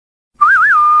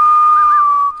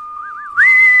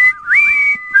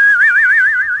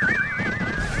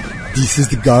This is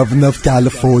the governor of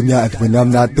California, and when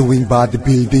I'm not doing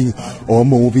bodybuilding or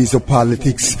movies or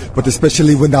politics, but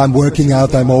especially when I'm working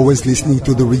out, I'm always listening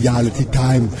to the reality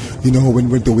time. You know, when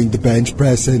we're doing the bench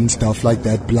press and stuff like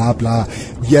that, blah blah.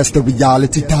 Yes, the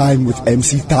reality time with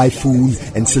MC Typhoon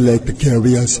and Selector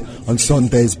Kurious on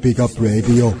Sunday's Big Up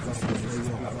Radio.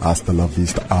 Hasta la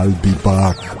vista, I'll be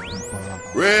back.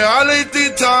 Reality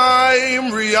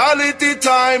time,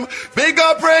 big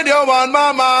up radio on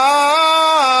my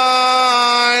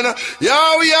mind.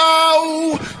 Yo,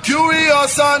 yo,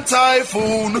 Kurious and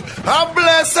Typhoon, a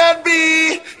blessed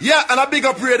be. Yeah, and a big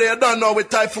up radio, you don't know, with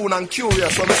Typhoon and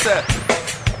Kurious, so me say.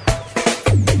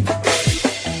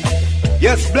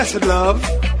 Yes, blessed love,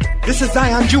 this is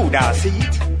Zion Judah, see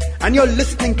it? And you're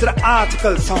listening to the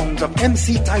article songs of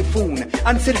MC Typhoon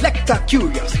and Selector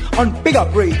Kurious on Big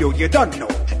Up Radio, you don't know.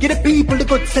 Give the people the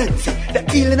good sense, the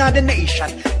healing of the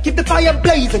nation. Keep the fire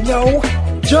blazing, yo.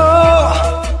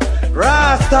 Joe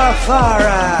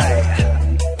Rastafari.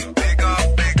 Big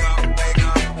up radio.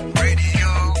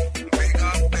 Big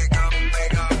up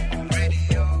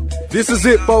radio. This is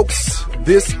it, folks.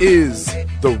 This is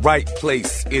the right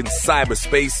place in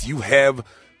cyberspace. You have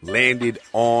landed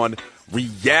on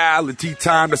reality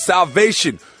time, the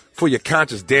salvation for your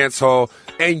conscious dancehall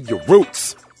and your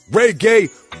roots. Reggae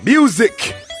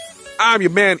music. I'm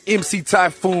your man, MC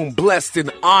Typhoon, blessed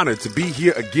and honored to be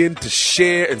here again to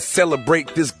share and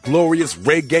celebrate this glorious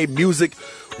reggae music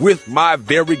with my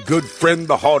very good friend,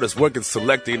 the hardest working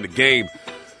selector in the game,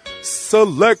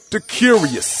 Selector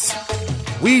Kurious.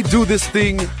 We do this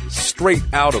thing straight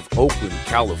out of Oakland,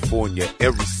 California,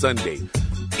 every Sunday.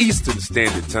 Eastern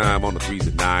Standard Time on the 3s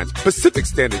and 9s, Pacific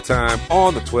Standard Time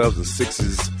on the 12s and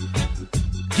 6s.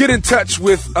 Get in touch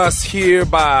with us here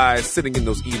by sending in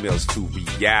those emails to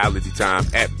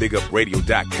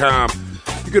realitytime@bigupradio.com.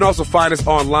 You can also find us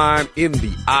online in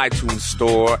the iTunes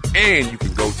store, and you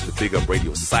can go to the Big Up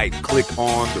Radio site, click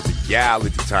on the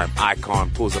Reality Time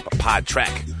icon, pulls up a pod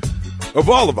track of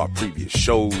all of our previous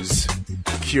shows.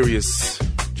 Kurious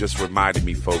just reminded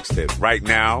me, folks, that right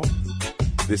now,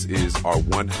 this is our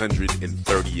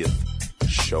 130th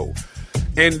show.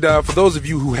 And for those of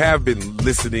you who have been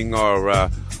listening,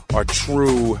 are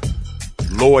true,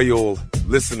 loyal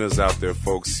listeners out there,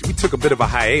 folks, we took a bit of a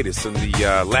hiatus. And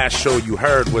the last show you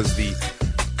heard was the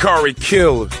Kari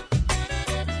Kill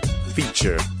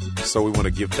feature. So we want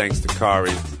to give thanks to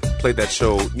Kari. Played that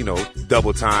show,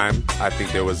 double time. I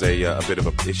think there was a bit of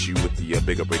an issue with the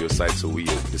Big Up Radio site, so we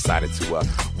decided to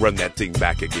run that thing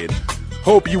back again.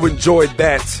 Hope you enjoyed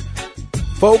that.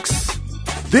 Folks,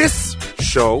 this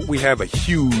show, we have a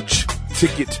huge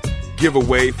ticket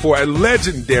giveaway for a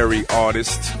legendary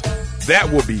artist that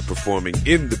will be performing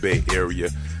in the Bay Area.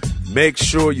 Make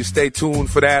sure you stay tuned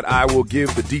for that. I will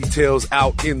give the details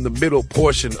out in the middle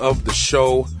portion of the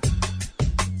show.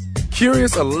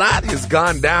 Kurious, a lot has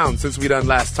gone down since we done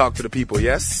last talked to the people,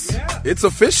 yes? Yeah. It's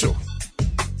official.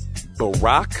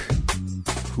 Barack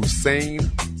Hussein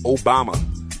Obama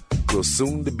will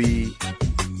soon to be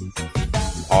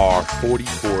our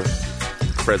 44th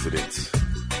president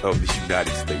of the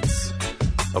United States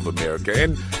of America.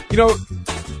 And,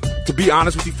 to be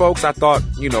honest with you folks, I thought,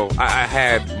 I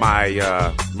had my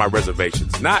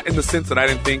reservations. Not in the sense that I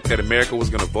didn't think that America was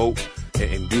going to vote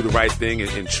and do the right thing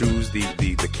and choose the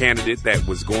candidate that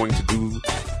was going to do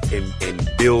and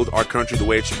build our country the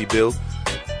way it should be built.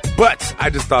 But I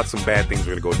just thought some bad things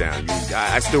were going to go down.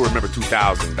 I still remember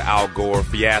 2000, the Al Gore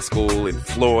fiasco in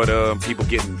Florida, and people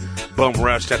getting bum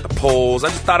rushed at the polls. I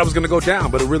just thought it was going to go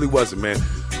down, but it really wasn't, man.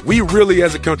 We really,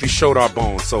 as a country, showed our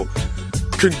bones. So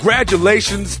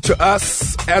congratulations to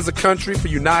us as a country for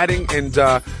uniting and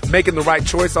making the right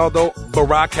choice, although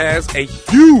Barack has a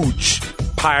huge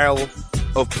pile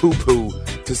of poo-poo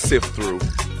to sift through.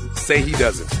 Say he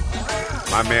doesn't.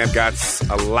 My man got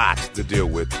a lot to deal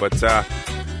with, but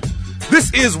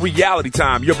this is reality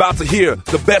time. You're about to hear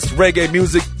the best reggae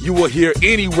music you will hear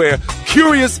anywhere.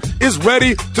 Kurious is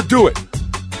ready to do it.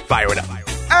 Fire it up.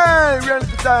 Hey,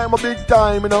 reality time, a big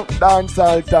time,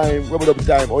 dancehall time, rub it up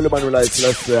time, all the man who likes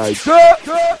left right.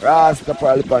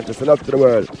 Rastafari punches, love to the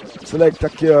world. Selector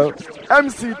Kill,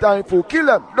 MC Typhoon, kill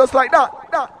them, just like that.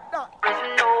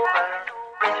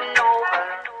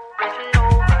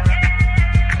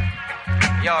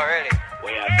 Yo, ready?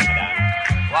 We are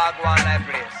done. Walk one night,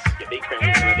 please. Your big friend is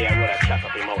gonna be a roll of chop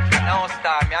up your mouth. No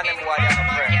star, me and them boy, they're my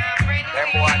friend. Them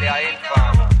boy, they are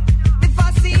informer. If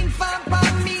I see inform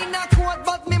for me, not quote,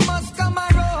 but me must come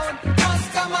around.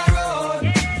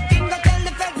 King go tell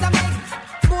the feds I make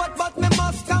quote, but me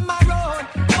must come around.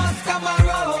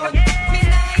 Me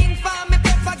not inform, me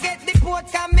prefer get the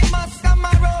quote, cause me must come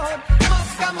around.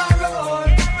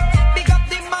 Big up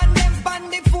the man, them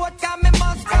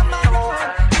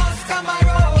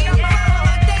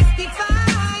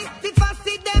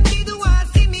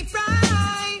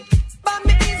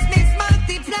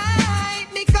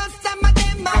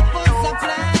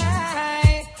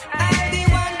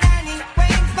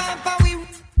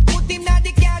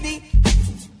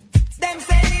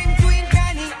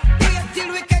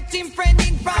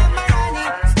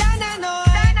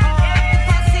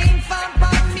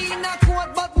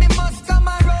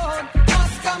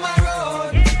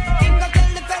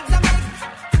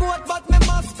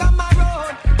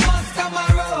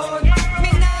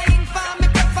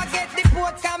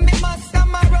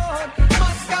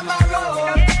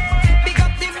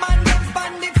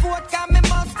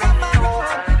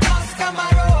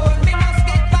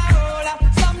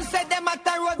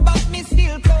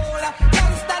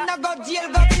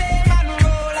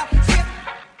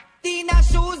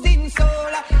shoes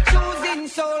in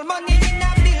soul, money in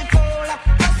a bill coal.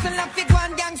 Hustle and fig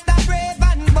one gangster brave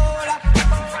and bold.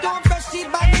 Don't brush it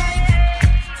bad mind.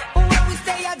 Oh, we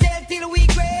stay a jail till we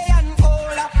grey and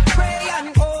old. Pray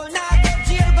and old. Now go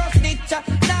jail go snitch.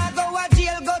 Now go a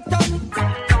jail go turn.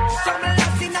 Some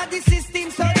lost in the system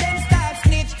so them start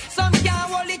snitch. Some can't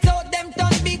hold it out them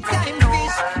turn big time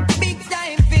fish. Big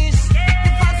time fish.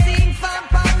 If I seen fan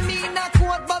pan me not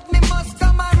quote but me must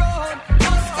come a road.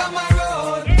 Must come a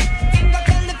road. Him go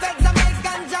tell the feds I make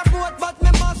ganja boat but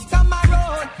me must come a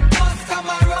road. Must come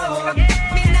a road.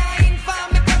 Me nah inform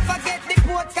me prefer get the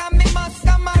boat cause me must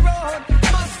come a road.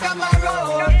 Must come a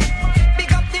road.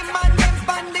 Big up the man them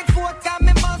pan the fort cause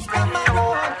me must come a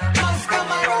road. Must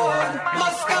come a road.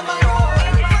 Must come a road.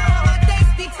 Inform I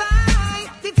testify.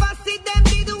 If I see them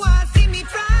did want see me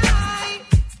fry.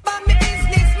 But me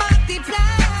business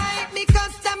multiply. Me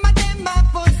customer them a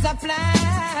full supply.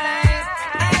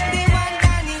 I the one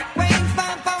Danny. Waiting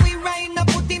for we rain up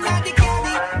put him at the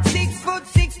caddy.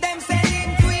 6'6" them sell him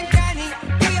to him granny.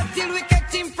 Wait till we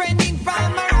catch him friending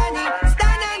from Marani.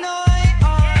 Stand and oi.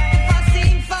 If I see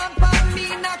him fan me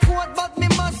not quote but me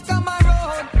must come a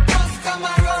road. Must come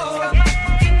a road.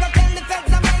 Him go tell the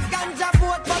feds I make ganja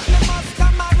boat but me must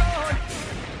come a road.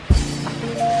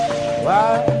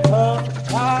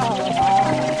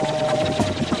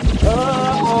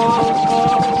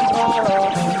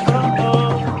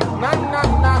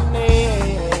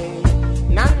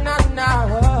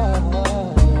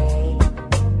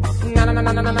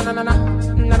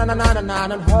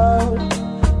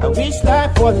 I wish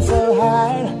life wasn't so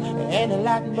hard and a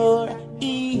lot more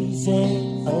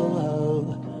easy.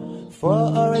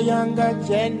 For a younger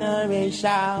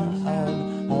generation,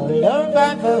 all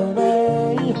over the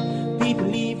world, people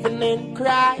living in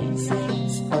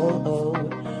crisis.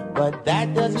 But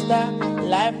that doesn't stop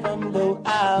life from go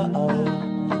out.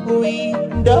 We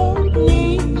don't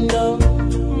need no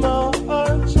more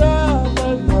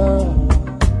trouble. No.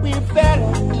 We fed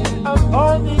up of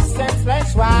all this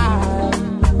senseless wine.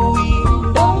 We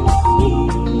don't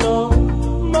need no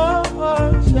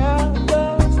more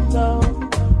troubles. No,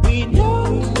 we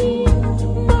don't need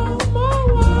no more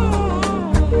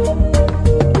wine.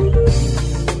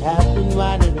 I've been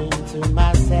wondering to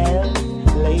myself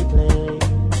lately.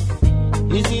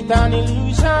 Is it an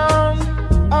illusion,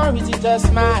 or is it just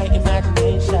my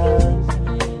imagination?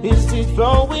 Is it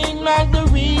flowing like the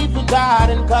river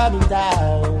garden coming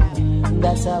down?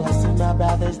 That's how I see my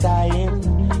brothers dying.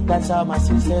 That's how my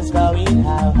sisters going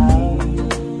how.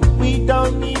 We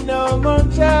don't need no more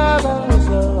troubles,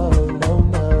 no.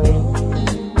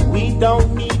 We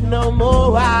don't need no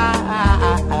more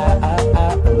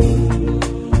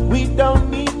We don't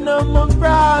need no more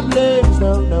problems,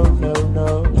 no.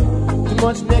 Too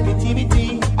much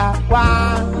negativity,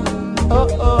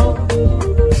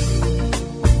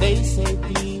 They say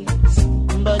peace,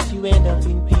 but you end up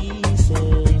in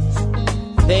pieces.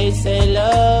 They say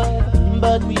love,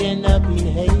 but we end up in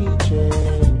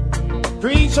hatred.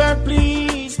 Preacher,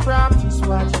 please practice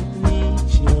what you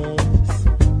preach,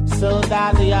 so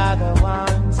that the other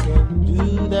ones can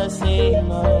do the same.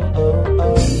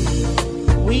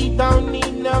 We don't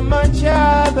need no more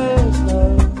troubles, no.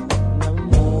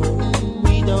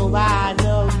 We don't want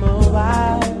no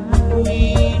more. We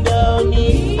don't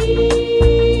need.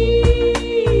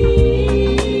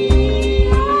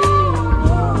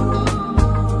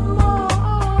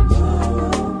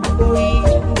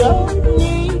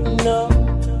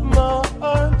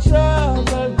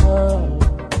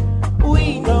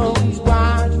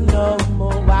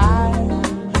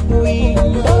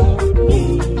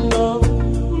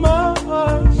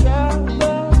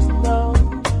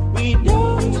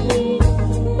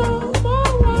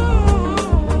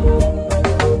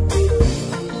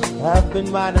 Been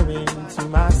wondering to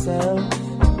myself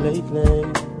lately,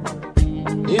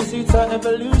 is it an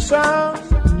evolution,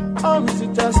 or is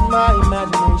it just my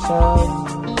imagination?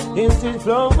 Is it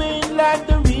flowing like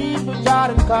the river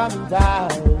garden coming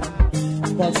down?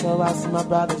 That's how I see my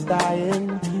brothers dying.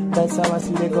 That's how I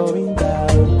see they going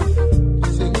down.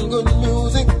 Singing good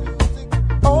music,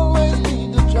 always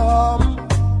need the charm.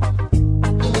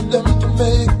 Need them to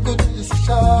make good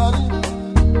decisions.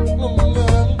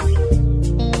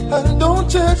 And don't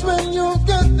change when you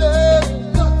get there.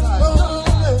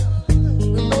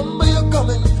 Remember you're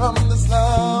coming from the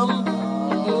slum.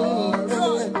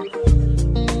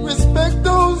 Respect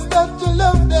those that you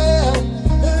love there.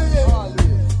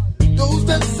 Those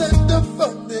that set the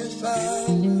foundation.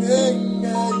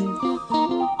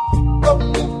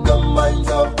 Uplift the minds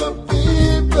of the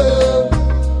people.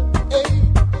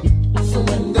 So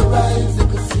when they rise, they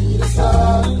could see the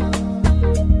sun.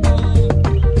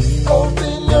 Open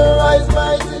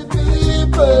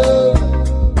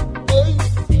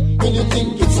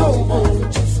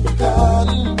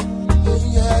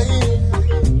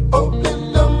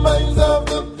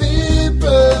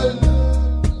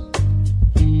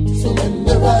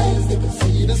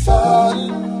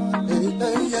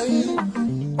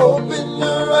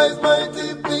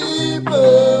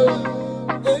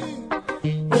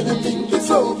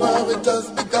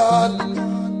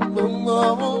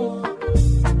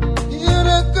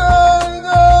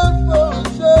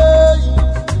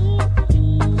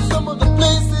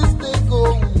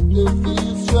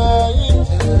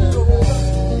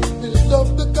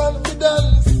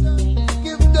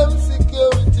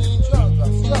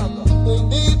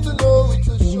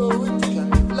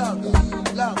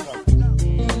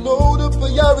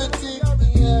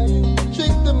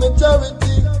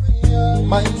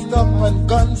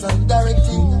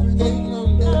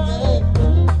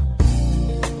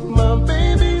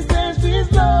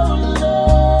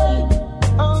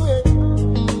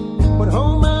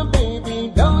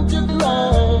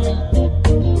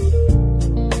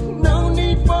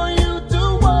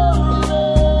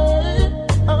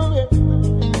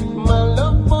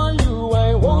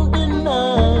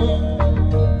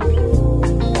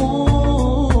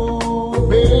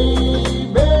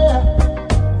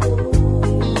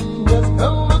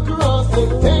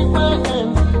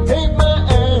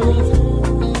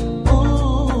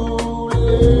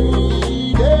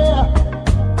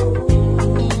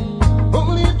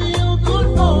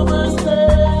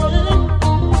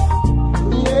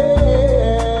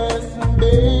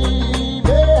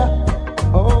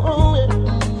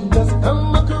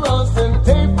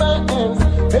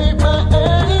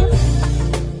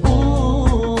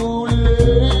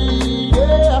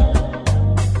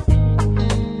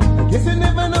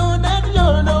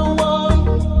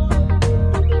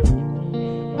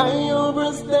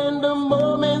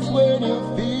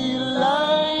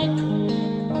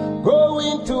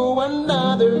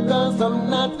 'cause I'm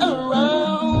not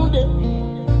around.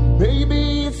 Baby,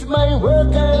 it's my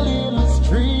work, I live a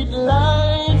street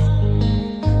life.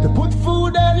 To put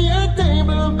food on your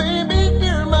table, baby,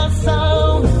 hear my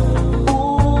sound.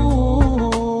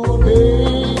 Ooh,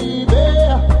 baby,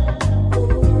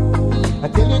 I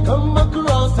tell you come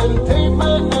across and take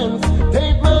my hands,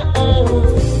 take my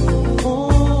hands.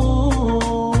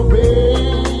 Ooh,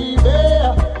 baby,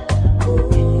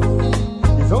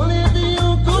 it's only if you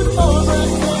could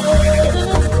overstand.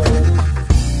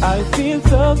 I feel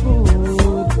so good,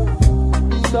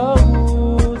 so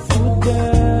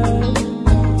good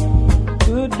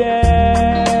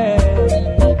today.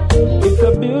 It's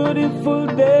a beautiful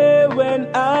day when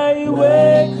I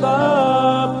wake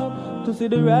up to see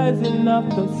the rising of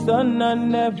the sun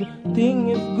and everything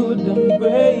is good and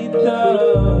greater.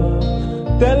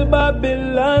 Tell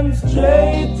Babylon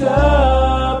straight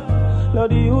up. Now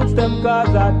the youths them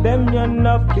cause of them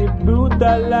enough to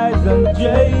brutalize and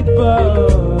drape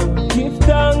up. Give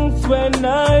thanks when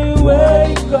I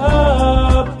wake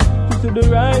up to see the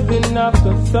rising of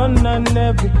the sun and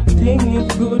everything is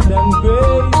good and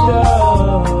greater.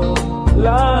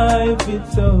 Life is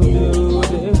so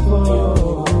beautiful.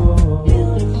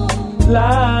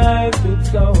 Life is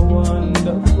so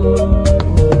wonderful.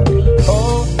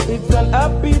 Oh, it's an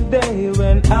happy day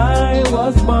when I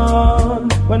was born.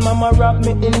 When mama wrapped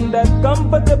me in that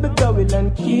comfortable towel and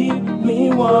keep me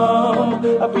warm.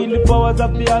 I feel the powers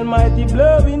of the Almighty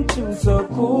blowing through so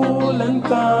cool and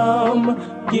calm.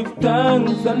 Give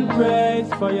thanks and praise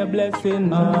for your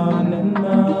blessing on and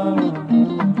on.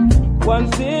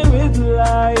 Once here is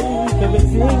life,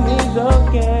 everything is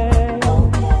okay.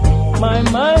 My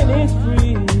mind is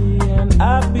free and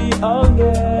happy all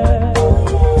day.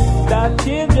 That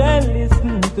children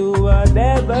listen to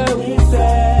whatever we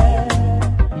say.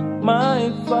 My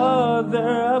Father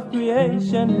of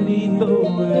creation lead the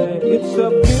way. It's a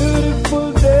beautiful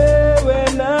day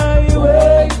when I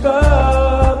wake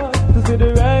up to see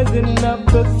the rising of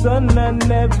the sun and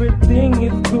everything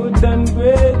is good and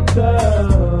greater.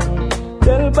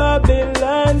 Tell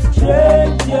Babylon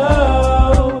straight,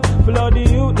 yo. Flow the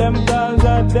youth, them cause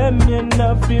of them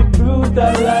enough to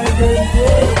brutalize and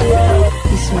jail.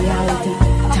 This reality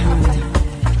time.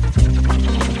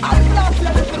 I'm not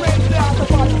letting the rain down the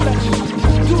bottom flesh.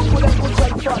 You put a good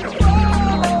check for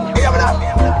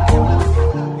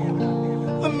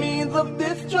the means of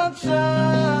destruction,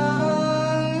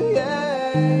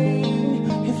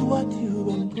 yeah, is what you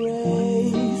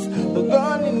embrace. The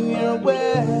gun in your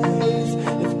ways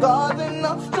is causing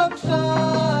obstruction,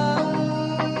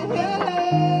 yeah.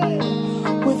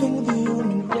 Within the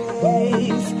human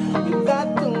race, we got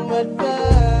to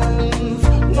advance.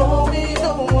 No, we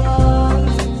don't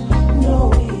want. No,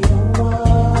 we don't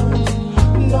want.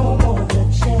 No more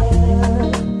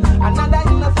bloodshed. Another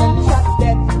innocent shot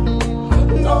dead.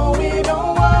 No, we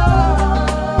don't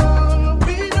want.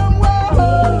 We don't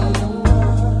want.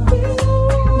 We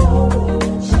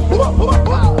don't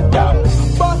want.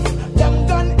 Bust them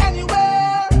gun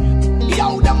anywhere. Yo,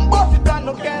 them bust it and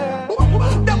no care.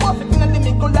 Them bust it in the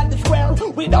lyrical at the square.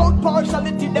 Without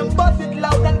partiality, them bust it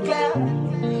loud and clear.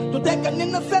 To take an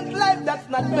innocent life, that's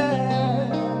not fair.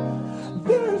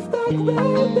 There's dark red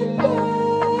and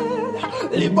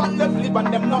bad. Live on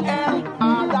them, no air.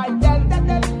 Alright, then.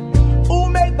 Who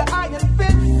made the iron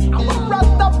fist?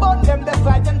 Rasta burn them, the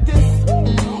scientists.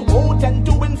 Who tend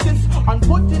to insist on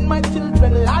putting my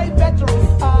children life at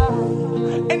risk?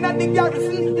 In the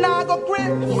garrison, now go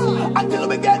quit until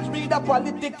we get rid of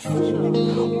politics.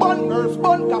 Bun girls,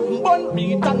 bun coffin, bun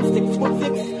beat and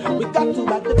 6'6". We got to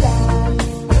let the dance.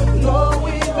 No,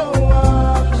 we don't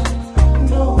want.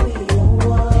 No, we don't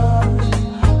want.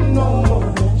 No more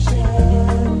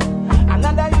bloodshed.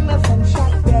 Another innocent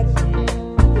shot dead.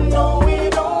 No, we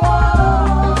don't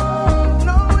want.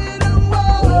 No, we don't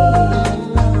want.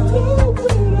 No,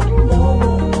 we don't want.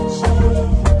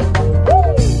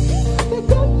 They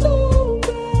got no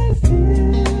mercy,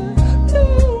 no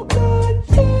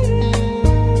conscience,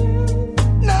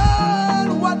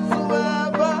 none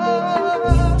whatsoever.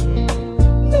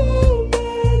 No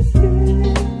mercy,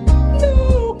 no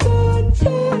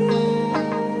conscience.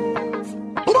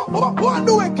 What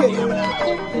do we care?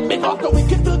 Because the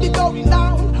wicked will be going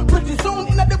down pretty soon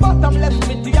in the bottomless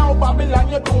pit. How Babylon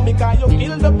you do me, cause you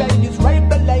kill the babies, rape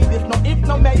the ladies. No if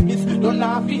no maybes, don't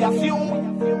have to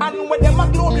assume. And when them a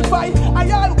glorify,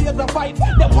 I always a fight.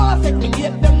 Them want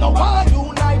segregate, them no want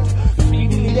unite.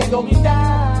 Speedily they going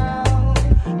down.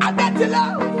 I bet you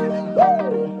love.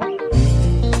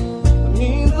 The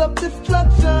means of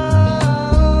destruction,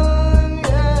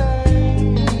 yeah,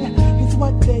 is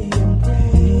what they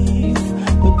embrace.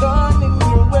 The gun in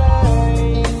your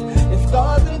ways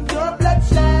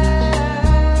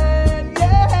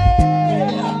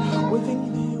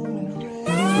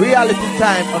Reality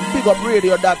Time on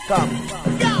bigupradio.com.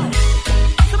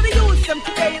 Some of the youths them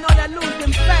today, you know, they lose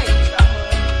them faith.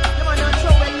 They want to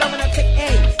show when love and take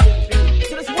AIDS.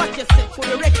 So just watch yourself for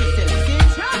the wreck yourself, see?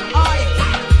 Oh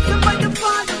yeah. Somebody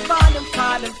fall.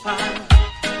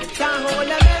 They can't hold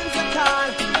them ends at all.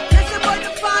 They say boy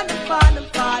them fall.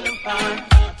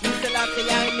 You still have to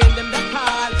hear them the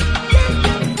call. Yes,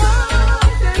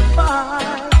 them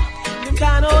fall. They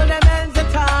can't hold them ends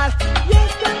at all.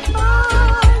 Yes, them fall.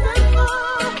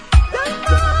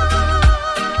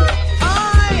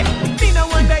 Aye, me no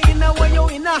wonder you know when you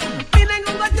in a. Me no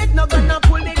gonna take no gun and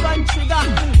pull the gun trigger.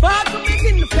 But to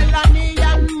begin felony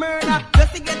and murder,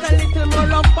 just to get a little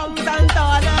more of pounds and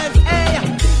dollars. Hey,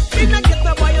 me no get a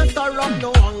boy you stir up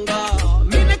no hunger.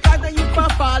 Me no cause you for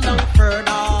fall down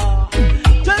further.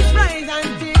 Just rise and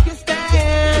take a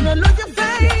stand and lose your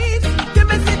face. Give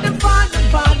me see them fall.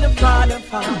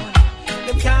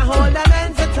 Them can't hold their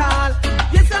hands at all.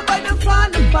 Yes, somebody them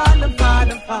fall. And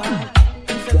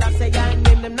so I say I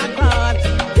name them not call.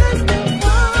 Yes, them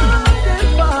fall.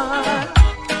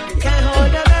 They can't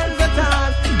hold their hands at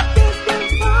all. Yes, them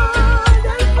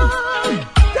fall.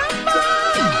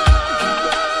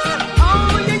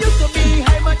 Oh, you used to be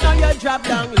high, but now you drop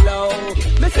down low.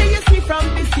 Me say you see from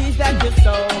the seeds that you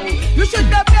sow. You should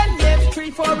have been left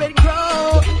tree for it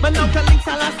grow. Man, now colleagues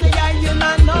all I say and you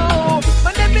not know.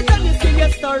 But every time you see you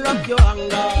stir up your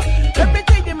hunger. Every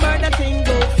time the murder thing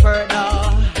go further.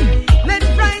 Let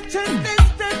righteousness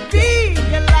to be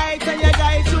your light and your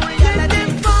guide to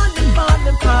reality. Fall.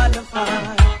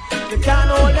 You can't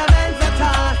hold them hands at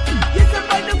all. You say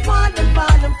by them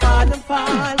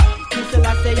fall. You still I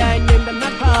say I name them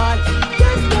not call.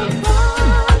 Yes, them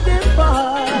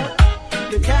fall.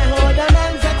 You can't hold them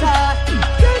hands at all.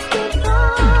 Yes, them fall.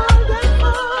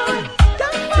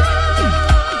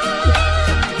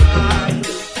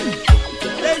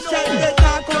 They say they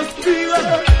not conspire.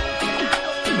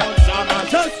 But some are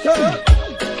just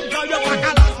now you're back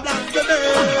and that's blasphemy.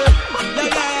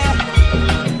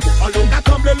 Yeah. I look at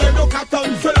them, they look at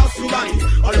them, so that's right.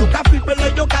 I look at people,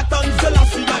 they look at them, so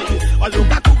that's right. I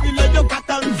look at cooking, they look at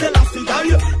them, so that's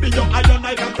right. Me young iron,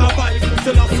 I can survive,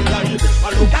 so that's right. I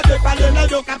look at the palais, they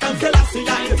look at them, so that's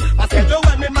right. Parce que je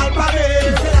vois mes mal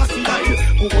parés, c'est la cigaille.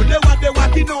 Pour vous, they want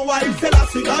to know why, c'est la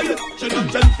cigaille. Je n'aime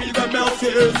pas une fille de merci,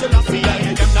 c'est la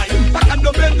cigaille. Pas qu'à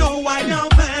nous me know why, non,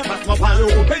 mais parce qu'on parle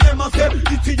européen, mais c'est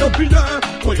éthiopien.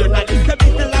 Quand je n'ai dit, c'est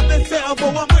vite la vaisselle,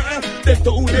 pour moi, des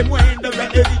taux, des moins, de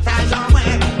l'héritage en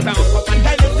main. Mais on peut pas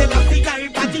gagner, c'est la cigaille,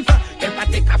 pas différent. Et pas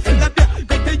tes cafés, la bière,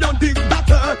 que t'es un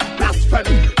dictateur. Blasphème,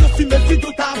 je suis messi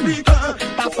tout africain.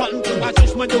 Pas fun, tu vois,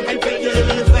 juste moi, nous, qu'elle paye les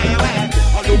frais, ouais.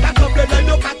 On nous a comblé,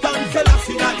 nous, qu'attendre, c'est la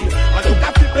cigaille. On nous a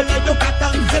pipé, nous,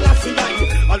 qu'attendre, c'est la cigaille.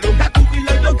 On nous a coupé,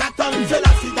 nous, qu'attendre, c'est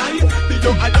la cigaille. Puis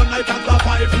nous, I don't like that,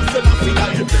 c'est la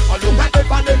cigaille. On nous a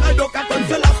dépanné, nous, qu'attendre,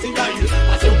 c'est la cigaille.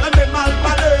 Parce qu'on aime mal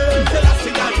parler, c'est la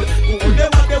cigaille. Pour vous, des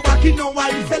voix qui n'ont pas,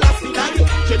 c'est la cigaille.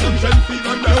 J'ai une jeune fille,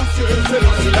 non, mais aussi, c'est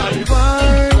la cigaille.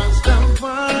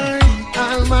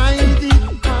 Almighty,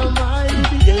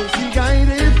 yes, He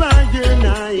guided by your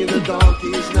night, the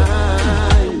darkest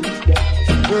night.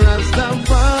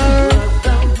 Rastafari,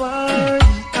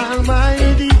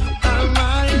 Almighty,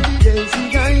 yes, He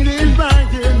guided by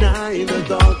your night, the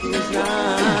darkest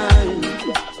night.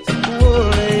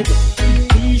 Boy,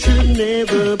 He should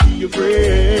never be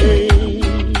afraid.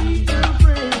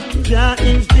 Jah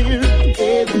is there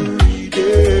every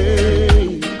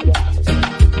day.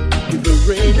 The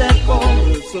rain that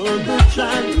falls on the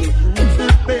child, fruits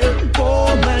that bear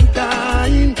for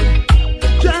mankind.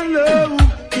 Jah love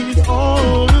is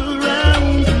all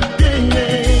around.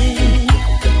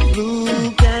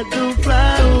 Look at the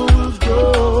flowers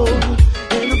grow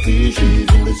and the fishes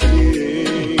in the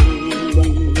sea.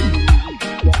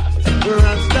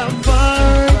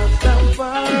 Rastafari,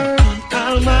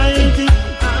 Almighty,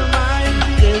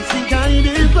 yes, He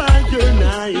guided by your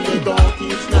night, the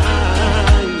darkest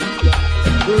night.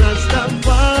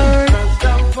 Rastafari,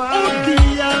 the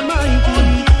Almighty,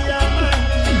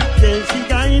 yes, He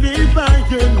guided by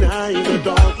your night, the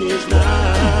darkest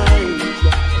night.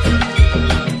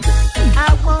 I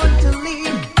want to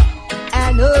live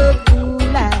an open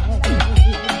life.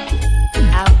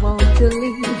 I want to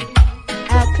live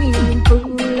a clean,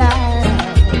 full life.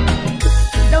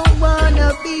 Don't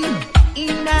wanna be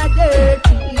in a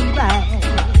dirty life.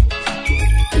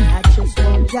 I just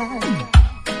want God,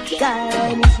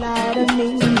 shine His light on me.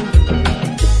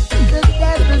 The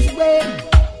devil's way,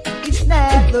 it's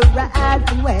not the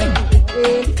right way.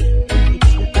 It's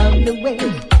the other way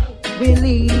will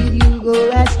lead you go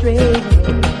astray.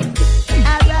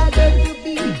 I'd rather to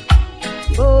be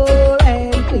poor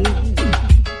and clean,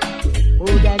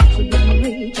 oh, than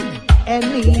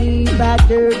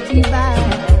dirty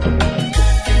vibes.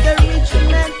 The rich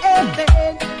man heaven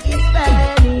is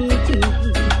vanity.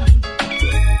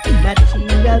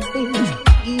 Material things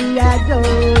he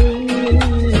adoring.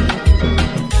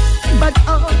 But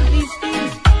all these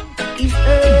things is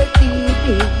earthly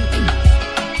things.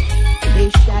 They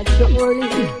shall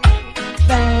surely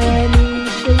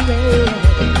vanish away.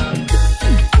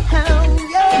 Oh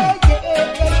yeah, they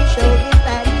shall surely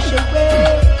vanish away.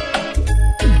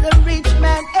 The rich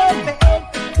man heaven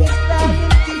is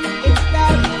vanity, it's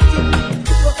vanity.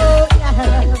 Oh yeah,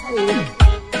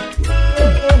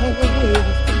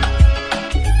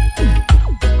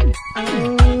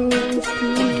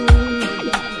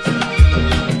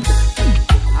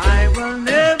 I will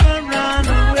never run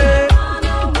away.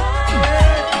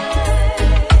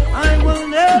 I will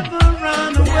never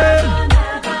run away.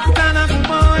 Stand up,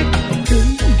 boy.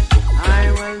 I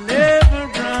will never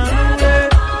run away.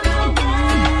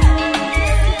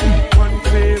 One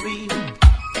query.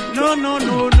 No, no,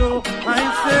 no, no. I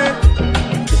said,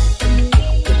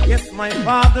 yes, my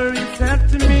father, he said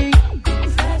to me,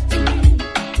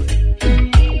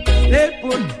 stay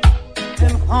put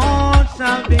and all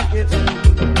shall be given.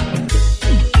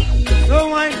 So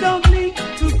I don't need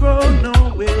to go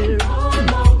nowhere.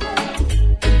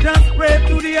 Just pray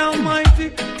to the Almighty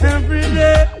every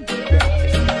day.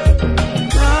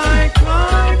 Cry,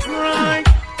 cry, cry.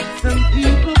 Some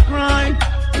people cry.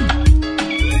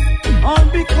 All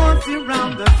because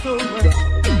around us so much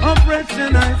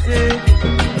oppression, I say.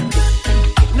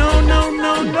 No, no,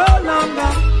 no, no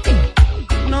longer.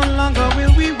 No longer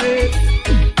will we wait.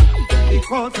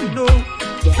 Because you know,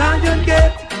 Zion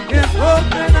Gate is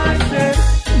open, I say.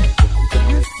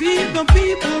 You see the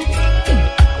people,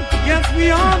 yes, we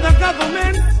are the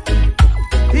government.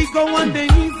 They go on their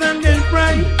knees and they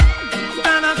pray.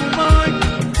 Stand up, boy.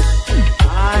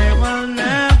 I will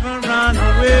never run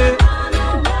away.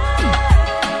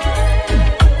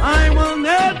 I will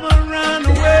never run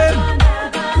away.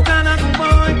 Stand up,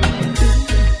 boy.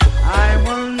 I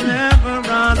will never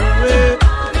run away.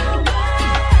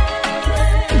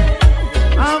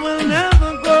 I will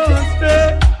never go astray.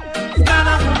 Stand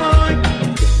up, boy.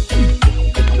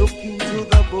 Look into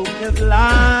the book of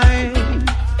life,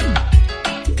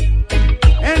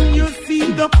 and you see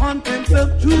the contents of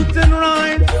truth and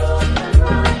right.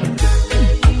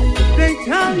 They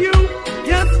tell you,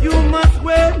 yes, you must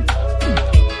wait,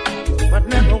 but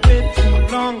never wait too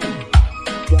long,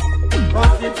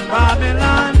 cause it's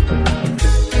Babylon.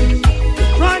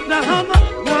 Strike the hammer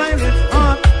while it's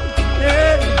hot.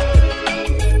 Yeah.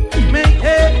 Make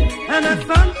hay and a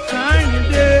sunshiny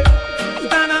day.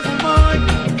 Stand up, boy.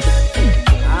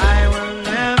 I will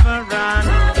never run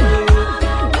away.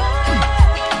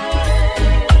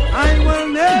 I will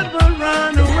never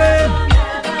run away.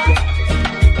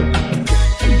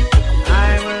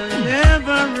 I will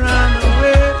never run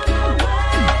away.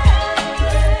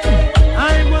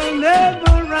 I will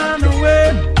never run away.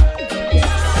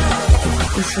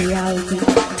 It's reality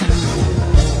time.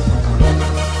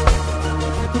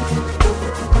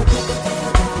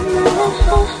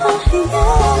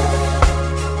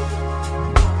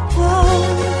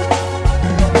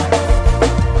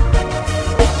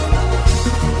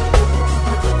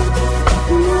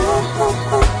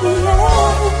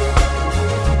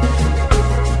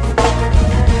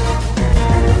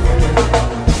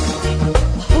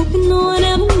 Hope you know I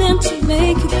never meant to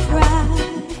make you cry.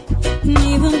 And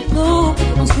even though I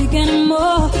don't speak anymore,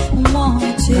 I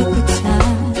wanna take the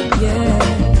time, yeah.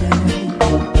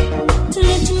 To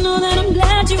let you know that I'm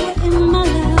glad you were in my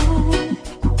life.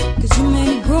 Cause you made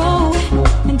me grow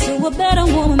into a better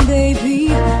woman, baby.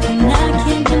 And I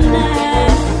can't deny.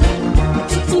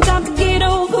 Took some time to get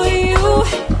over you.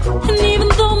 And even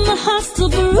though my heart's still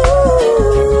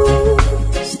bruised,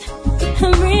 I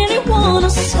really wanna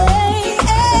say,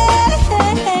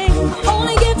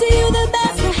 only give to you the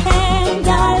best I had,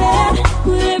 darling.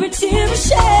 With every tear I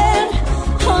shed,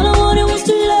 all I wanted was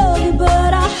to love you,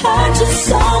 but I hurt you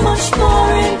so much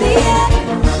more in the end.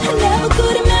 I never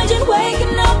could imagine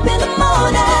waking up in the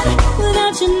morning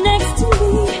without you next to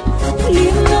me. And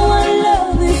even though our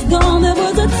love is gone, there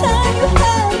was a time you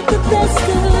had the best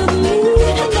of me.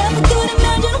 I never could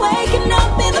imagine waking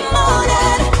up in the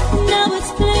morning. Now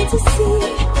it's plain to see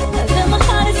that my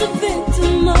heart is a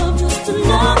victim of just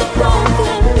another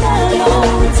broken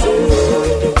melody.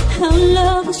 Our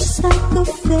love was just like a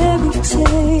fairy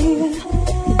tale.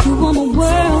 You were my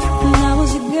world and I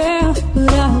was a girl,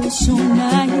 but I was so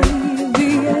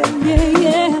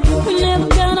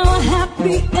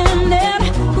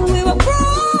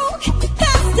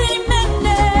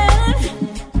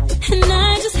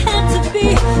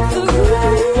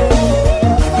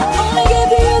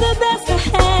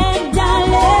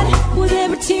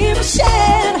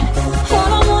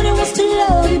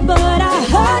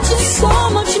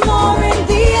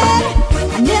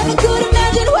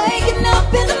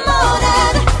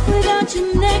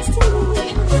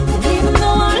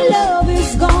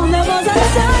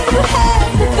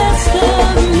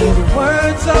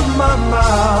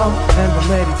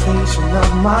meditation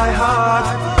of my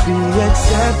heart be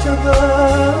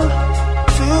acceptable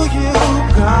to you,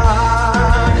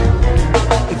 God.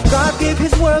 If God gave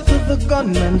his word to the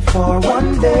gunman for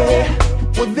one day,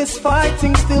 would this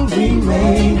fighting still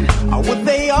remain? Or would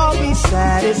they all be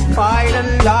satisfied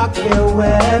and lock their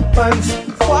weapons?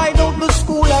 Why don't the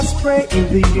schoolers pray in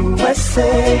the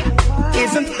USA?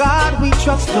 Isn't God we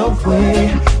trust the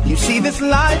way? You see, this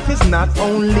life is not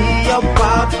only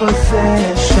about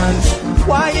possessions.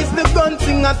 Why is the gun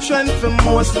thing a trend for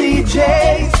most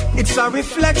DJs? It's a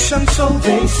reflection, so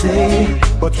they say.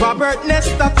 But Robert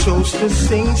Nesta chose to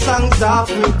sing songs of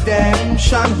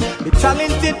redemption. The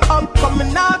talented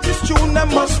upcoming artist tune them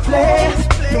must play.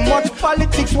 Too much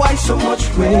politics, why so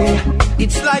much gray?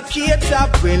 It's like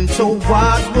catering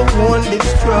towards the one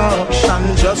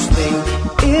destruction. Just think,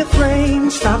 if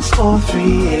rain stops for 3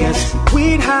 years,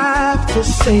 we'd have to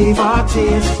save our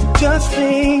tears. Just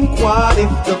think, what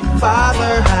if the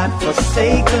Father had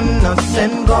forsaken us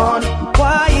and gone?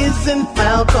 Why isn't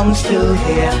Malcolm still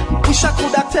here? Wish I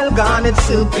could have tell God it's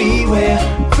still beware.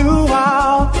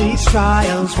 Throughout these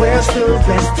trials, we're still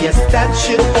blessed. Yes, that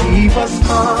should keep us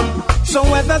calm. So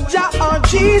whether Jah or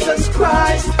Jesus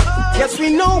Christ, yes, we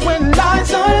know when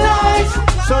lies are lies.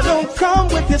 So don't come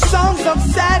with your songs of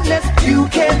sadness. You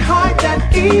can't hide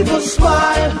that evil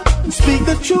smile. Speak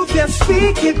the truth, yes,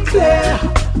 speak it clear.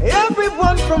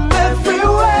 Everyone from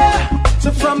everywhere.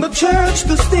 So from the church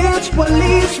to stage,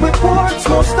 police reports,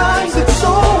 most times it's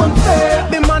so unfair.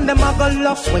 The man them have a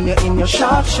lost when you're in your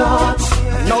short shorts.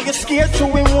 Now you're scared to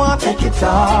win one, take it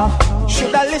off.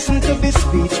 Should I listen to this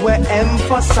speech where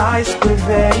emphasize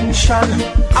prevention?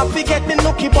 I forget the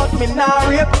nookie but me not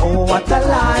rape, oh what a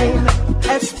line.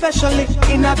 Especially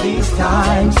in these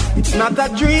times, it's not a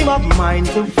dream of mine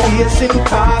to face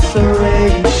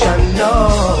incarceration, no.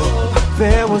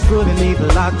 There was good and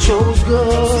evil, I chose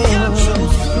good. Yeah.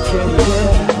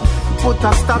 Put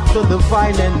a stop to the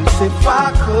violence if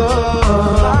I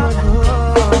could.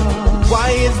 Why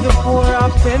is the poor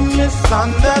often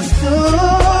misunderstood?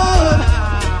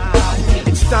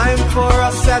 It's time for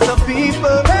us as a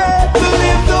people to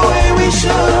live the way we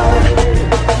should.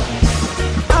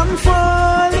 I'm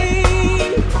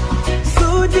falling so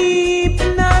deep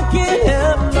and I can't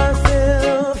help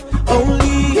myself.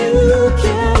 Only you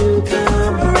can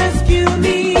come rescue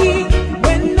me.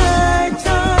 When night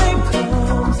time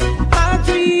comes, I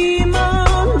dream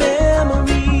of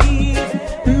memories,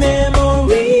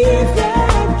 memories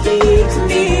that keeps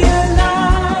me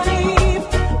alive.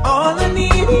 All I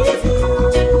need is you.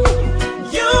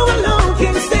 You alone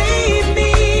can save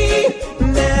me.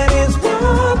 That is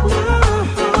what my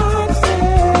heart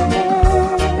says.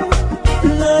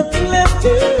 Nothing left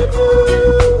to do.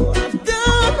 I've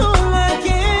done all I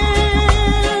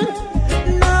can.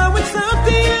 Now it's up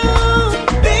to you.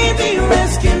 Baby,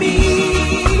 rescue me.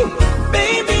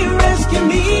 Baby, rescue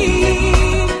me.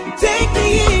 Take me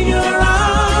in your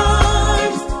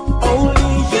arms.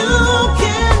 Only you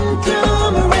can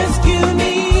come rescue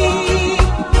me.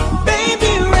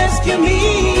 Baby, rescue me.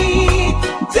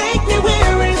 Take me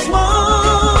where it's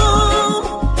warm.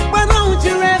 Why don't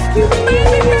you rescue me?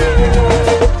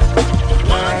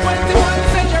 121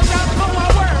 century shot for my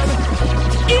world.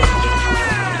 Yeah!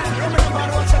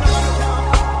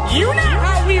 You know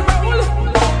how we roll.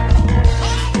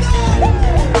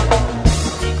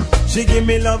 She give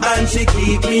me love and she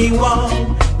keep me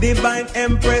warm. Divine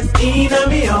Empress in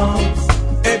me arms.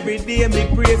 Every day me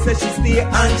pray say she stay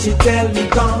and she tell me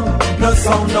come. No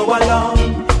sound, no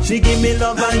alarm. She give me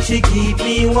love and she keep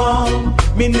me warm.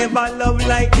 Me never love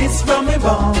like this from me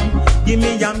born. Give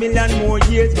me a million more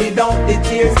years without the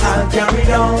tears I'll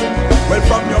carry on. Well,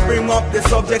 from you bring up the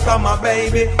subject of my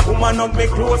baby. Woman up me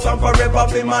close and forever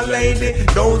be my lady.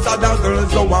 Those other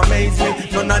girls so amaze me.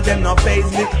 None of them no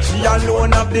faze me. She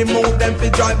alone have the move them to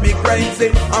drive me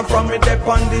crazy. And from me dep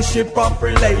on the ship of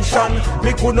relation.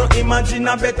 Me couldn't imagine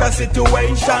a better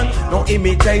situation. No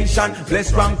imitation,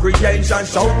 blessed from creation.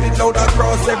 Shout it loud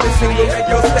across every single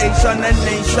radio station and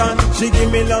nation. She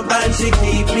give me love and she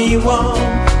keep me warm.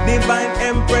 Divine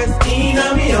Empress in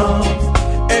me arms.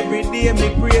 Every day me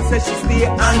pray say she stay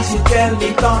and she tell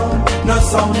me come. No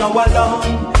sound, no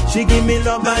alarm. She give me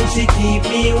love and she keep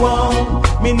me warm.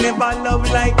 Me never love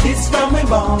like this from me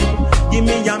born. Give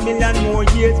me a million more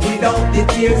years without the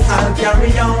tears I'll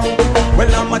carry on.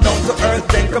 Well, I'm a down to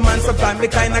earth gentleman. Sometimes me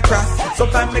kinda crass,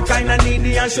 sometimes me kinda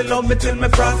needy and she love me till me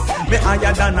frost. Me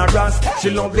higher than a rust, she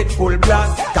love it full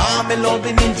blast. Cause me love the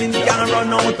engine can't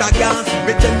run out of gas.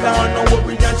 Me tell her no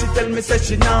worry and she tell me say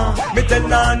she nah. Me tell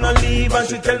her no leave and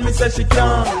she tell me say she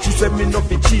can't. She said me no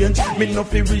fi change, me no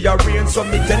fi rearrange. So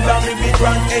me tell her me be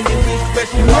grand anyway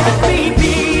special. Let me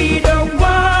be the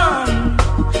one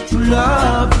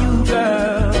love you,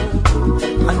 girl,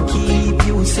 and keep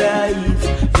you safe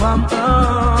from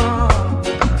harm.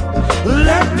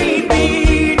 Let me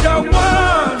be the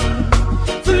one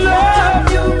to love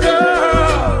you,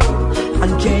 girl,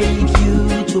 and take you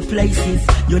to places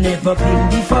you never been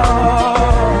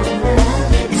before.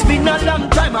 It's been a long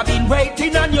time I've been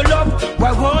waiting on your love.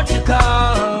 Why won't you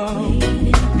come?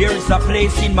 There's a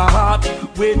place in my heart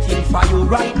waiting for you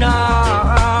right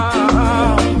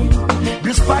now.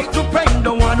 Despite the pain,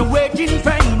 don't wanna wait in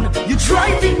vain. You're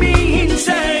driving me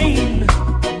insane.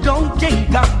 Don't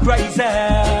think I'm crazy.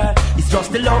 It's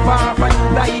just the love of you,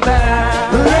 baby.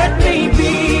 Let me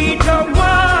be the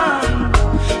one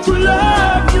to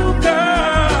love you,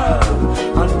 girl,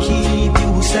 and keep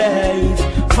you safe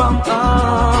from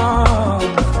harm.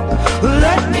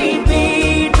 Let me be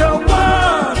the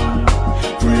one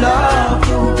to love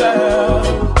you, girl,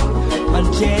 and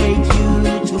take you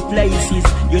to places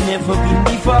you never been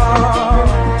before.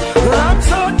 I'm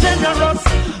so generous,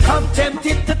 I'm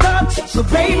tempted to touch, so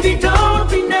baby don't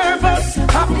be nervous.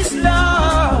 Have this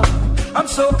love, I'm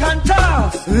so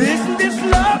conscious. Isn't this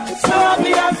love so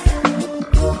obvious?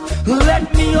 Let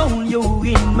me hold you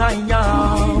in my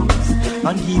arms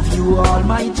and give you all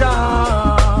my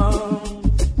charm.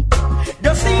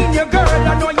 The senior girl,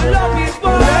 I know you love is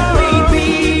one. Let me be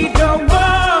the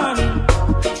one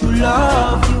to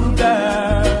love you,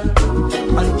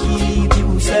 girl, and keep you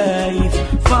safe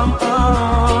from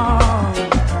harm.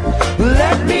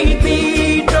 Let me be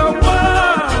the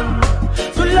one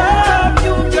to love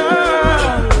you,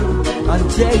 girl, and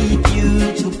take you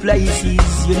to places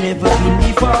you never been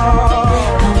before.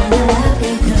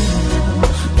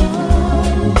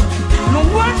 No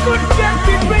one could get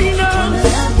between us,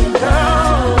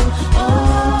 girl,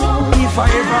 if I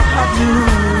ever had you.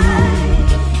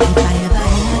 If I ever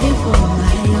had you for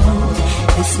my own,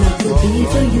 this love could be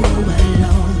for you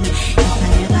alone. If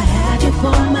I ever had you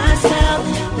for myself,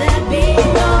 there'd be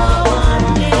no one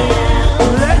else.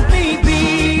 Let me be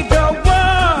the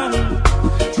one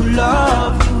to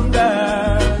love you,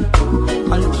 girl,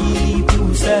 and keep you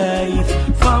safe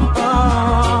from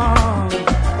harm.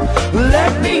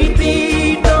 Let me be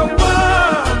the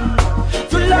one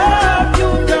to love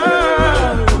you,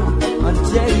 girl, and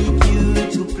take you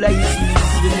to places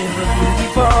you never been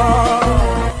before.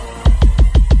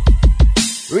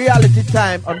 Reality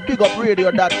time on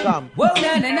BigUpRadio.com. Whoa,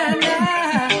 na na na na.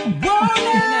 Whoa,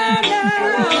 na na na.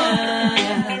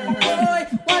 Boy,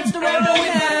 watch the rebel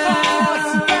with the cause.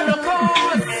 Rebel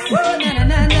cause. Whoa, na na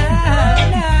na na.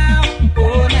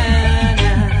 Oh, na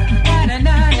na. Na na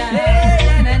na.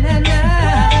 Na na na.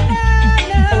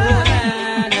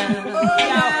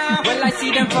 Well, I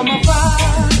see them from afar,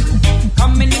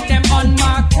 coming in them on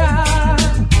my car.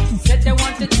 Said they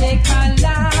want to take my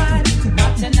life.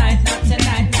 Not tonight, not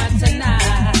tonight, not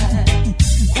tonight.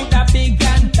 Could have big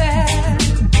and bad.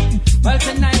 Well,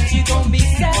 tonight you gon' be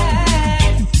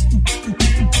sad.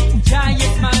 Jah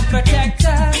is my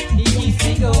protector, he keeps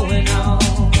me going on.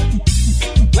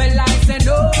 Well, I say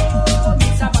no,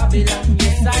 Mr. Babylon.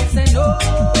 Yes, I say no,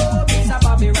 Mr.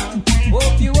 Babylon.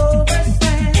 Hope you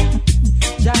understand.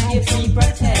 Jah gives me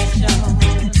protection.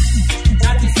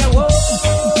 Not to say, whoa,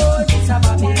 Mr.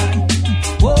 Babylon.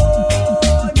 Whoa,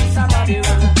 Mr.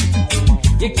 Babylon.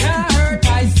 You can't hurt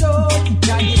my soul.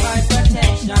 Jah give my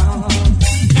protection.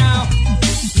 Now,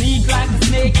 sneak like a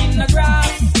snake in the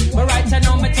grass. But right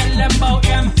now, me tell them about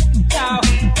them. Now,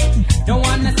 don't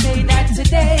wanna say that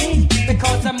today,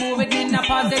 because I'm moving in a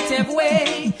positive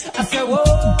way. I say, whoa,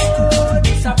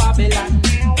 Mr. Babylon.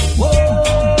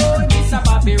 Whoa, Mr.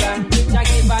 Babylon. Jah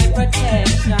give my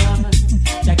protection.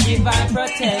 Jah give my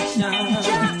protection.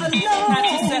 Not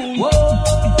to say, whoa,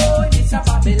 Mr.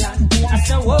 Babylon. I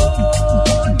say, whoa,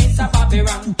 Mr.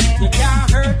 Babylon. You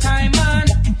can't hurt my man.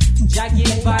 Jah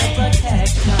give my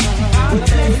protection.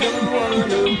 They don't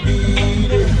wanna be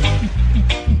there.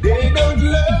 They don't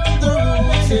love the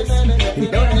roses. They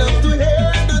don't love to hear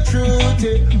the truth.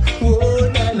 Oh,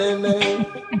 na na na.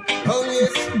 Oh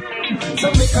yes. So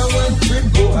make a one trip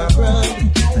go abroad,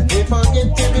 and they forget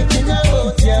everything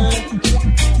about ya.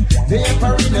 They are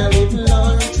partying a little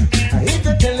large. I hate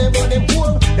to tell them about them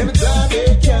poor, them glad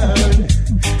they can.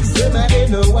 Some of them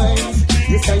no wise.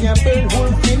 This kind of burn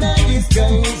wolf in a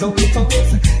disguise. Only for this,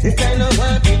 this kind of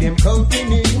want with them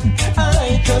company.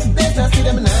 I just better see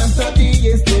them now study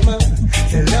yes they man.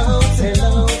 Sell out, sell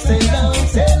out, sell out,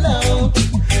 sell out.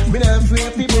 We not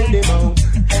afraid people them out.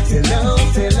 Sell out,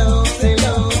 sell out, sell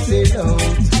out, sell out.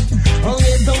 Oh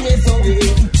yes, oh yes, oh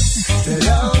yes. Sell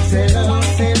out, sell out,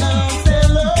 sell out,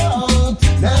 sell out.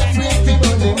 Not afraid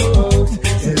people them out.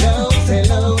 Sell out,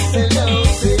 sell out, sell out,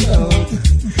 sell out.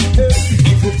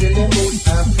 If you tell them about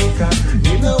Africa,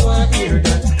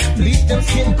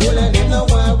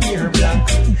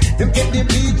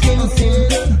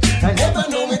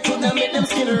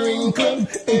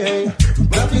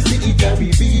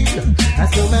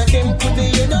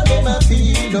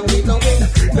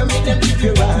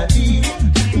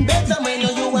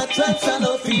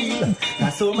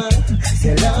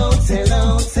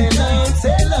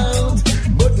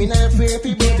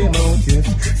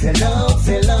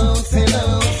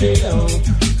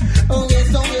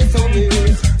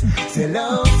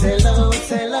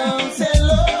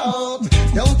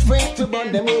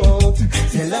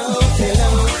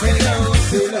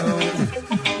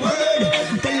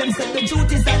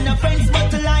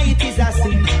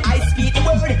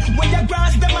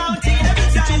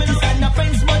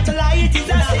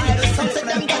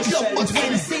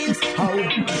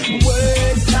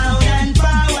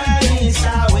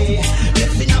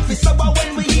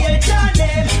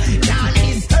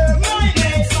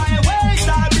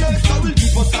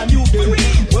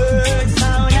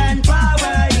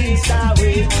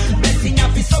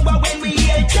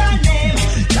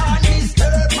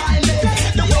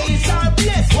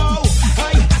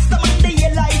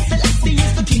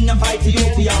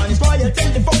 on his royal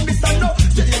telephone, this and no,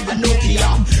 still never Nokia.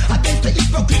 Against the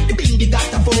hypocrite, the being the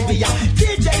gatophobia.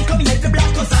 DJ come here, the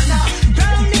black Hosanna.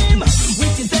 Drown him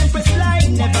with his empress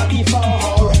line, never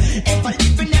before. Ever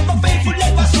living, never faithful,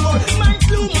 never sure. Man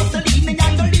flew Mussolini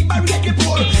and go liberate the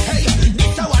poor. Hey,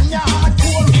 this a one ya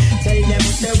hardcore. Tell them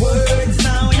the words,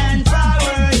 sound and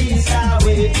power is our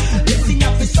way. Listen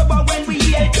up, it's sober when we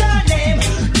hear your name.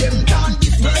 Them can't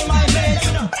disturb my man.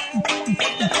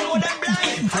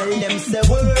 Tell them the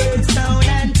words, sound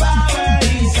and power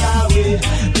is our way.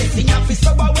 Listen up, it's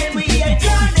sober when we hear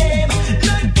your name.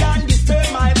 None can disturb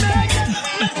my man.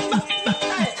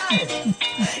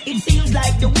 It seems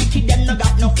like the wicked them no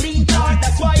got no clean heart.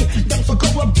 That's why them so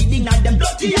corrupted in them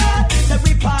bloody heart. They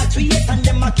repatriate and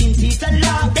them mocking teeth and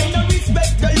laugh. They no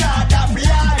respect the Lord of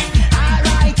Lords.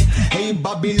 Alright, hey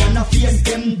Babylon a face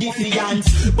them defiance.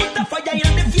 Put the fire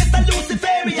in the face of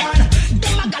Luciferian.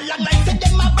 Them a galang like say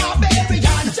them a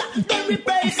barbarian. Don't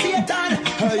repay Satan.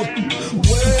 Hey,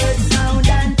 word, sound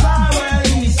and power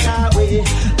is our way.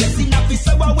 Blessing up is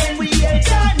sober when we hear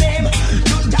your name.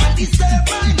 Don't can disturb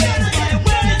my name.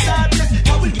 Words are blessed.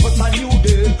 I will give us a new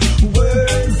day.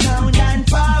 Word, sound and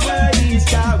power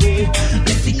is our way.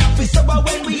 Blessing up is sober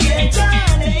when we hear your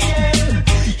name.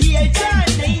 Hear your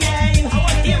name. I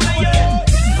want to hear my own.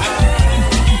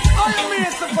 All the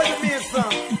mason for the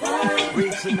mason.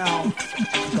 Reaching out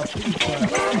to the people.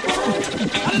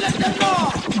 And let them know.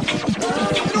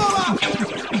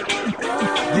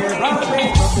 There are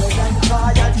ways of blood and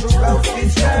fire throughout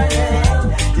this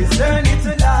journey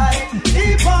to life.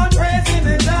 Keep on praising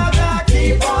the Lord,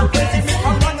 keep on praising me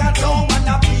from wrong and don't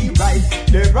wanna be right.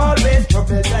 There are always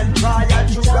trouble and fire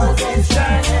throughout this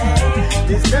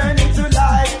journey to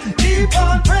life. Keep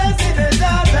on praising the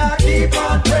Lord, keep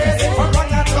on praising from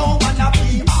wrong and don't wanna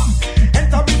be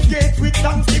enter his gates with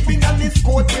thanksgiving and his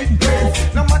court with praise.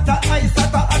 No matter ice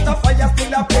at the fire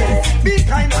still a place. Be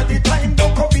kind of the time,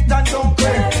 don't covet and don't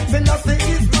crave. Selassie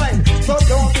is mine, so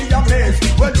don't be amazed.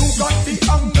 Well, who got the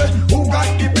angle, who got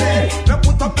the blade? No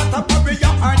put up that a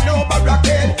barrier and no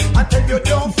barricade. And tell you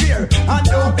don't fear and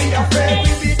don't be afraid.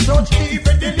 We be touched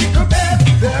even the little bit.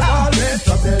 There always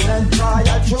trouble and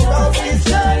fire throughout this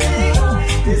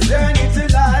journey to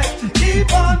life.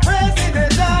 Keep on praising the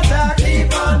Lord,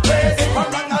 keep on praising. For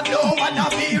wrong I don't wanna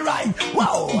be right.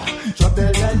 Wow,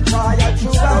 trouble and fire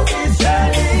throughout this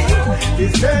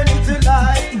journey to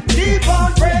life. Keep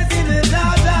on praising the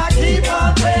Lord, keep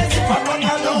on praising. For wrong I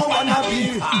don't wanna be.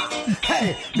 Hey,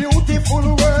 beautiful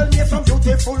world, yes, some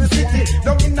beautiful city.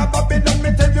 Down in a Babylon, me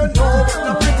tell you no, it's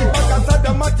not pretty. Bag of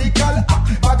sadomatical,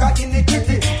 bag of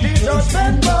iniquity. The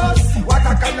judgment boss, what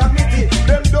a calamity.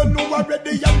 Them don't know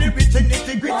already, I'm the rich and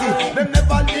nitty gritty. Them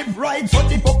never live right, so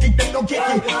the pocket them no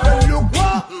kitty. Them look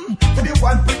what to the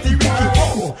one pretty Ricky.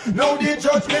 Oh, now the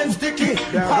judgment sticky.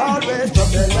 There are always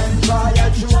trouble and fire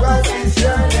throughout this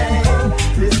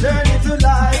journey to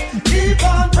life. Keep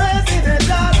on praising the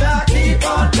Lord, keep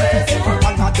on praising. For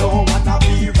long I don't wanna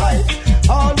be right.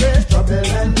 Always trouble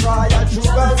and fire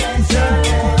throughout this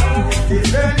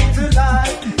journey to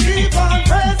life. Keep on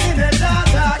praising the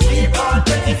Lord, keep on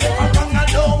praising. For long I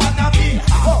don't wanna be.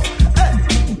 Oh, hey.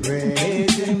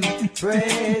 Praise him,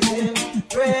 praise him,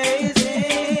 praise him.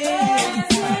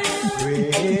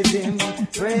 Praise him,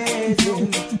 praise him,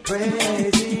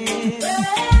 praise him.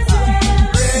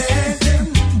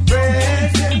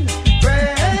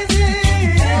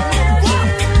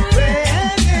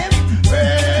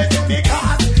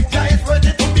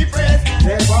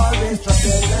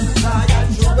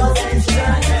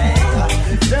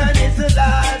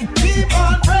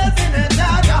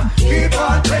 Keep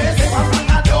on praising, for wrong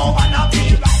I don't wanna be.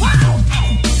 Wow!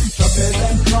 Trouble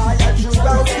and fire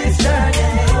throughout this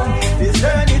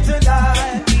journey to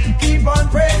life. Keep on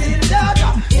praising, Lord,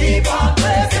 keep on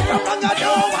praising.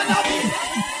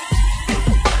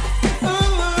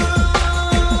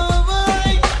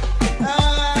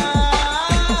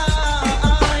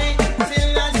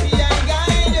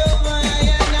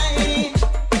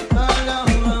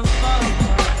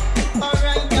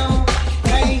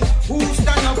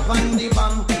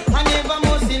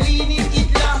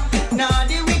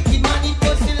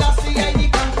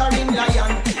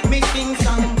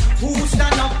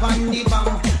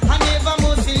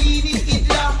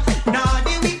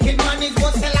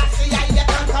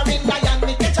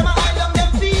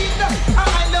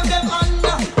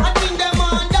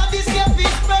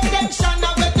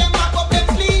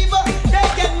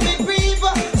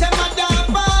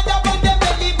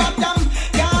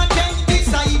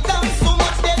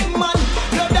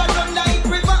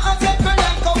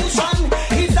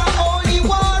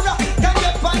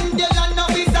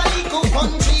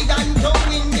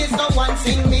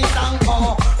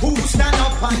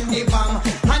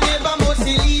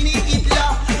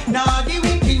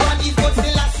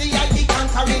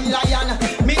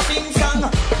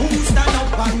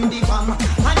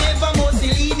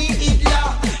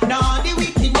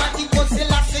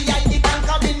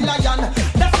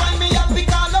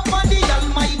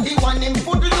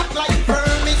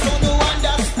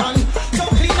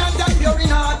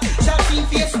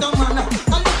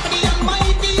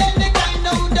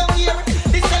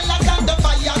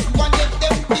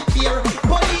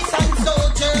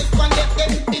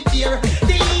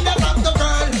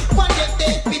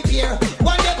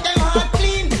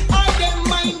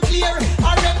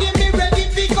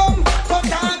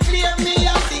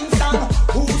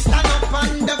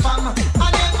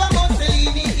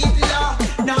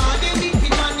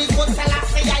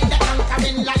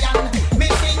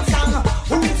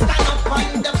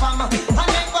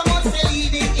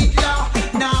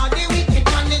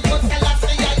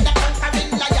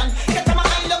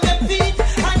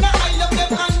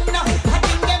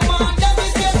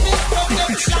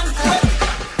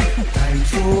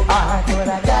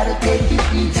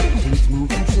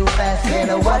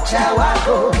 watch how I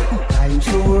go. Time's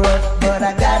so rough, but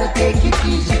I gotta take it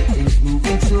easy. Things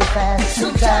moving so fast,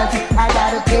 sometimes I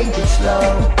gotta take it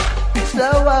slow.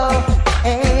 Slower,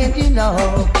 and you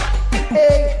know,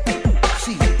 hey,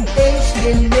 see, age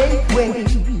can make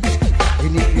waves.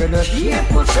 And if you're not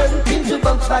careful, certain things will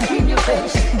bounce back in your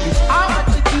face. It's hard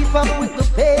to keep up with the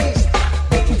pace,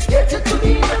 but it's better to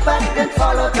be in the back than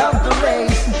fall out of the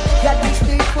race. Got to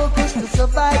stay focused to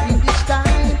survive in this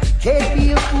time. Can't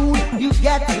be a fool, you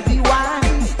got to be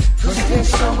wise. Cause there's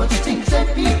so much things that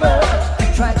people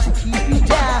try to keep you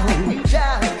down.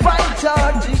 Fight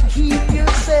hard to keep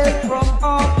yourself from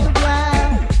off the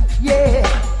ground. Yeah,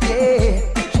 yeah.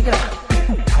 Check it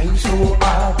out. Time's so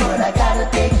hard, but I gotta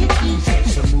take it easy.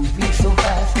 So moving so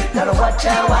fast, gotta watch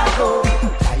how I go.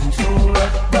 Time's so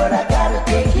rough, but I gotta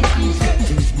take it easy.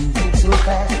 Things moving so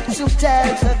fast,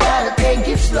 sometimes I gotta take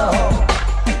it slow.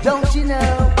 Don't you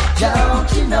know?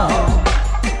 Don't you know?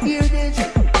 Hear this,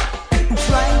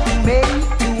 trying to make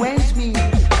two ends meet.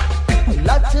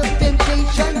 Lots of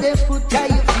temptation they put at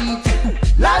your feet.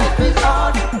 Life is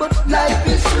hard, but life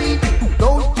is sweet.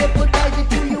 Don't jeopardize it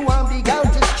till you want big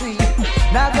out the street.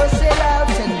 Now go sell out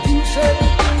and do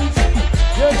certain things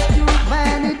just to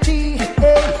vanity.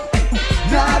 Hey,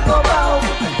 now go out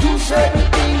and do certain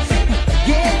things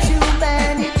against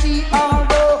humanity.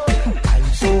 Although I'm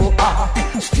so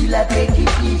hard, still I take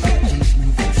it easy. Things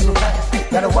moving so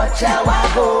fast, gotta watch how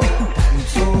I go. Time's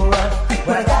so rough,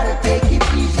 but I gotta take it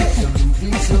easy. So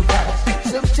moving so fast,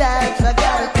 sometimes I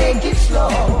gotta take it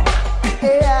slow.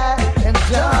 Yeah, and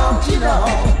don't you know,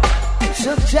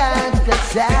 sometimes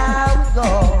that's how it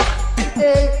goes.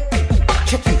 Hey,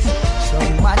 check it.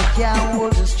 Somebody can't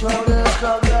hold the struggle.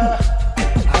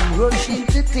 I'm rushing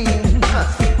to things,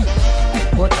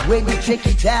 but when you check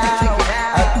it out,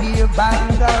 a fear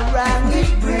bangarang it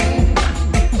brings.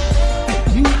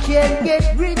 You can get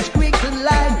rich quick and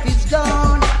life is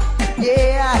gone.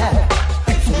 Yeah,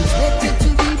 so it's better to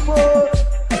be poor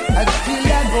and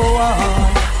still I go on.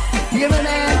 Hear me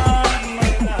now?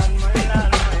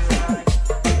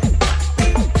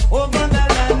 Over the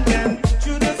land and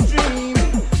through the stream,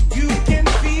 you can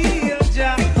feel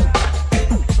Jah.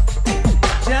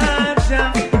 Jah,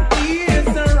 Jah, He is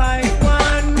the right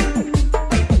one.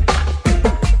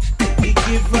 He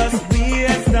gives us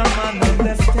wisdom and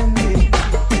understanding.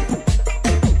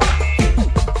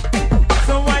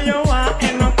 So why you want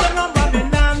end up in a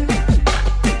Babylon?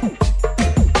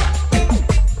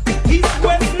 East,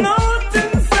 west, north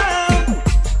and south.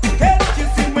 Can't you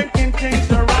see we can change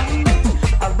the right?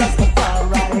 A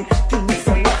Rastafari, King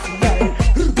Selassie.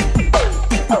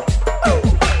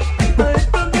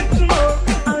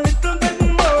 A little bit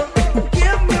more,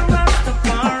 give me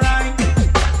Rastafari.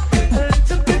 A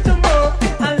little bit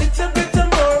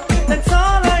more, that's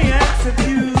all I ask of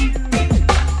you.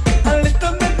 A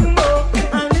little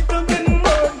bit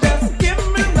more, just give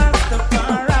me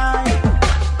Rastafari.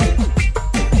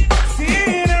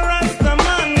 See the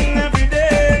Rastaman every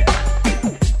day,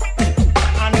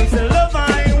 and it's a love I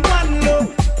one love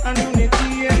and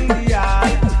unity in the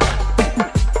heart,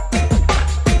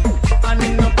 and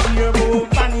in up here about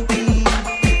vanity,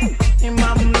 him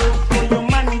have love for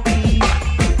humanity.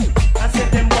 I said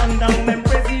them burn down them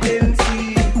presidency,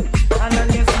 and then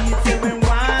you see it say we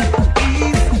want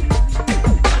peace.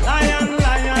 Lion,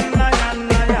 lion, lion,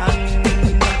 lion.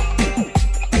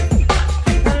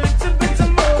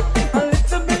 A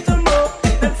little bit more,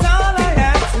 that's all I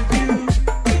ask of you.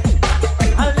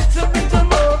 A little bit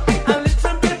more,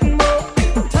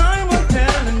 time will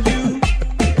telling you.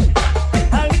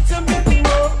 A little bit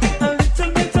more,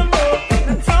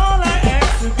 that's all I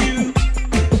ask of you.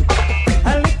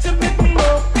 A little bit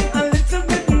more,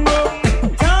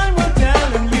 time will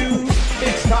telling you.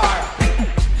 Big star.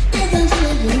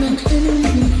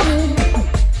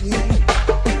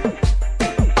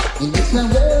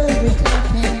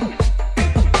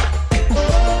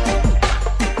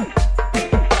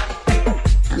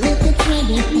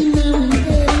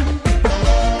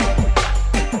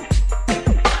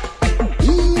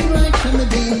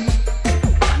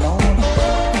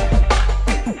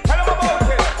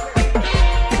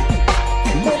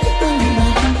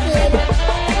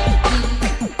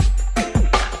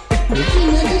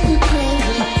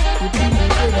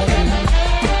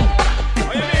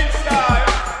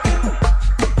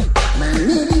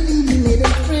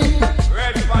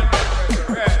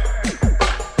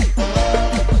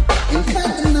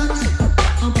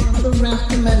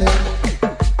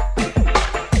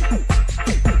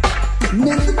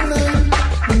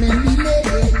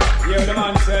 Yeah, the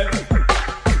man said.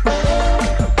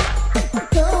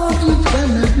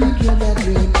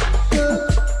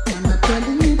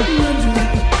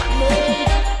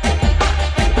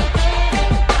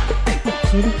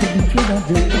 You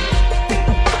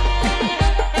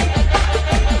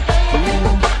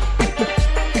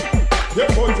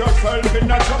put yourself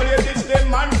in a trouble, you ditch the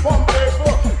man from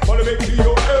paper. Follow me to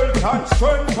your health and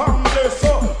strength and bless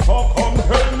her. How come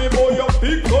tell me boy you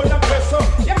big gun and bless her?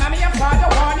 Your mommy and father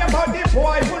warn you about the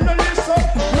boy who no listen.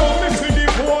 No me see the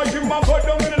boy, him a go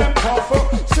down in them coffer.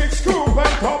 6 scoop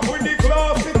and top with the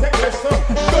glass it take less her.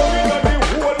 Down in the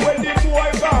hole when the boy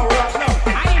go right now.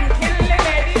 I am killing the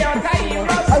lady out of him.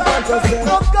 I want to say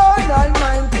no carnal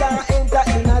mind can't enter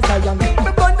in a Zion.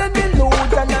 Me burn the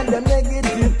delusion and the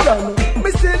negative tongue. Me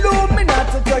still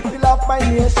Illuminati to kill off my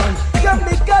nation.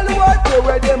 Chemical water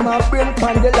where them a bring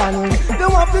pan the land. They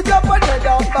want to drop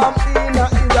another bomb in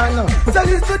Iran. So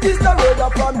listen to this the road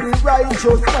from the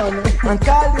righteous man and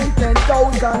call him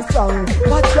 10,000 songs.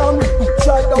 Watch them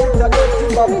try out the dirty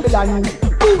Babylon.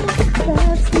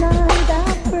 Last night I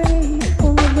prayed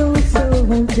for those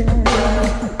soldiers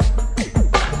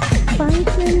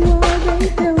fighting war they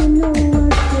don't know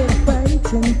what they're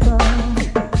fighting for.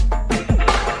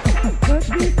 But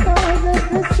because of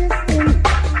the system,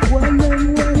 one and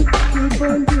one keep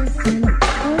on dissing.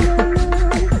 On and on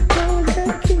goes the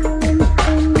killing,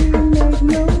 and we make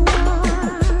no war.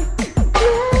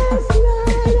 Last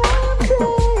night I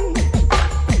prayed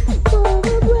for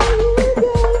a brand new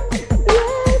day. I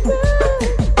prayed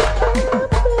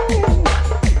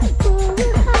for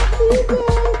a happy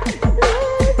day.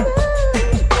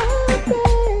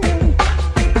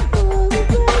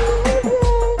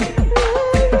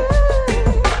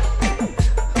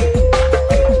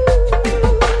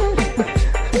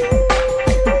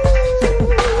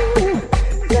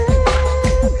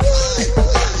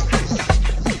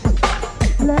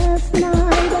 Last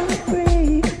night I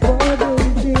prayed for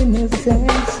those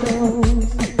innocent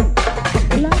souls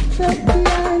locked up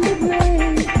behind the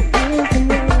grave prison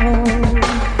walls.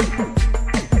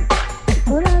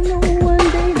 But I know one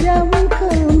day that will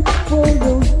come for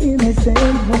those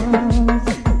innocent ones.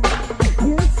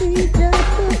 You see, just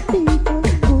the people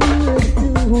who are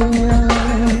doing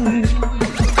wrong.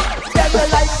 Never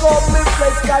like up me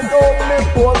flesh and up me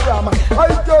program. I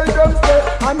tell them say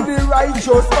I'm the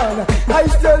righteous man. I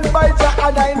stand by Jah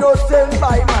and I no stand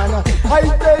by man. I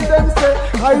tell them say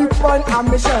I on a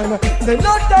mission. Say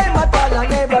no time at all I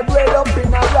never dwell up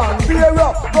in a wrong. Fear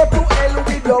up, go to hell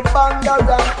with your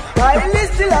bangarang. I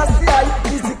listen as I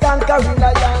is the conquering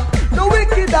lion. No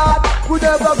wicked heart could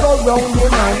ever go round the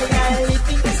man.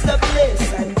 Reality is the bliss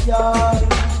and joy.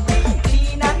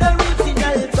 Clean and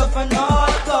original, tough and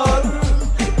hardcore.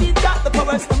 We got the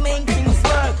powers to make things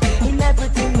work. In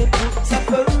everything we put to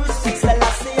first.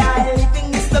 Selassie, living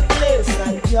is the bliss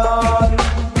and joy.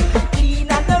 Clean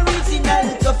and original,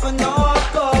 tough and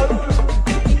hardcore.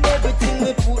 In everything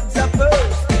we put to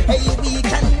first. Hey, we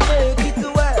can make it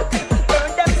work.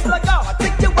 Burn them slug out,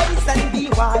 take your ways and be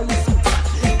wise.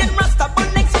 Then rasta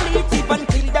burn expletive and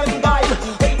kill them guy.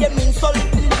 Hey, them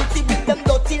insultability with them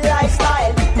dirty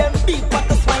lifestyle. Them big but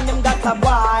the swine them got a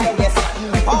why. Yes,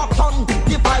 hawk on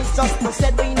device just to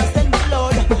shed the innocent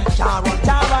blood. Car on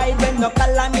car ride when no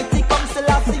calamity comes to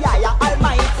last. Yeah,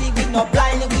 almighty, we no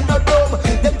blind, we no dumb.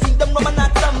 Them think them woman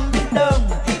not some be dumb.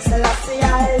 Selassie,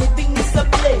 living is a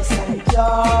place and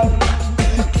joy.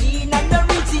 Clean and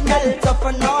original, tough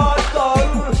and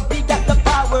hardcore. We got the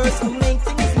powers to make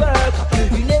things work.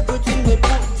 In everything we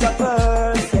put to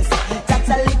first. Yes, that's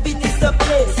a living is a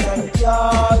place and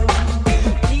joy.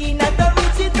 Clean and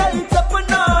original, tough and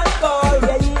hardcore.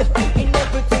 Yeah, in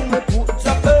everything we put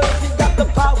to first. We got the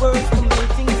powers to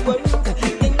make things work.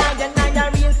 In I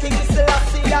real thing is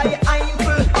Selassie, I ain't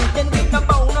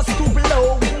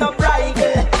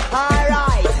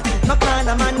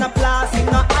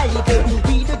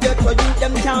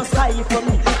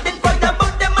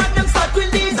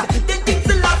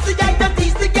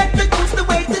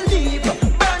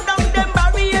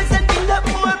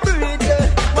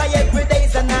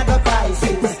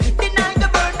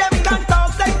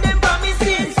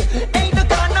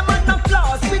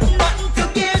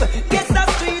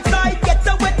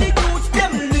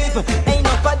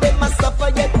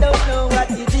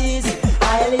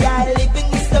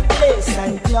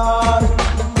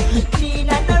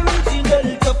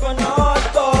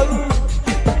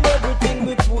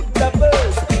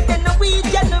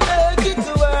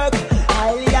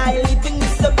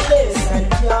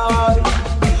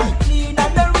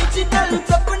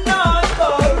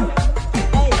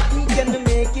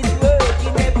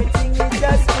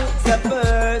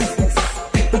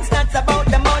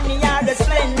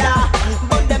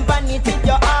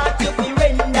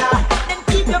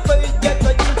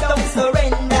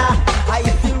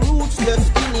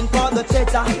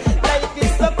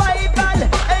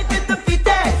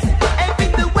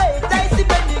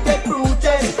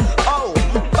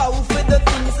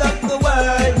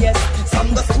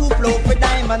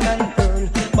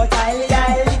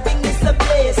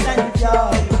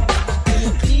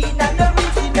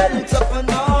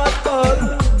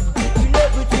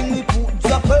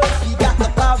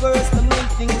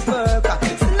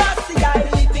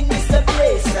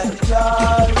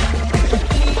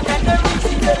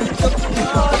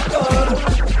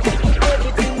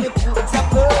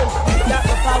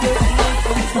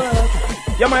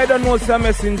Yeah, man, I don't know some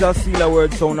messenger, seal a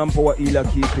word, sound and power healer,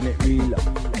 keeping it real.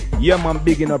 Yeah, man,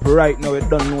 bigging up right now, you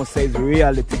don't know, says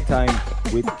reality time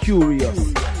with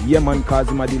Kurious. Yeah, man, cause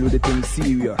him a deal with the thing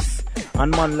serious.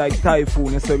 And man like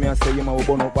Typhoon, you see me I say, you man, we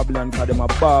burn up Babylon, cause them a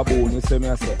baboon, you see me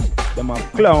I say, them a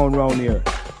clown round here.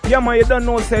 Yeah, man, you don't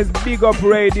know, says big up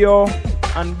radio.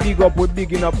 And big up, we're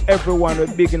bigging up everyone,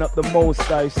 we're bigging up the most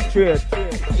high straight.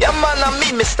 Yeah, man, and me,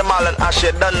 Mr. Marlon Ash,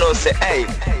 you don't know, say, hey,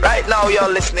 right now you're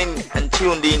listening and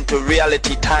tuned in to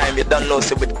Reality Time, you don't know,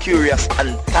 say, with Kurious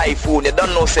and Typhoon, you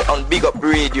don't know, say, on Big Up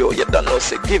Radio, you don't know,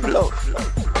 say, give love.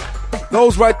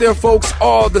 Those right there, folks,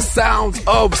 are the sounds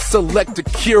of Selector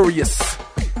Kurious.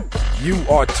 You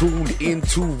are tuned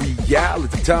into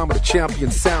Reality Time of the Champion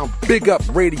Sound,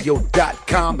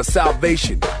 BigUpRadio.com, the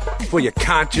salvation for your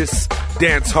conscious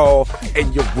dancehall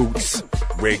and your roots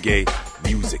reggae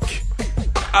music.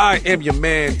 I am your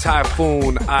man,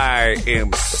 Typhoon. I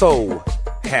am so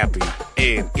happy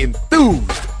and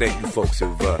enthused that you folks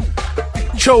have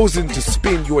chosen to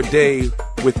spend your day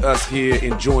with us here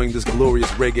enjoying this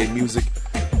glorious reggae music.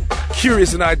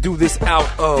 Kurious and I do this out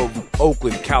of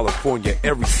Oakland, California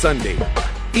every Sunday,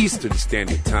 Eastern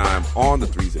Standard Time on the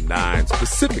 3s and 9s,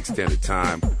 Pacific Standard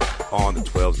Time on the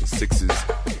 12s and 6s.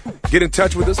 Get in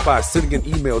touch with us by sending in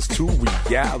emails to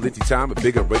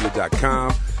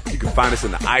realitytime@bigupradio.com. You can find us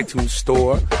in the iTunes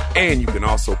store, and you can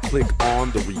also click on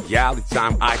the Reality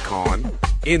Time icon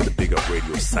in the Big Up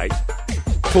Radio site.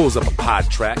 Pulls up a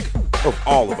pod track of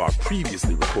all of our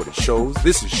previously recorded shows.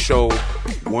 This is show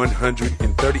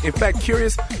 130. In fact,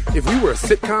 Kurious, if we were a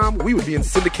sitcom, we would be in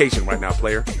syndication right now,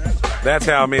 player. That's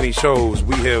how many shows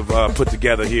we have put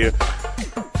together here.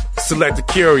 Selector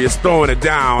Kurious throwing it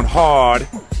down hard.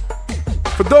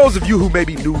 For those of you who may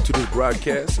be new to this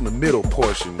broadcast, in the middle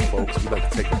portion, folks, we'd like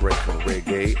to take a break from the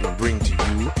reggae and bring to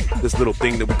you this little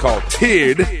thing that we call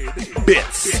Tiered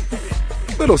Bits.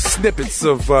 Little snippets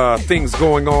of things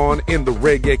going on in the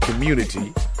reggae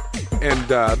community. And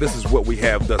this is what we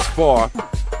have thus far.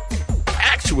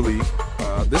 Actually,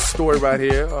 this story right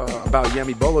here about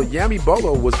Yami Bolo. Yami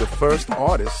Bolo was the first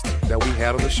artist that we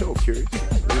had on the show, Kurious.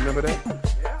 You remember that?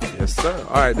 Yes, sir.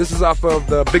 All right, this is off of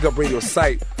the Big Up Radio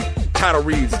site. Title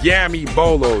reads, Yami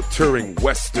Bolo touring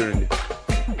Western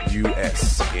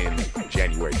U.S. in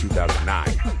January 2009.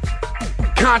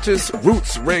 Conscious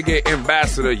Roots Reggae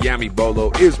Ambassador Yami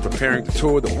Bolo is preparing to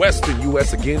tour the Western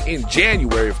U.S. again in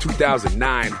January of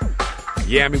 2009.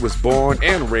 Yami was born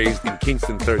and raised in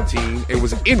Kingston 13 and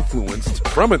was influenced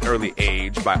from an early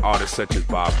age by artists such as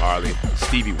Bob Marley,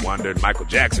 Stevie Wonder, and Michael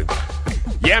Jackson.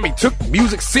 Yami took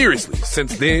music seriously.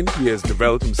 Since then, he has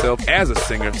developed himself as a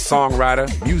singer, songwriter,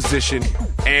 musician,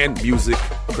 and music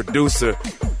producer.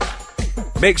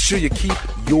 Make sure you keep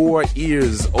your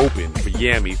ears open for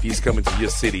Yami. If he's coming to your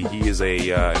city, he is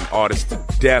an artist to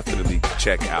definitely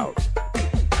check out.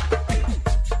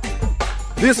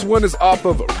 This one is off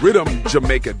of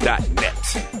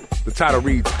rhythmjamaica.net. The title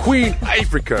reads, Queen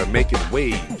Africa making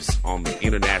waves on the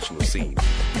international scene.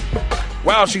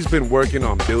 While she's been working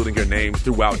on building her name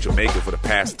throughout Jamaica for the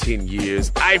past 10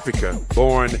 years, Africa,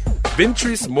 born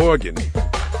Ventrice Morgan,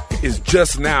 is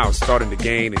just now starting to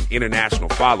gain an international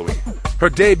following.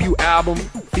 Her debut album,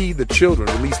 Feed the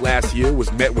Children, released last year,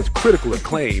 was met with critical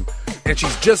acclaim, and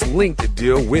she's just linked a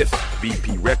deal with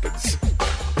VP Records.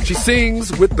 She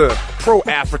sings with the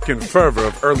pro-African fervor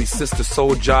of early Sister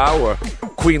Soulja or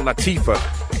Queen Latifah,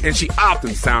 and she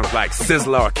often sounds like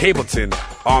Sizzla or Capleton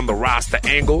on the Rasta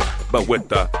angle, but with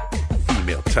the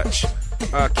female touch.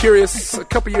 Kurious, a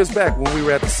couple years back when we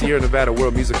were at the Sierra Nevada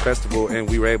World Music Festival and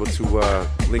we were able to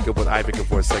link up with Africa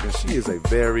for a second, she is a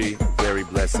very, very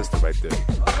blessed sister right there.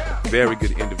 Very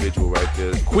good individual right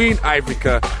there. Queen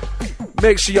Africa,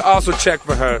 make sure you also check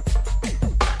for her.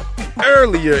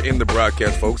 Earlier in the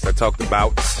broadcast, folks, I talked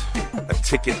about a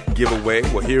ticket giveaway.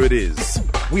 Well, here it is.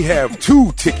 We have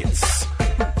 2 tickets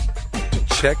to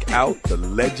check out the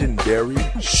legendary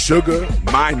Sugar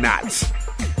My Not.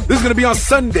 This is going to be on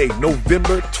Sunday,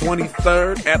 November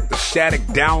 23rd at the Shattuck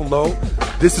Down Low.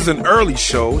 This is an early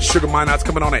show. Sugar My Not's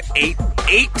coming on at 8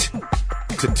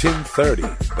 to 10:30.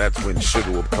 That's when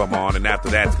Sugar will come on, and after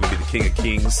that, it's going to be the King of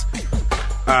Kings.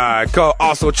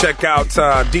 Also check out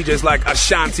DJs like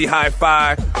Ashanti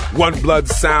Hi-Fi, One Blood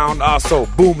Sound, also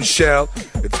Boom Shell.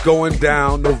 It's going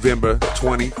down November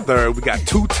 23rd. We got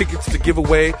 2 tickets to give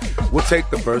away. We'll take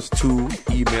the first 2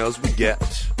 emails we get.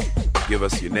 Give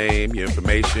us your name, your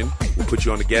information. We'll put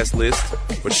you on the guest list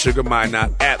for Sugar My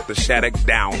Not at the Shattuck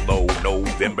Down Low,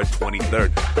 November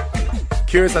 23rd.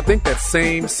 Kurious, I think that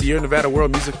same Sierra Nevada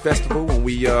World Music Festival, when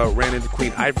we ran into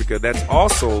Queen Africa, that's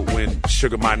also when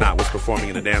Sugar My Not was performing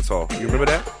in the dance hall. You remember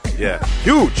that? Yeah.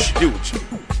 Huge.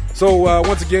 So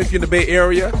once again, if you're in the Bay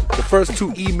Area, the first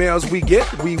 2 emails we get,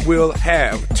 we will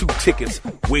have 2 tickets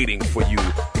waiting for you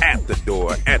at the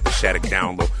door at the Shattuck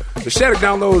Download. The Shattuck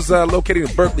Download is located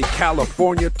in Berkeley,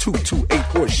 California,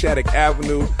 2284 Shattuck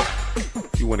Avenue.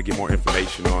 If you want to get more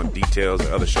information on details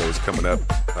or other shows coming up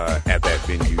at that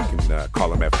venue, you can call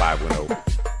them at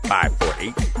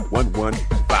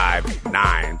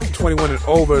 510-548-1159. 21 and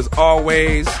over as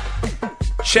always.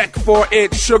 Check for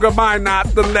it, Sugar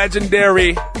Minot, the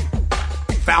legendary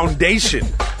Foundation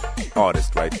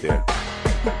artist right there.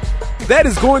 That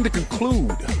is going to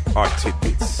conclude our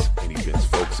tidbits and events,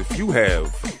 folks. If you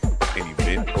have an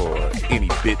event or any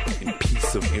bit and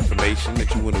piece of information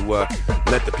that you want to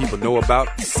let the people know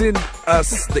about, send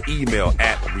us the email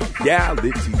at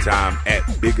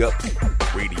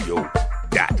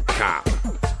realitytime@bigupradio.com.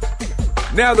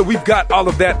 Now that we've got all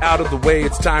of that out of the way,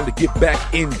 it's time to get back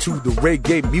into the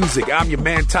reggae music. I'm your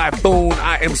man Typhoon.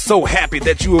 I am so happy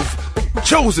that you have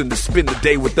chosen to spend the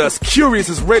day with us. Kurious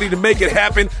is ready to make it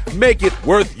happen. Make it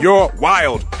worth your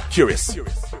while. Kurious.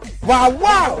 Wow,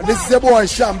 wow! This is your boy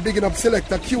Sham, bigging up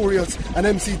Selector Kurious and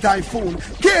MC Typhoon.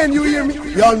 Can you hear me?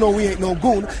 Y'all know we ain't no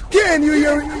goon. Can you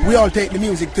hear me? We all take the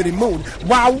music to the moon.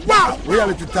 Wow, wow!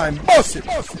 Reality time, boss it.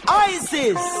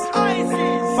 ISIS.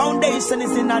 Foundation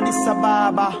is in Addis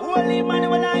Ababa. I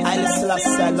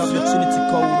love the Trinity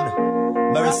Code.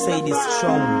 Mercedes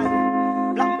Throne.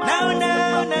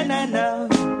 No.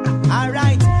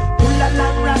 Alright, pull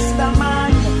along Rasta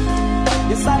man.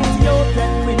 This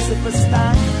Ethiopian principle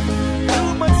stand.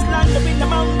 Too much slandering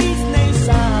among these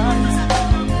nations.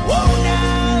 Whoa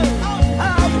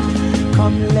now.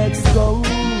 Come let's go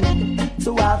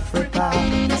to Africa,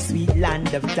 sweet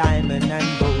land of diamond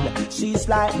and gold. She's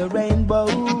like the rainbow.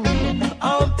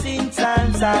 Umpteen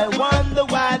times I wonder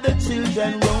why the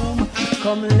children roam.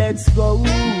 Come let's go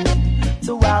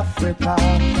to Africa,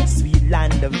 sweet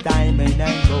land of diamond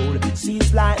and gold.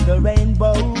 She's like the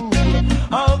rainbow.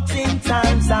 Umpteen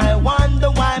times I wonder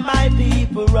why my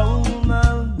people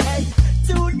roam. Hey,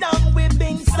 too long we've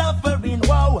been suffering.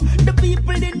 Whoa, the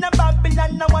people in the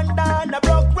Babylon no wonder and a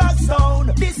broke rock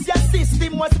zone. This your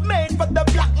system was made for the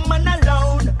black man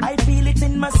alone. I feel it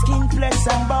in my skin, flesh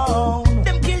and bone.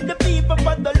 Them kill the people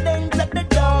for the length of the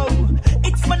dough.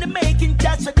 It's money making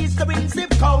cash for this zip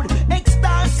code.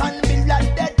 Extortion bill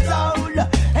at that toll.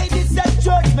 Hey, this a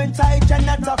judgment I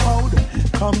cannot afford.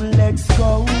 Come let's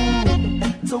go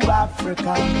to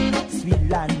Africa, sweet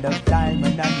land of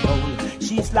diamond and gold.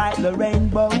 She's like the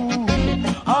rainbow.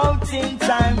 Umpteen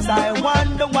times I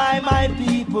wonder why my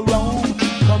people roam.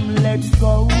 Come let's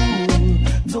go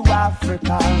to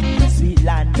Africa, sweet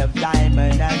land of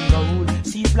diamond and gold.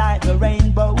 She's like the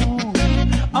rainbow.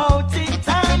 Umpteen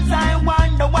times I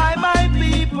wonder why my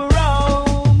people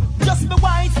roam. Just be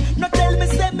wise, not tell me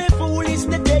say me foolish.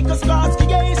 They take us God's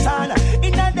creation.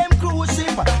 In a them cruise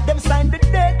ship, them sign the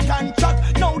dead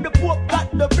contract. Now the Pope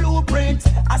got the blueprint.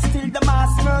 I still the mass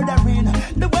murdering.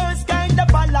 The worst kind of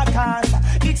holocaust.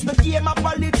 It's the game of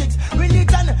politics.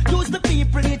 Religion use the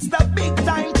people. It's the big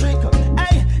time trick.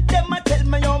 Hey, them a tell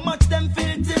me how much them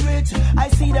filthy rich. I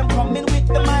see them coming with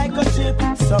the microchip.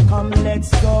 So come let's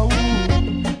go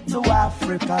to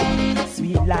Africa,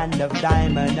 sweet land of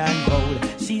diamond and gold.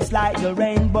 She's like the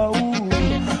rainbow.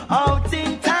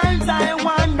 Umpteen times I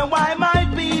wonder why my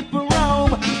people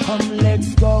roam. Come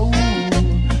let's go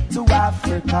to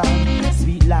Africa,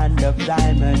 sweet land of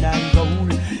diamond and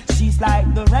gold. She's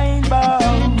like the rainbow.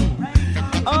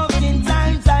 Umpteen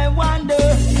times I wonder.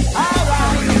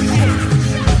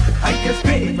 I just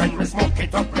pay when we smoke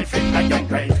it up, me feel like I'm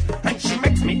great. And she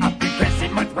makes me happy, crazy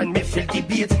mad when me feel the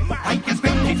beat. I just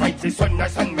make me fight the sun,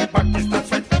 and me back is not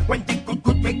sweat. When the good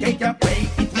reggae play,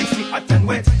 it makes me hot and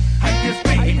wet. I just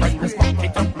pay when we smoke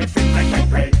it up, me feel like I'm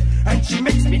great. And she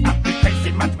makes me happy,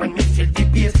 crazy mad when me feel the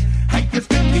beat. I just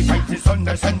make me fight the sun,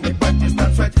 and me back is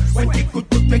not sweat. When the good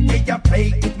reggae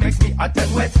play, it makes me hot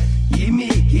and wet.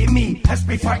 Give me, as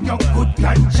we find your good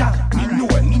ganja.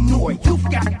 Me know, you've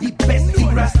got the best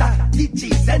thing, Rasta.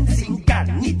 DJs and singers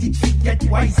need it to get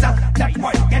wiser. That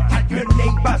why get at your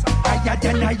neighbors. Higher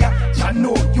than higher. I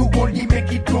know you only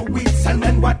make it grow with sand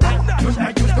and water. You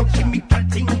not use no chemical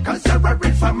thing, cause you're a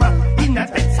real farmer. In a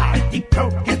dead side, the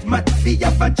crowd get mad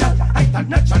via vagina. I thought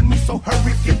natural me so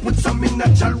horrific, put some in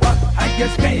natural one. I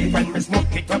just pay when me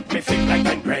smoke it up, me feel like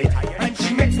I'm great. And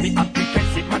she makes me happy,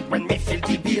 crazy mad when me feel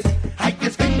the bass. I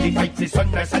just get me fight the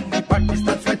sun, and me parties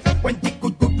not sweat. When the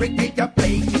good reggae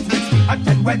play, it makes me hot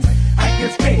and wet. I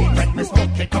just pay when me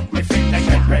smoke it up, me feel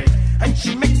like I'm great. And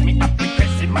she makes me happy,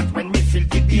 crazy mad when me feel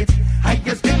the beat. I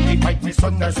just get me fight the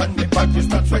sun, and me parties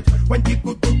not sweat. When the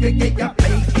good reggae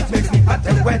play, it makes me hot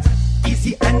and wet.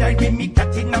 easy and I with me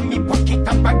cat in me pocket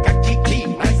a bag of kiki.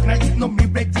 Nice, no me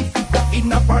ready for go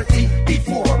in a party.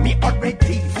 Before me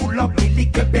already full of me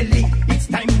liquor belly. It's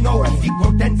time now to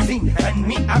go dancing and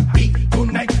me happy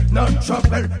tonight. No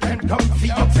trouble and come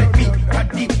see upset me.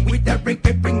 Ready with the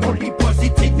reggae bring only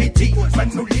positivity. Man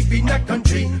no live in a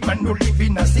country, man no live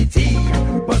in a city.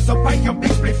 Bust up on your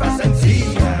big play fast and see.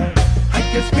 I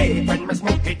get paid when me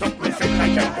smoke it up, me feel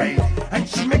like I'm great. And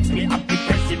she makes me happy,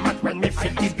 crazy mad when me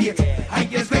feel the beat. I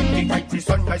get ready, right the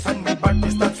sunrise and my body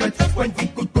starts sweat. When the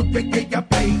good reggae you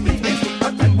play, it makes me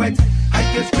hot and wet. I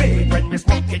get paid when me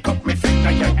smoke it up, me feel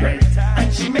like I'm great.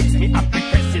 And she makes me happy,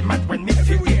 crazy mad when me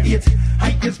feel the beat.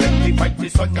 I get ready, right the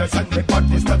sunrise and my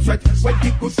body starts sweat. When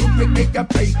the good reggae you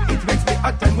play, it makes me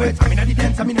hot and wet.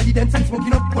 I'm in the dance and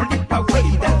smoking up all it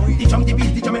away. The drum, the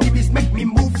beat, the drum and the bass make me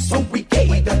move so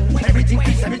wicked. Everything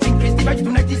is the vibe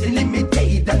tonight is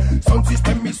unlimited. Sound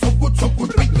system is so good,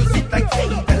 we use it like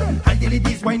fade. And the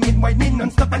ladies whining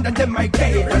non-stop and then them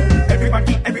migrate.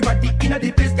 Everybody in a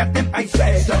the place got them eyes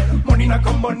red. Money na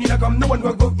come, no one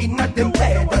will go in at them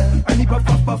bed. And he puff,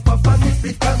 and this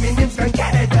split coming in can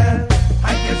get it.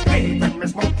 I get paid when me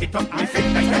smoke it up, me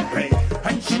feel like I pray.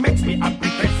 And she makes me happy,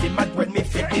 crazy mad when me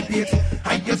feel the beat.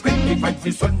 I just get the vibes,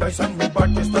 the sunrise and my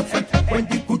body stuff wet. When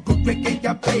the good reggae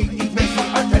you play, it makes me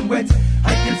hot and wet.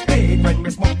 I get paid when me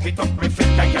smoke it up, me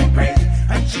feel like I'm great.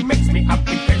 And she makes me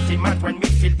happy, crazy mad when me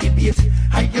feel the beat.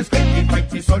 I just get the vibes,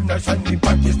 the sunrise and my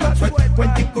body stuff wet.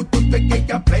 When the good reggae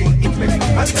you play, it makes me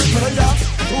hot and wet.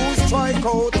 Two strike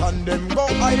out and them go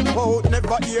hype out.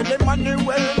 Never hear them and they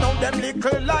well know them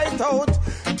little light out.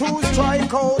 Two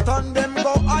strike out and them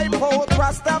go hype out.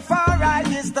 Rastafari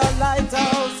is the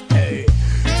lighthouse. Hey.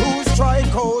 Two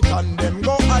strike out and them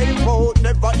go hype out.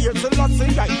 Never hear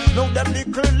Selassie, I know them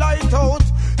little light out.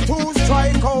 Two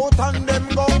strike out and them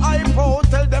go hype out.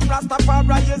 Tell them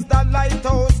Rastafari is the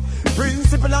lighthouse.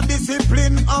 Principle and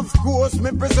discipline, of course,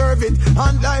 me preserve it.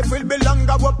 And life will be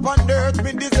longer up on earth,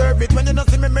 me deserve it. When you don't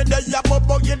see me there, you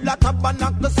bug you like a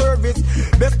banana the service.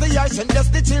 Best the eyes and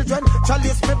best the children,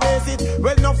 chalice me base it.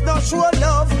 Well, enough not show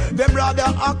love, them rather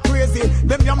act crazy.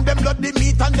 Them yam them bloody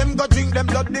meat and them go drink them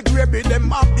bloody gravy.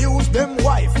 Them abuse them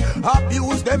wife,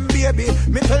 abuse them baby.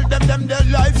 Me tell them their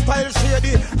lifestyle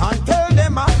shady. And tell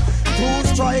them two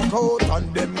strike out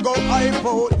and them go hype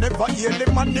out. Never hear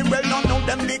them and they well not know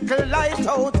them little light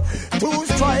out. Two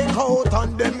strike out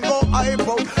and them go hype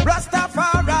out.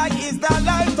 Rastafari is the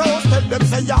lighthouse. Tell them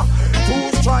say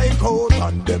two strike out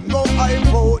and them go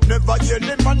hype out. Never hear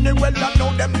them and they well not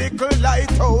know them little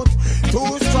light out.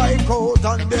 Two strike out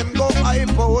and them go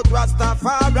hype out.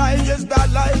 Rastafari is the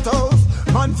lighthouse.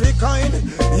 Man fi kind,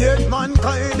 yet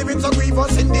mankind. If it's a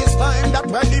grievous in this time that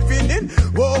we're living in,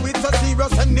 whoa, it's a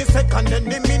serious and the second and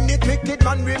the minute wicked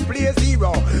man will play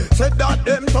zero. Said that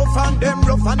them tough and them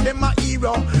rough and them a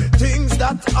hero. Things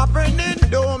that happening,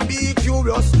 don't be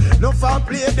curious. No foul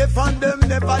play, defend them,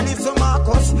 never listen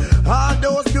Marcus. All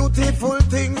those beautiful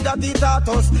things that he taught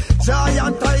us.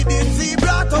 Giant tidings he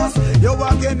brought us. You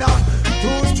again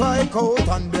two strike out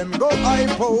and them go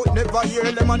hype out. Never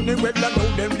hear them and they well and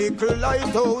know them little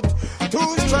light out.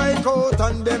 Two strike out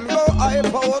and them go hype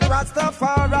out.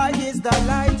 Rastafari is the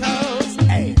lighthouse.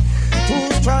 Hey.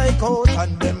 Two strike out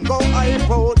and them go hype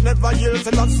out. Never hear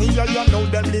Selassie, you know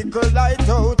them little light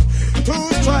out. Two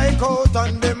strike out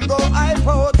and them go hype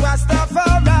out.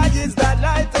 Rastafari is the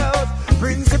lighthouse.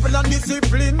 Principle and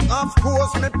discipline, of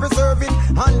course, me preserve it.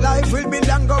 And life will be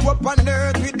longer up on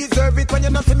earth, we deserve it. When you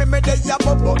not see me there, you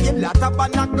bubble, give lot of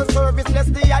banana the service. Bless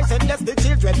the eyes and bless the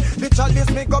children. The chalice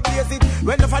make up blaze it.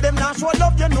 When enough of them not show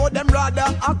love, you know them rather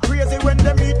act crazy. When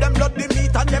them eat them bloody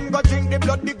meat and them go drink the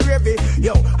bloody gravy.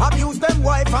 Yo, abuse them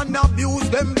wife and abuse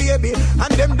them baby.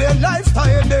 And them their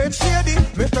lifestyle, they're shady.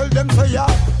 Me tell them say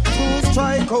two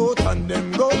strike out and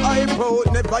them go hype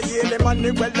out. Never hear them and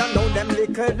they well and know them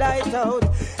little light out.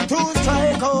 Two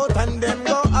strike out and them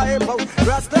go hype out.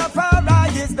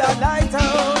 Rastafari is the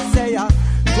lighthouse. Say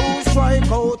two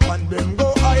strike out and them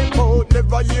go hype out.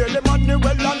 Never hear them and they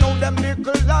well and know them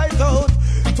little light out.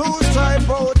 Two strike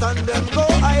out and them go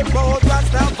hype out.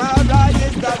 Rastafari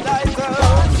is the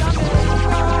lighthouse.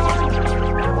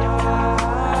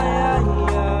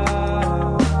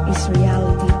 It's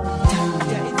reality.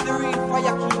 It's the real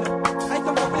fire killer. I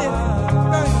come from this.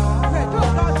 Red,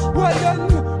 don't touch. Well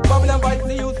done. Babylon boys,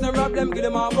 the youth no rob them, give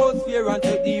them a bus fear and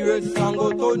take the rest and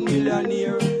go turn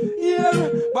millionaire. Yeah.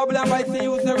 Babylon boys, the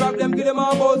youth no rob them, give them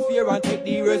a bus fear and take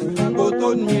the rest and go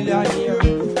turn millionaire.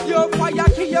 Yo, fire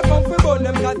kill you come for burn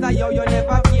them, cause I you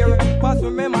never fear. Pass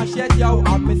remember shed yo,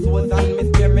 and me souls and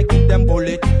me spear, me keep them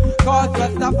bullet. Cause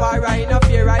Rastafari no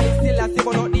fear, I still a see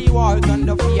but not the walls and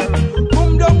the fear.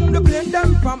 Boom down the plane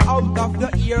them from out of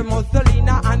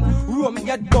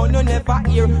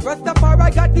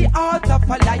Rastafari got the heart of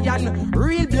a lion.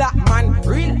 Real black man,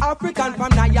 real African from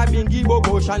Naya Bingi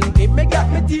Bogoshan. If me get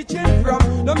me teaching from,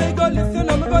 no me go listen,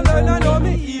 no me go learn, and no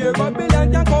me hear.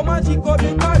 Babylon can come and check out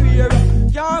me career.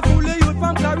 Can't fool the youth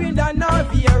from Clarendon nor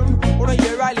fear. Wanna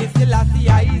hear I listen, Lassie,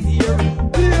 I is here.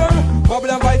 Clear.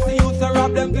 Babylon vice the youth and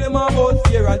rap them, kill them about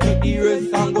fear. And take the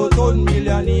rest and go turn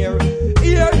millionaire.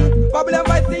 Here. Babylon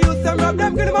vice the youth and rap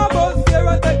them, kill them about fear.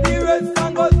 And take the rest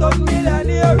and go turn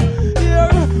millionaire. Here.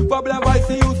 Babylon vice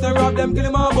the youth and rap them, kill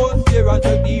them about fear. And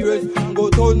take the rest and go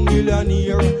turn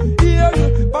millionaire. Here.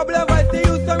 Babylon vice the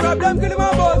youth and rap them, kill them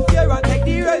about fear. And take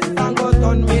the rest and go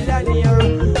turn millionaire.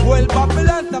 Well,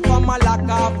 Babylon suffer my lack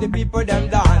of the people them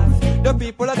dance. The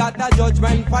people got a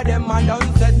judgment for them and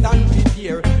don't set and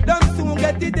prepare. Them soon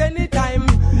get it anytime,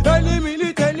 any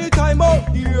minute, anytime out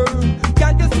here.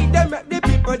 Can't you see them make the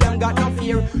people them got no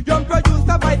fear? Young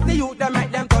producer fight the youth, them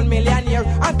make them turn millionaire.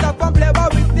 And stop and play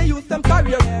with the youth them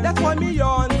career. That's why me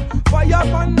on fire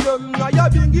on them. Now you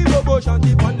been give a bush and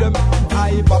tip on them.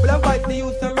 I Babylon fight the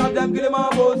youth and rob them, kill them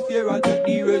all about fear and take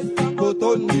the rest. Go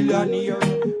turn millionaire.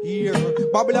 Here,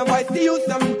 Babylon fight the youth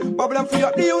them. Babylon free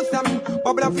up the youth them.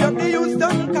 Babylon free up the youth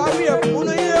them. Career, who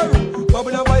no hear?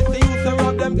 Babylon fight the youth and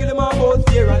rob them, kill them all about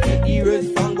fear and take the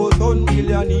rest and go turn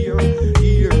millionaire.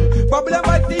 Here, Babylon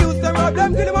fight the youth and rob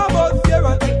them, kill them all about fear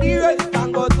and take the rest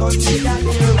and go turn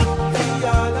millionaire. We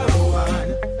all are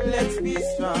one, let's be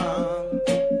strong.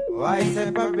 Why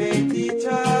separate each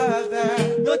other?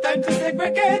 No time to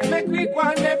segregate, make we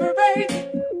one never wait.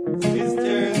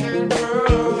 Sisters and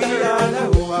brothers, we all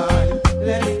are one,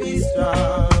 let's be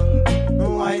strong.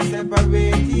 Why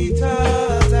separate each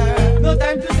other? No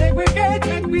time to segregate,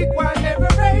 make we one never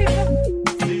wait.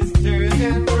 Sisters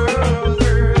and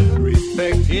brothers,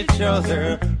 respect each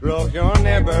other, love your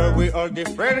neighbor. We all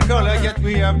different color, yet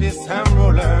we have the same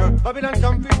ruler. Babylon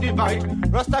come to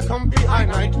divide, Rasta come behind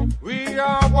night. We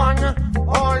are one,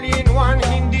 all in one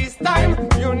in this time.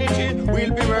 Unity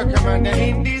will be recommended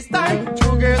in this time.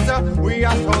 Together we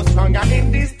are so strong, and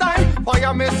in this time,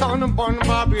 fire me son burn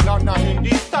Babylon, and in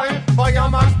this time,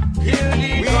 fireman kill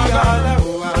the dragon. We all are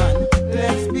one,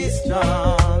 let's be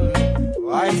strong.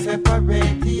 Why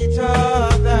separate each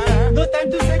other? No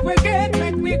time to segregate,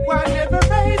 make we one never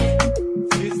wait.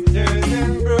 Sisters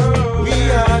and brothers,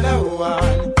 we all are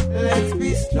one, let's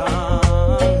be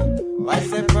strong. Why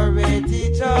separate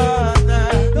each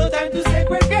other? No time to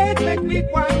segregate, make we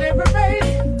one never wait.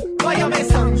 Fire me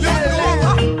son,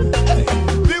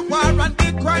 The war and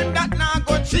the crime that now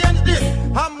go change this.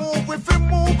 I move if we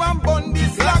move and burn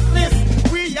this blackness.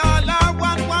 We all are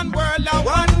one world of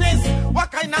oneness.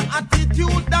 What kind of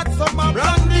attitude that some are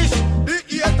brandish? The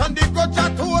hate and the grudge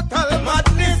are total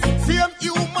madness. Same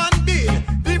human being,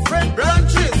 different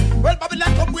branches. Well,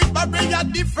 Babylon come with barrier,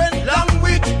 different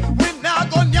language. We now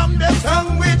go yam them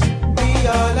sandwich. We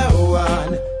all are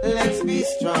one, let's be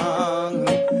strong.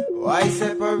 Why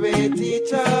separate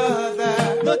each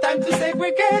other? No time to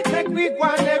segregate, make we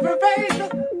one never wait.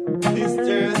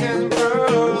 Sisters and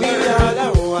brothers, we all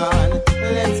are one,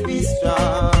 let's be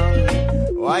strong.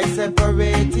 Why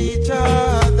separate each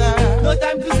other? No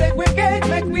time to segregate,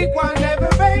 make we one never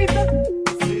wait.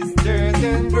 Sisters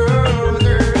and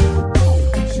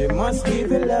brothers, she must be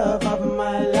the love of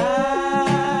my life,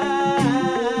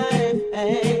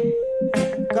 hey.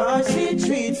 'Cause she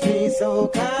treats me so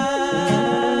kind.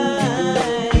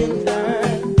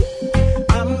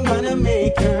 I'm gonna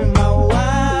make her my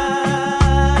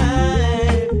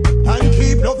wife and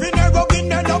keep loving her,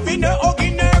 hugging her, loving her,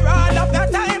 hugging her all of the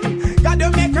time. Gotta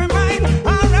make her mine,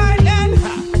 alright then.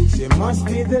 She must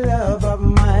be the love of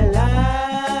my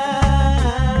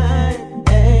life,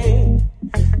 hey.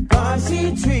 'Cause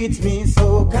she treats me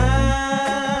so kind,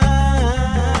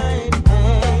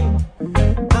 hey.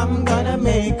 I'm gonna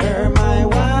make her my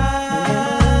wife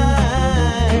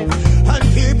and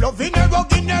keep loving her,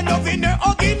 hugging her, loving her,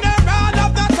 hugging her all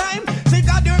of the time. She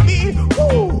gotta be,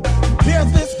 woo.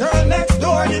 There's this girl next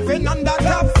door living on the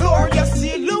top floor. Yes,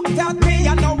 she looked at me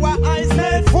and know what I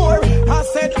said for. I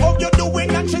said, how you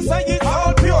doing? And she said, it's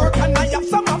all pure. Can I have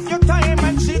some of your time?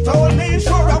 And she told me,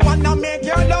 sure. I wanna make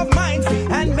your love mine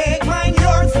and make mine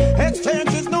yours.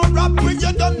 Exchange is no robbery,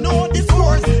 you don't know the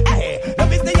scores. Hey,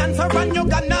 love is the answer and you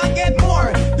gonna get more.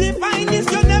 Divine is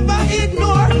you never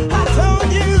ignore. I told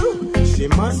you, she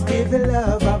must be the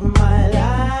love of my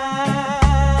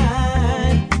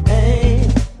life, hey.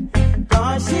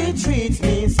 'Cause she treats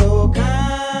me so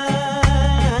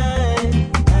kind,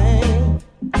 hey.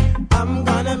 I'm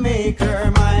gonna make her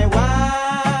my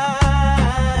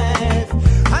wife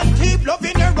and keep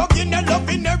loving her, hugging her,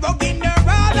 loving her, hugging her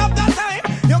all of the time.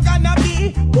 You're gonna be,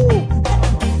 woo.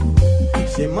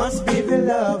 She must be the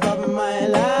love of my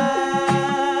life.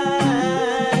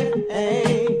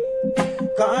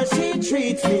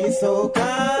 treats me so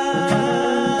kind.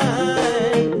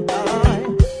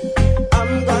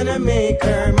 I'm gonna make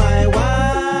her my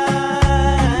wife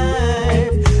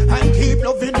and keep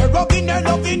loving her, bugging her,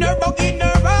 loving her, bugging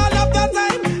her all of the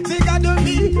time. She gotta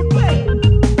be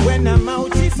when I'm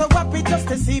out, she's so happy just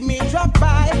to see me drop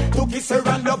by, to kiss her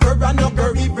and love her and hug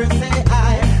her, even say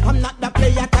hi. I'm not the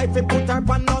player type to put her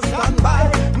on no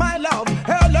standby. My love,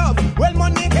 her love, well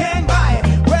money can buy.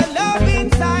 Well love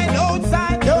inside,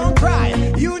 outside, don't cry.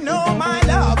 You know my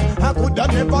love, I could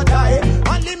have never die.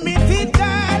 Unlimited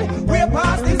girl, we're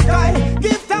past the sky.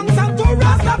 Give thanks unto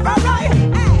Rastafari.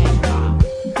 Hey.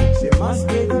 She must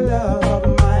be the love of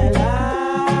my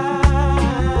life.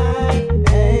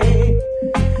 Hey.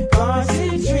 Cause she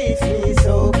treats me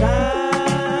so kind.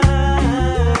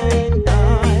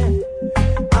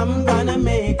 I'm gonna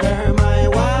make her my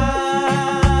wife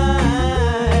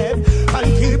and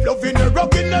keep loving her,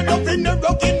 rocking her, loving her,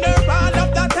 rocking her all of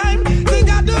the time. She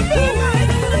gotta be mine.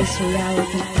 It's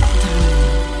reality.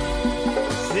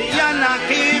 See, and I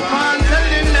keep on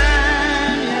telling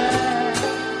them,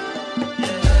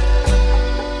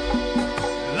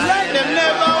 let them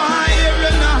never want to hear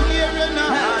you now, hear you now.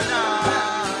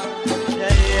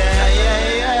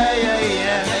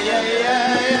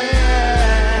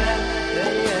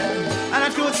 And I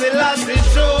choose the last to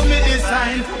show me the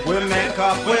sign. We make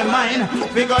up, we mine.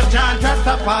 We go chant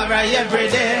Rastafari every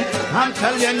day. I'm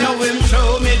telling you, him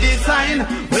show me the sign.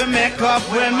 We make up,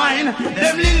 we mine.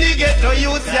 Them lily get to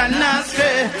use your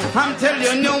nasty. I'm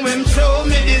telling you, him show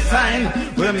me the sign.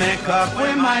 We make up,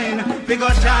 we mine. We go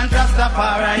chant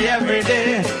Rastafari every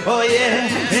day. Oh yeah,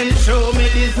 him show me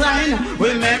the sign.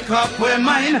 We make up, we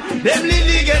mine. Them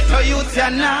lily get to use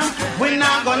your nasty. We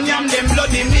not gonna yam them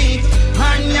bloody meat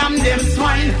and yam them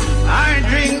swine. I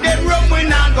drink them rum, we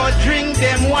not go drink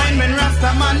them wine. When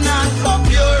Rasta man not so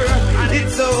pure, and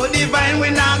it's so divine, we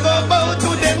not go bow to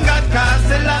them God, cause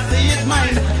Selassie is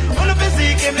mine. Wanna be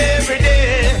seek him every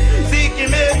day, seek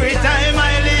him every time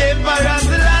I live. For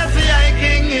Selassie, I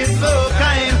king is so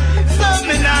kind. So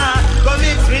me not go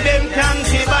mix with them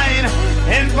concubine.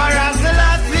 Emperor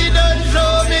Selassie don't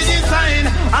show me the sign.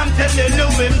 I'm telling you,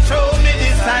 him show me the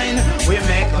sign. We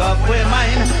make up, we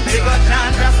mine. We go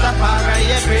chant Rastafari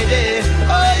every day.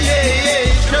 Oh yeah, yeah,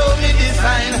 show me the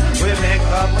sign. We make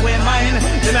up, we mine.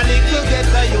 Then a little get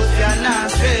the youth and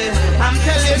nasty. I'm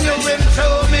telling you, him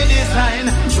show me the sign.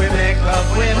 We make up,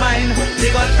 we mine. We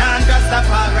go chant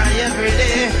Rastafari every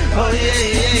day. Oh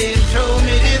yeah, yeah, show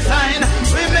me the sign.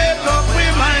 We make up, we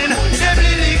mine. Them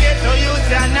really get to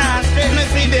youth and nasty. Me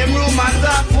see them rumors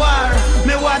of war.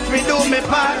 Me watch me do me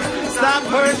part. Stop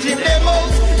worship them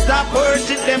out. Stop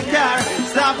worship them car.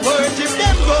 Stop worship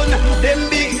them gun. Them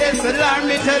big SLR.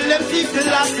 Me tell them see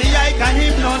Selassie I can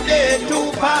him no day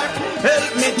too far. Help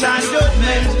me chant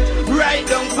judgment. Write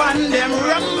down fan them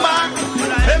run back.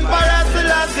 Emperor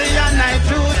Selassie and I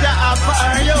choose the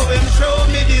affair. Yo, him show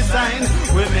me the sign.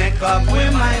 We make up, we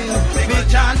mind. We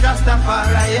chant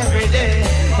Rastafari every day.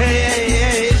 Hey, hey,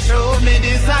 hey, show me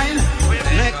the sign. We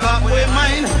make up, we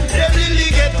mind. They really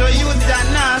get to use that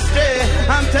nasty.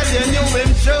 I'm telling you,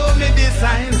 him show me the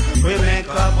sign. We make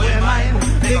up, we mind.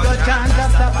 We go chant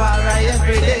Rastafari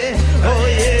every day. Oh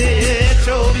yeah, yeah,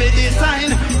 show me the sign.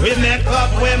 We make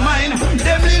up, we mind.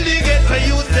 They really get to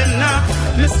use them now.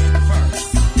 Listen.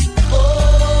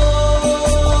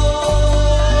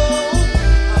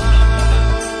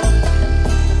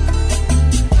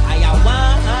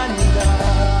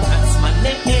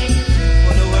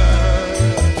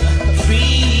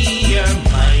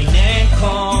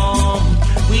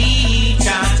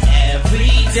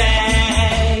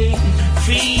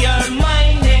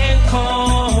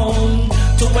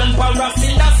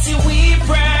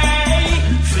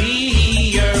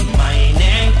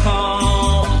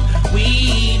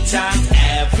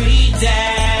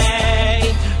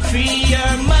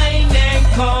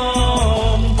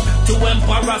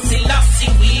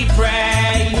 Selassie we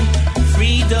pray.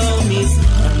 Freedom is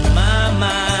on my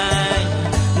mind.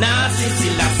 Now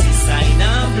Selassie sign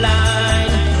up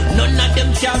blind. None of them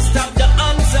can stop the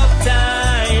hands of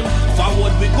time.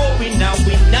 Forward we going now,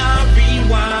 we now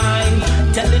rewind.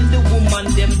 Telling the woman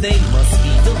them they must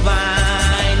be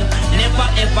divine. Never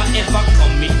ever ever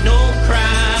commit no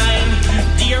crime.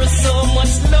 There's so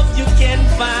much love you can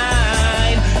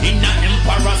find in the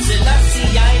Emperor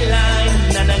Selassie Island.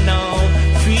 No, no, no.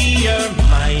 Free your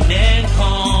mind and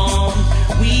come.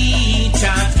 We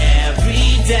chant every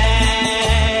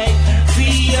day.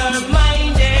 Free your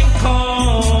mind and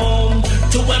come.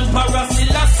 To Emperor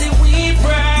Selassie we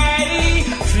pray.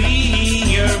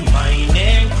 Free your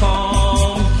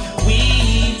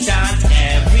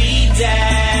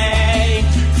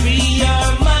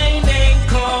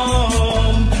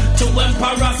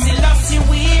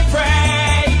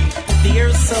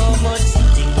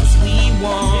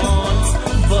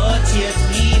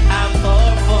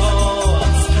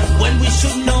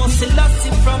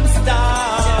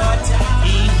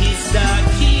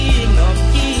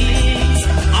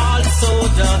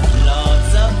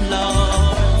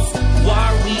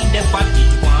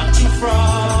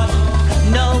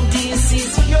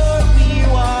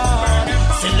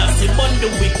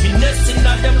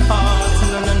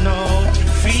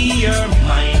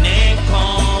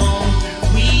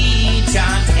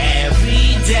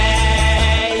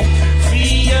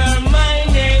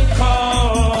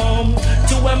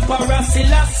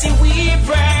Selassie we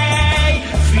pray.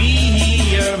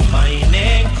 Free your mind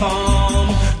and come.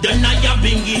 The Naya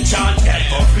Bingi chant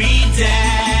every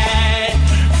day.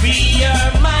 Free your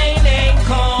mind and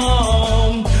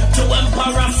come. To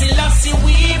Emperor Selassie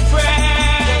we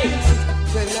pray.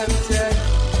 Tell them,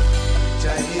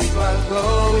 Jah is my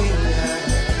going out,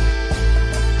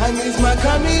 and is my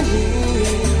coming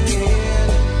in.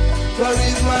 For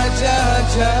is my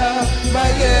Jah, my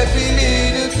every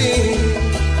little thing.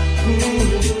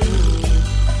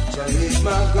 Jah is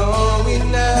my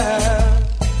going out,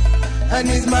 and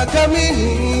is my coming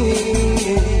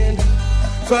in.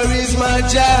 For is my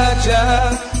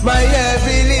Jah, my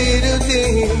every little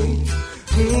thing.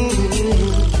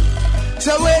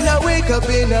 So when I wake up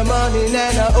in the morning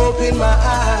and I open my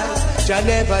eyes, Jah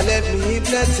never let me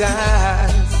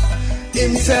hypnotize.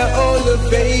 Him say all the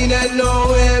pain I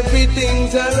know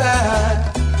everything's alright.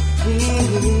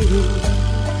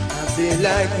 I feel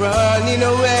like running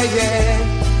away, yeah,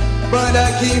 but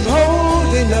I keep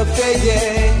holding the faith.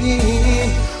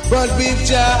 But with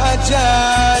Jah,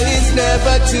 it's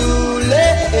never too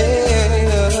late.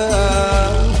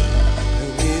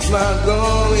 He's my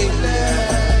going there,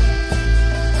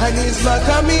 and he's my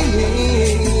coming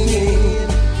in.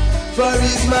 For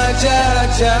he's my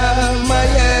Jah, my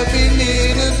every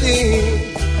little thing.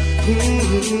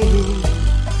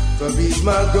 For he's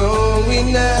my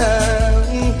going out,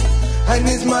 and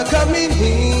he's my coming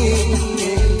in.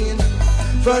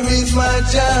 For he's my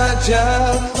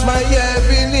Jah, my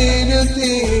every little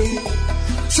thing.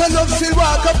 So no still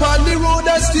walk upon the road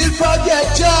and still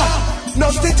forget Jah. No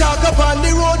still talk upon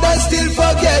the road and still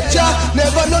forget Jah.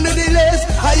 Never none of the less,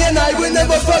 I and I will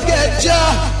never forget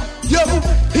Jah. Yo,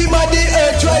 him a the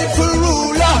earth rightful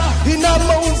ruler. In a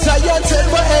Mount Zion said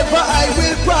forever I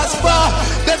will prosper.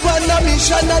 They run a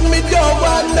mission and me don't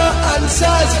want no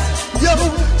answers. Yo,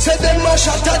 say them a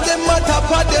shatter, them a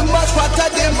tapper, them a spatter,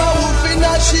 them a wolf in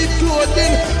a sheep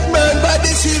clothing, burned by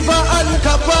the silver and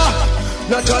copper.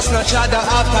 No trust, no shadow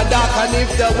after dark, and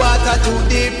if the water too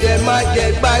deep, they might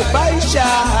get by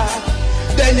shot.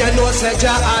 Then you know, say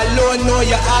Jah alone know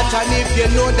your heart, and if you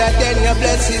know that, then your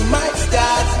blessing might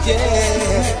start,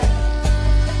 yeah.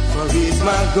 For he's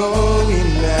my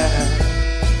going out,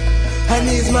 and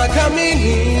he's my coming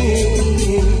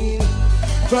in.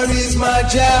 For he's my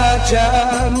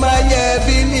Jah, my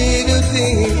every little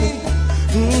thing.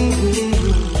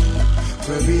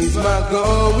 For he's my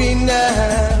going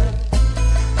out,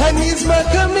 and he's my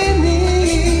coming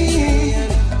in.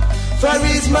 For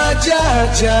he's my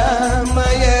Jah,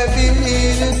 my every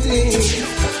little thing.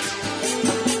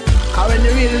 And when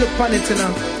you really look on it, you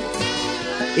know,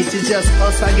 it is just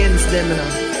us against them, you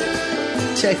know.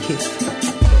 Check it.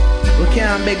 We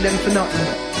can't beg them for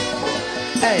nothing.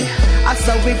 Hey, I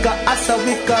saw we go,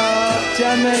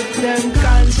 Jah make them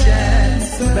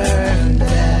conscience burn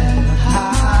them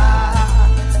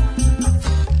heart.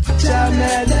 Jah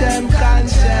make them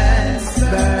conscience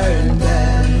burn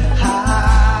them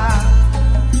heart.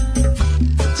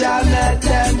 Jah make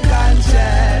them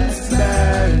conscience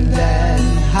burn them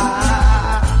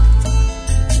heart.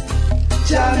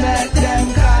 Jah make them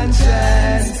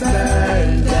conscience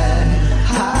burn them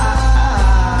heart.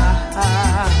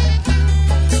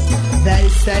 They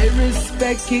say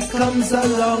respect, it comes a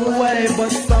long way, but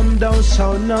some don't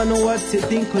show none what you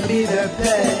think could be their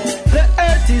pay. The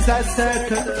earth is a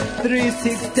circle,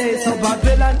 360, so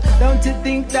Babylon, don't you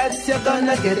think that you're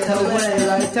gonna get away?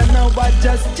 Right, I know, but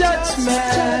just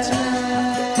judgment.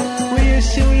 We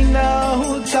usually know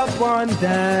who's up on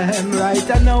them,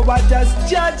 right? I know, but just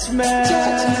judgment.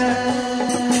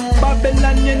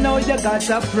 Babylon, you know you got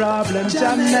a problem.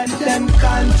 Jah make them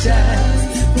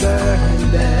conscience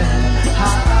burn them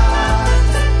heart.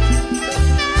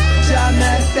 Jah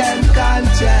make them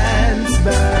conscience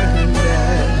burn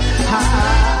them heart.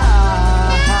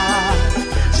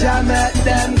 Jah make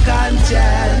them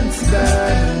conscience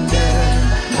burn them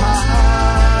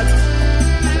heart.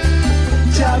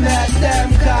 Jah make them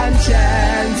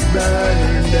conscience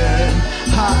burn them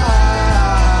heart.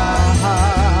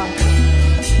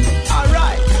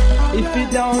 Alright, if you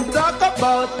don't talk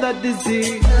about the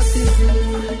disease,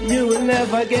 you will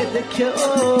never get the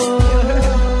cure.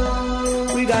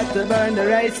 We got to burn the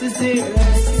racism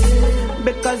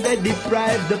because they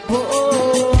deprive the poor.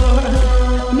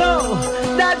 No,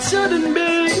 that shouldn't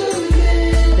be.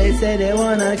 They say they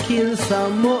wanna kill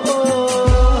some more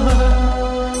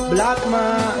black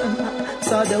man,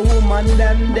 so the woman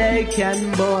them they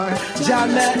can bore. Jah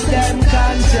make them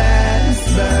conscience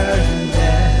burn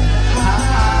them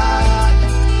heart.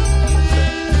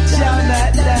 Jah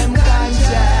make them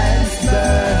conscience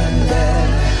burn them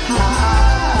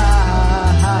heart.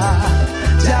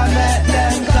 Jah make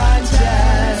them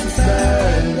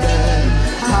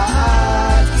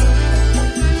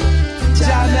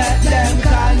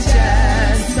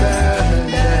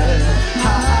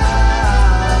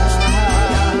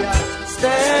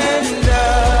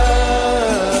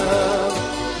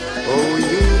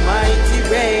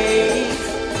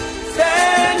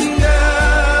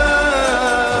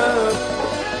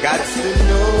got to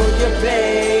know your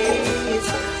place.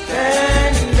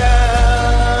 Stand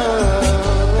up,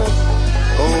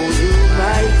 oh you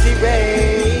mighty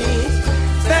race.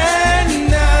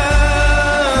 Stand up,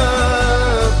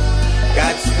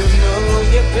 got to know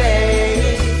your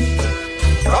place.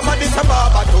 From Addis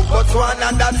Ababa to Botswana,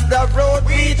 that's the road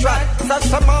we trod.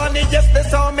 Sassamani, yes, they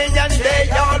saw me and they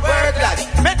all were glad.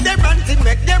 Make them ranting,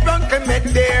 make them uncle, make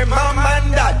their mom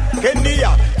and dad.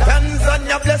 Kenya,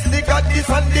 Tanzania, bless the God, this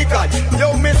and the God.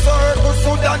 Yo, me circle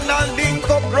Sudan and link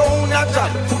up round a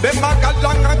chat. Them a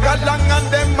galang and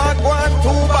them a go on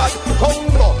too bad.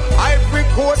 Congo, Ivory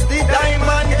Coast, the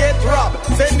diamond get robbed.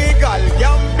 Senegal,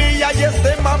 Gambia, yes,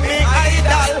 them a me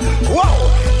idol. Wow,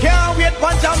 can't wait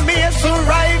for Jamaica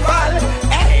survival.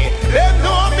 Hey, them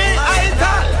know me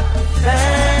idol.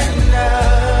 Stand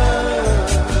up,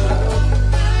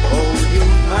 oh you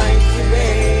mighty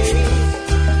race.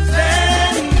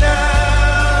 Stand up,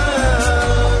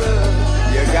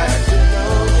 you got to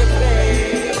know your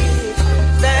place.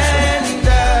 Stand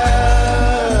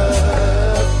up,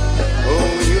 oh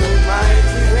you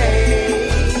mighty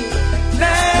race.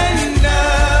 Stand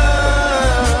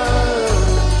up,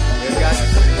 you got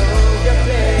to know your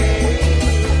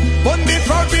place. Put the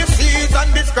Pharisees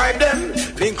and describe them.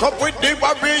 Link up with the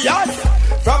warriors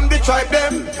from the tribe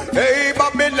them. Hey,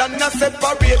 Babylon, not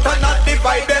separate and not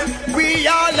divide them. We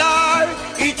all are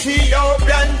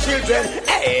Ethiopian children.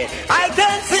 Hey, I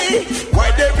can see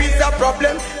why there is a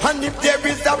problem. And if there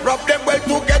is a problem, well,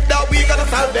 together we gonna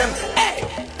solve them. Hey,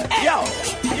 yo.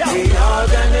 We all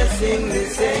gonna sing the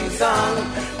same song.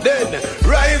 Then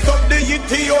rise up the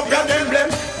Ethiopian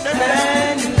emblem.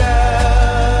 Stand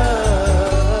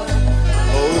up,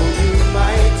 oh you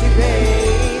mighty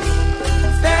race.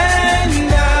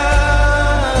 Stand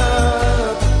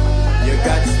up, you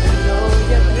got to know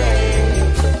your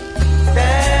place.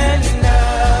 Stand up,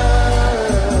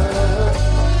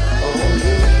 oh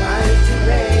you mighty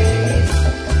race.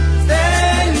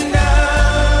 Stand up,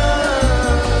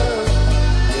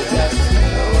 you got to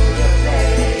know your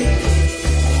place.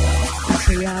 It's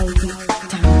reality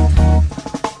time.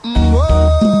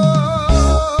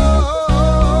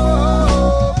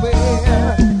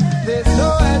 There's no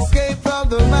escape from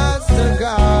the Master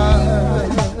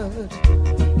God.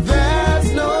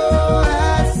 There's no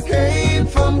escape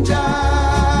from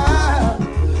Jah.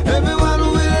 Everyone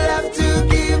will have to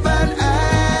give an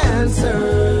answer.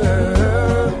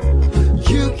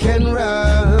 You can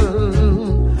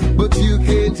run, but you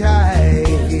can't hide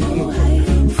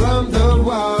from the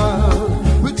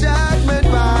one with judgment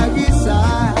by his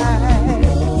side.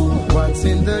 What's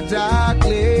in the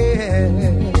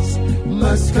darkness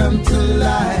must come to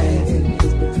light,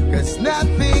 'cause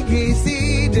nothing is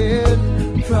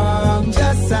hidden from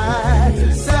just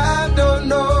side. Some don't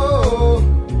know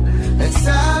and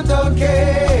some don't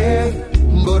care,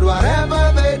 but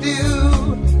whatever they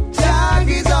do, Jah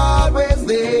is always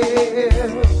there.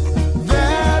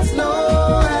 There's no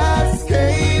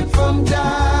escape from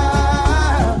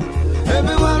Jah.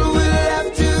 Everyone will have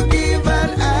to give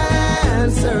an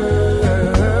answer.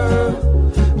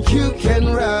 You can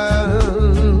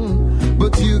run,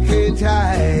 but you can't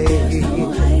hide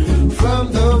from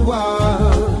the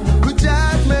one with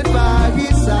judgment by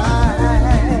his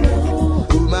side.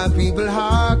 Oh, my people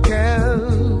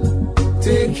hearken,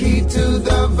 take heed to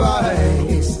the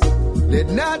voice. Let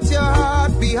not your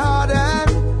heart be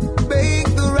hardened. Make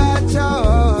the right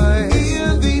choice.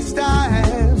 In these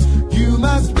times, you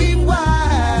must be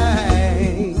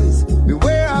wise.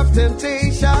 Beware of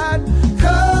temptation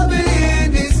coming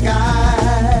in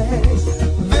disguise.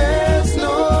 There's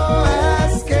no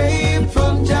escape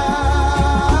from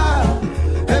Jah.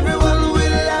 Everyone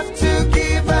will have to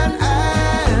give an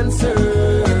answer.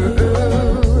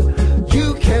 You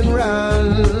can run,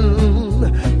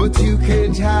 but you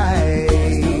can't hide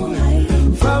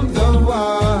from the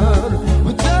one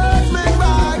with judgment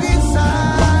by his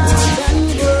side.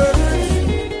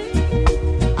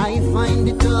 I find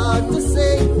it hard to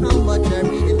say how much I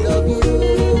really love you.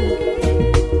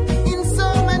 In so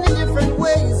many different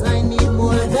ways, I need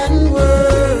more than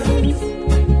words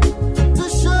to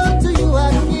show to you I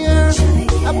care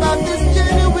about this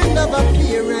genuine love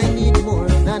affair. I need more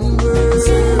than words,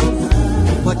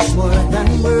 much more than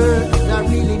words are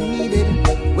really needed.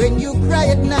 When you cry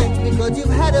at night because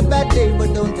you've had a bad day, but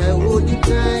don't I hold you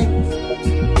tight?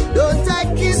 Don't I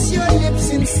kiss your lips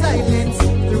in silence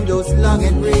through those long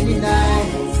and rainy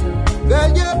nights?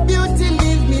 Girl, your beauty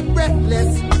leaves me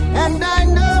breathless, and I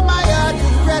know my heart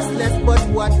is restless, but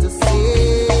what to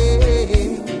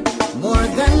say? More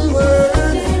than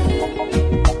words,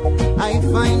 I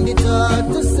find it hard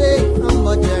to say how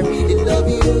much I really love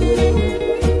you.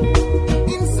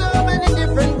 In so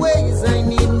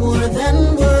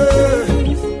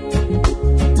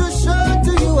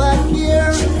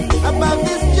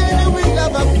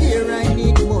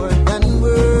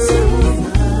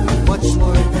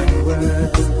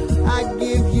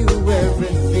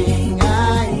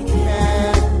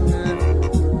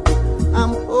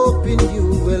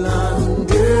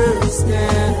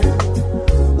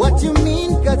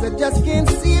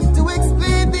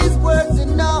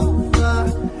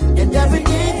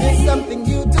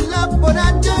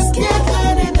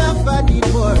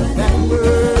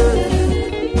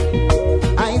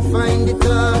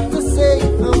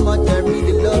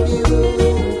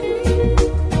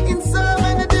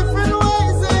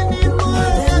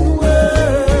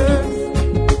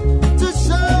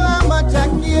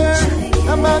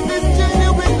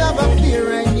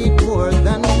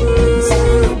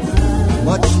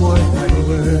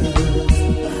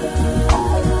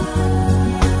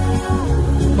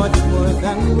more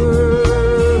than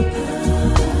words.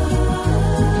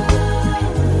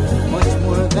 Much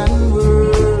more than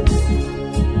words.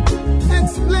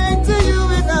 Explain to you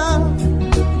enough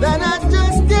that I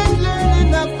just can't learn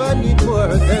enough. I need more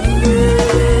than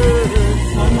words.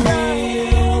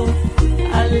 Unreal,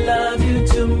 I love you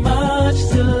too much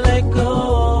to let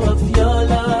go of your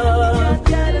love.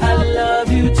 I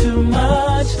love you too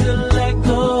much to let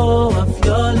go of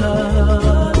your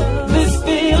love. This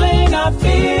feeling I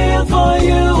feel for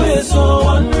you is so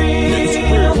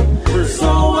unreal. So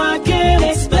I can't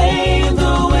explain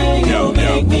the way you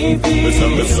make me feel.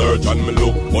 Listen, me search and me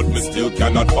look, but me still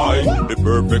cannot find the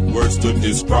perfect words to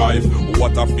describe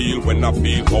what I feel when I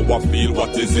feel how I feel, what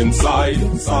is inside.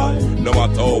 No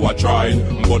matter how I try,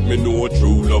 but me know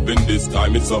true love in this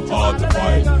time it's so hard to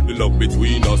find. The love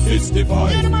between us is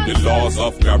divine. The laws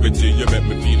of gravity, you make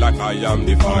me feel like I am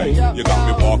divine. You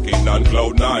got me walking on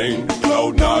cloud nine.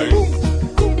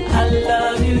 I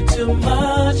love you too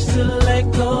much to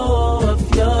let go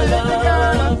of your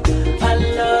love. I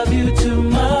love you too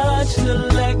much to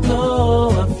let go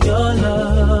of your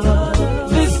love.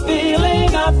 This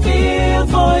feeling I feel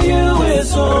for you is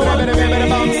so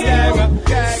unreal.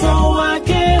 So I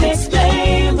can't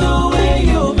explain the way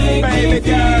you make me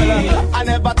feel. I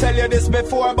never tell you this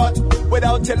before, but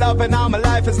without your loving, all my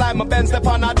life is like my Benz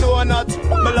upon a donut.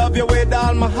 Me love you with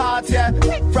all my heart, yeah.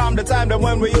 From the time that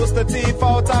when we used to teeth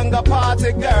out and go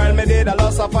party, girl, me did a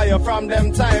loss of fire from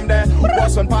them time there.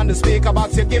 Was when on the speaker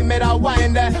box, you give me that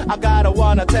wine there. I gotta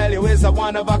wanna tell you, it's a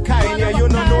one of a kind, yeah. You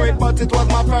don't know it, but it was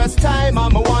my first time.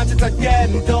 I'ma want it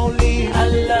again, don't leave. I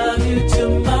love you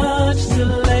too much to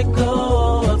let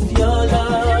go of your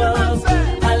love.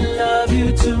 I love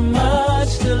you too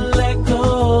much to let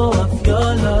go of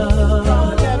your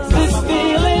love. This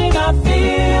feeling I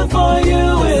feel for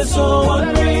you is so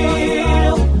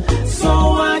unreal. So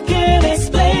I can't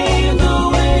explain the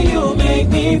way you make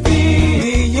me feel.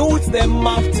 The youths them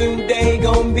of today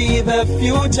gon' be the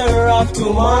future of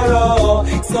tomorrow.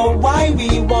 So why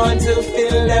we want to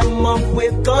fill them up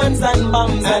with guns and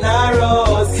bombs and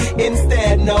arrows?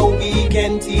 Instead, no, we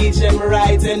can teach them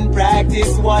right and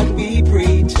practice what we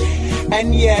preach.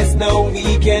 And yes, now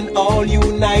we can all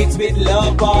unite with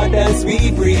love, others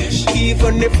we preach.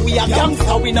 Even if we are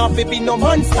gangster, we not fi be no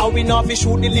monster. We not fi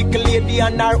shoot the little lady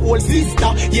and our old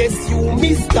sister. Yes, you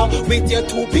mister, with your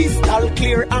two pistol.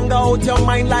 Clear anger out your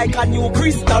mind like a new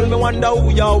crystal. Me wonder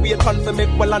who you wait on to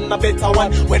make well and a better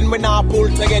one. When we not pull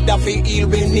together fi heal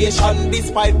the nation.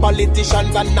 Despite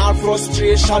politicians and our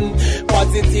frustration.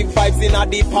 Positive vibes in a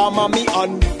deep palm of me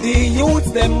on. The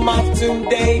youths them of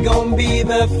today gon' be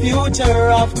the future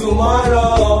of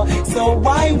tomorrow. So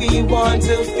why we want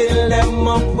to fill them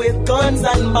up with guns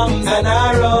and bombs and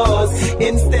arrows?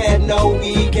 Instead, no,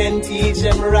 we can teach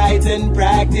them right and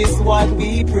practice what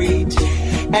we preach.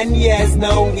 And yes,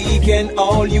 now we can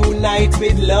all unite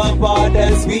with love,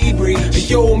 others we preach.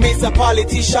 Yo, Mr.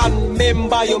 Politician,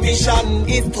 remember your mission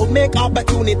is to make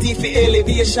opportunity for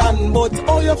elevation. But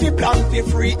all of you plan for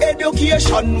free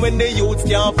education when the youths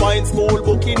can't find school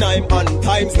book in time and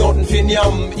times nothing for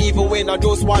them. Even when I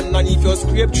just one and if you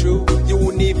scrape through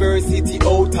university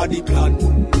out of the plan.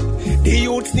 The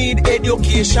youths need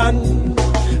education.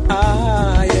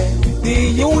 Ah, yeah.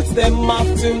 The youths them of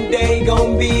today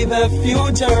gon' be the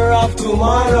future of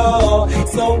tomorrow.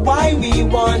 So why we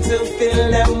want to fill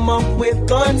them up with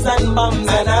guns and bombs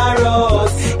and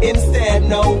arrows? Instead,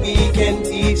 no, we can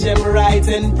teach them right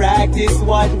and practice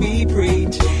what we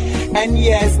preach. And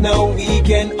yes, now we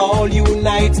can all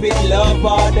unite with love,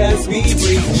 others we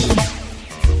preach.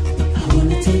 I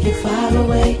wanna take you far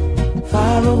away,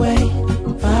 far away,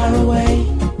 far away.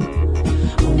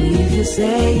 Only if you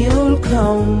say you'll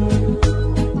come.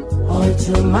 All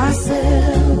to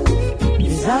myself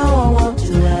is how I want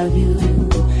to have you.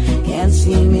 Can't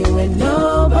see me with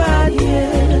nobody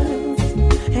else,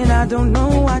 and I don't know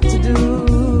what to do.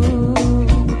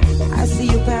 I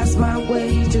see you pass my way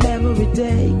each and every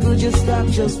day. Could you stop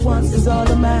just once is all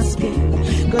I'm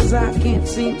asking? Cause I can't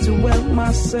seem to help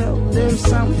myself. There's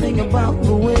something about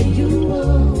the way you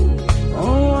walk.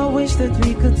 Oh, I wish that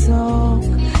we could talk,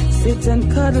 sit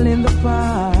and cuddle in the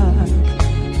park,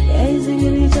 gazing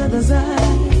in each other's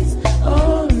eyes.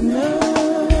 Oh no,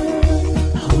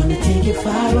 I wanna take you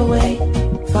far away,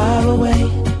 far away,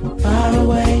 far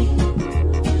away.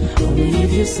 Only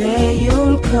if you say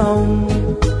you'll come.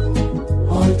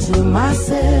 All to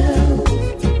myself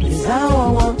is how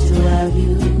I want to have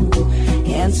you.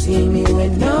 Can't see me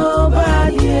with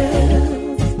nobody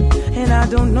else, and I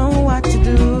don't know what to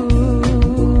do.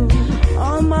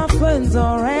 All my friends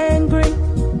are angry.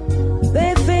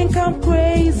 They think I'm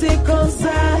crazy cause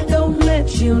I don't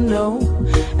let you know.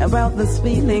 about this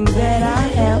feeling that I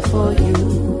have for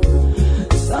you.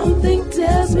 Something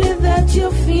tells me that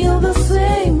you feel the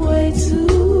same way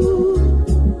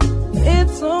too.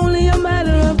 It's only a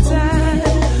matter of time.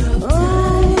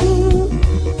 Oh,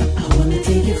 I wanna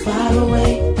take you far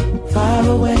away, far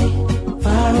away,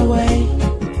 far away.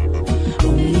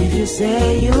 Only if you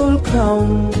say you'll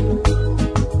come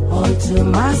all to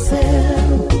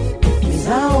myself. Is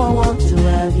how I want to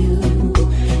have you.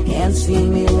 Can't see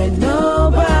me with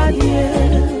nobody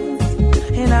else,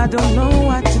 and I don't know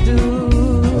what to do.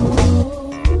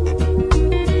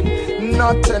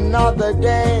 Not another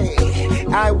day,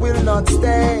 I will not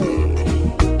stay.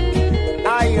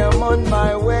 I am on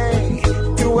my way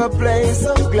to a place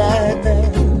of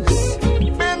gladness.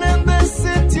 Been in this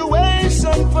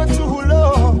situation for too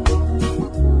long.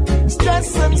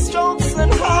 Stress and strokes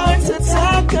and heart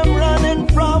attack, I'm running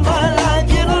from, I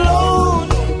like it alone.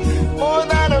 More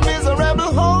than a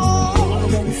miserable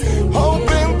home.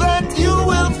 Hoping that you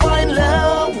will find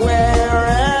love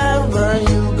wherever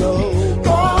you go.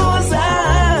 'Cause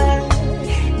I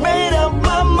made up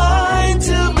my mind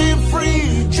to be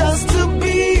free, just to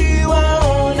be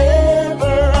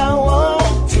whatever I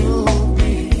want to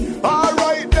be.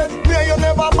 Alright then, me you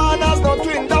never born as no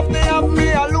twin. Daphne have me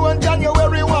alone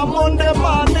January 1 Monday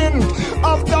morning.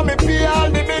 After me pay all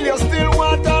the bill, you still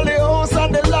want all the house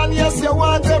and the land. Yes, you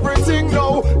want everything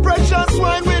now. Precious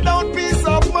wine without peace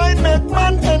of mind make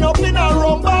man end up in a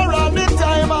rum bar all the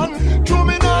time. And through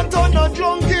me not on no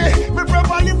junkie, me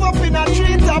prefer live up in a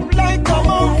treetop like a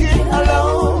monkey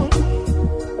alone.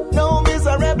 No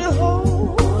miserable home.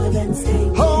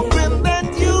 Hoping that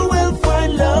you will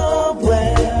find love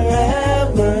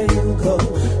wherever you go.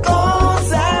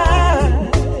 'Cause I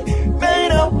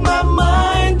made up my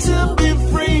mind to be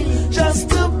free, just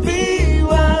to be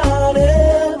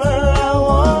whatever I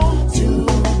want to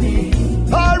be.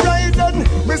 Alright then,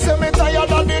 me say me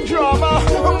tired of the drama,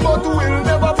 but we'll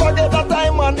never forget that I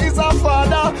man is a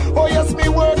father. Oh yes, me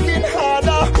working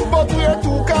harder, but we're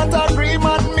two can't agree,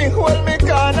 man. Me hold me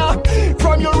corner.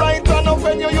 From your right hand up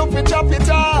when you fi chop it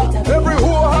off. Every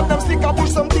who have them stick and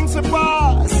push some things to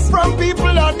pass. From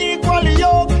people unequally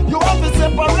yoke, you have to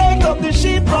separate up the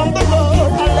sheep from the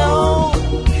goat. Alone,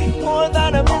 more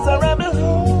than a miserable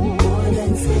home.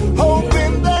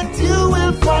 Hoping that you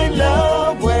will find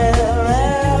love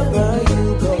wherever you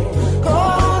go.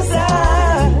 'Cause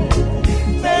I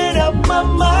made up my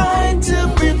mind to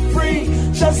be free,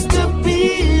 just to be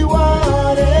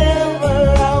whatever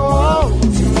I want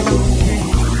to be.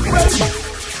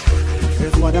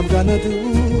 Here's what I'm gonna do.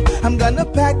 I'm gonna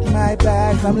pack my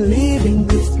bags, I'm leaving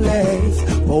this place.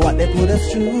 For what they put us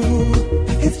through,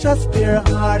 it's just pure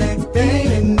heartache,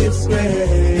 pain and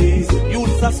disgrace.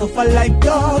 Youths are suffer like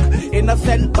dog,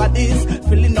 innocent bodies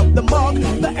filling up the mug.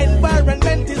 The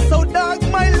environment is so dark,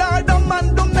 my lord, I'm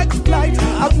on the next flight.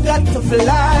 I've got to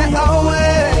fly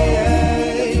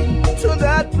away to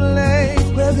that place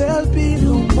where there'll be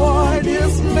no more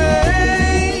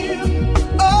dismay.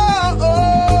 Oh,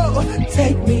 oh,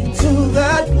 take me to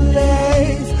that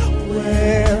place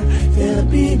where there'll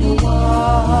be no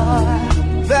war.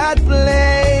 That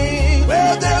place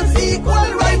where there's equal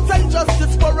rights and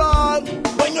justice for all.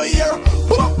 When you hear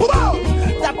boom, boom,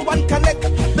 that one connect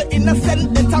the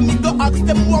innocent. That time me go ask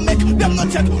them what make them not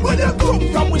check where they come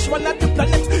from, which one of the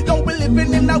planet. Don't be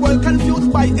living in a world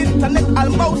confused by internet.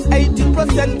 Almost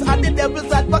 80% are the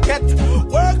devil's advocate.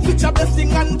 Work with your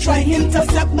blessing and try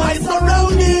intercept my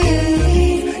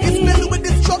surroundings. It's filled with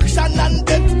destruction and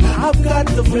death. I've got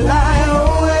to fly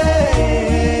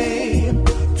away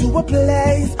to a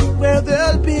place where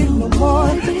there'll be no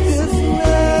more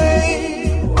dismay.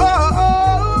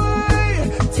 Oh,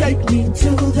 take me to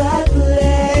that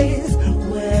place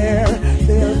where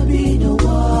there'll be no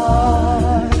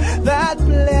war. That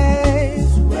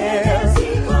place where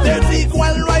there's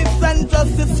equal rights and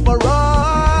justice for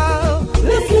all.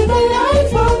 Let's live a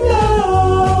life of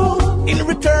love. In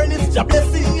return, it's your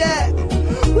blessing, yeah.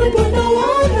 We put no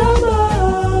one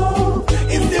above.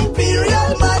 It's imperial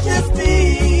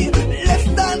majesty. Let's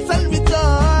dance and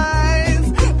rejoice.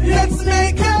 Let's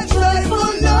make a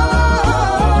joyful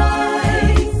noise.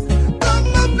 Come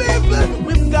on, people.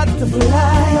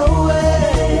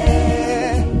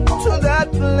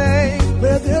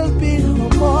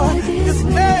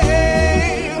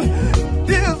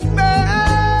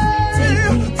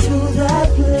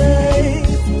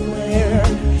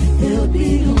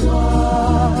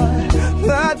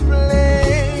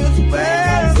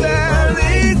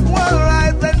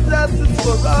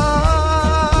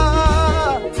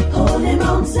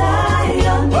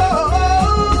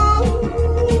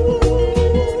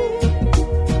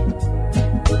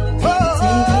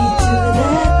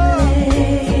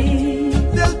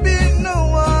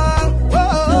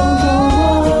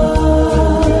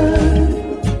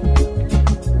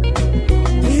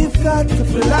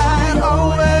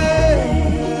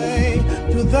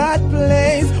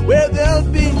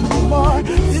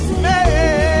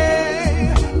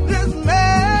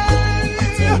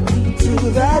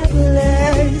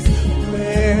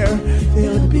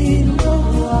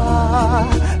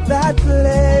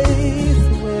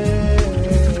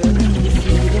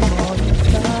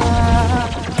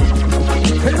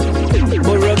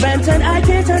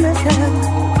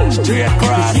 Straight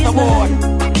cross the board.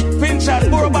 Pinchot,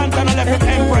 Burbank, and I left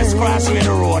Empress cross with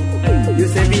the road. You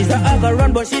say visa have a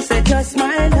run, but she said just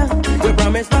smile now. You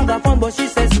promised vagabond, but she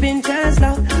said spin chance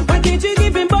now. Why can't you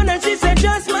give him bun? And she said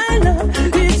just smile now.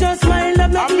 It's just smile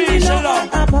love, nothing below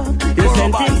above. You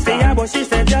sent things to her, but she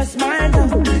said just smile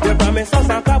now. You promised us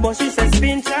a car, but she said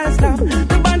spin chance now.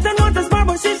 The Banton want a spar,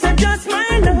 but she said just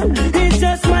smile now. It's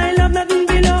just smile love, nothing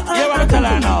below above. You want to tell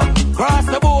her now? Cross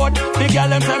the board. The girl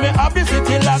them say me happy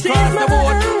city like cross the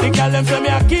board. The girl them say me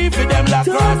a key for them like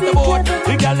cross the board.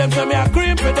 The girl them say me a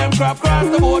cream for them crap cross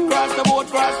the board, cross the board,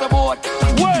 cross the board.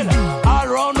 Well, all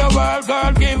around the world,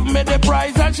 girl give me the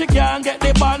prize and she can't get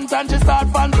the pants and she start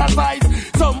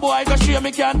fantasize. Some boy go straight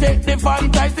me can't take the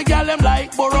fantasize. The girl them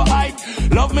like borough height,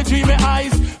 love me dreamy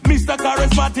eyes. Mr.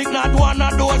 Charismatic, not one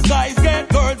of those guys. Get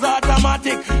girls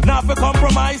automatic, not for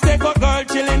compromise. Take a girl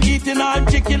chilling, eating all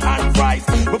chicken and fries.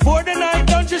 Before the night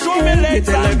done, she show me legs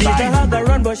and thighs. You tell her have the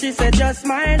run, but she said just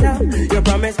smile now. You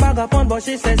promised vagabond, but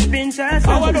she said spin chance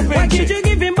now. Why can't you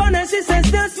give him bun? And she says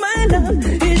just smile now.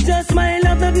 It's just smile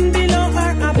love, nothing below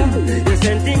or above. You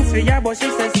send things for her, but she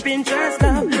says spin chance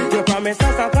now. You promised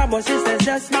us a car, but she says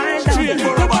just smile now.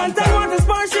 The Banton want a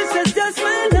spar, she says just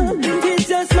smile now. It's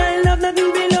just smile love,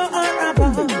 nothing below or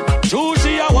above. True,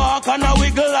 she a walk and a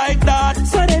wiggle like that.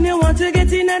 So then you want to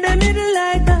get in at the middle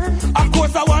like that. Of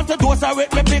course I want to dose her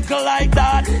with me pickle like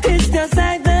that. It's just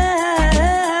like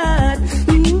that.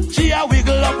 She a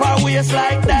wiggle up her waist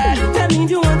like that. That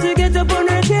means you want to get up on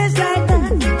her case like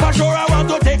that. For sure I want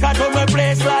to take her to my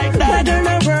place like that. That girl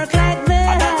not work like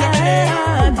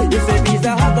that. You said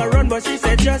visa have a run, but she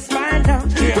said just smile now.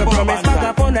 You promised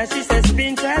vagabond and she said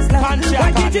spin chance now.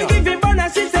 Why can't you give him bun?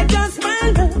 And she said just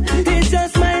smile now. It's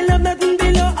just smile love, nothing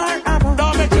below or above.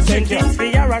 Don't make you send things for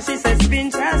her and she said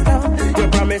spin chance now. You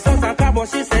promised us a car, but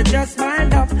she said just smile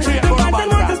now. The Banton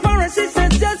want a spar and she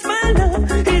said just smile now.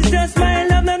 It's just smile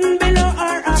love, nothing below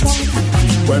or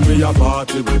above. When we a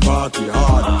party, we party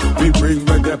hard. We bring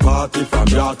reggae party from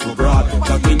yard to broad.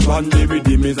 Chatting from the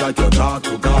rhythm is like your talk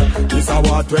to God. This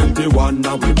our 21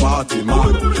 now we party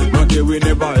mad. No day we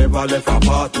never ever left a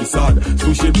party sad.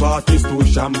 Sushi parties to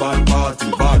shambad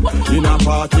party bad. In a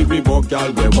party we both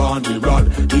girl we want the rod.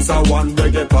 This a one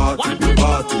reggae party, we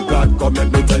party God. Come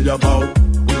let me tell you about.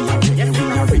 We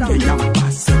are reggae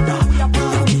ambassador.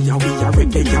 We are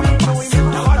reggae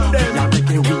ambassador.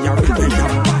 We are reggae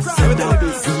ambassador.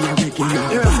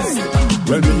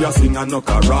 When me a sing a no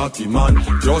karate man,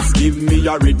 just give me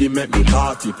a rhythm make me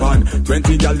party pan.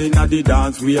 20 gal inna the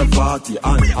dance we a 40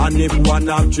 and if one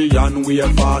have 3 and we a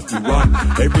 41.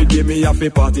 Every day me have a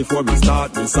party for me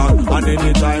start the song. And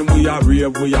anytime we a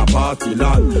rave we a party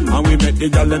land. And we make the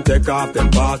gal them take off them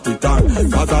party tongue.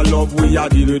 Cause I love we a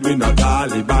deal with me no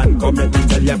Taliban. Come let me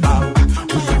tell you about. We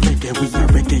a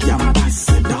reggae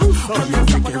ambassador. We a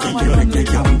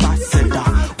reggae ambassador.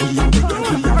 We a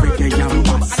reggae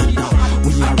ambassador.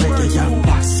 We are reggae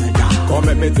ambassador. Come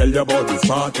let me tell you about this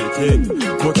party thing.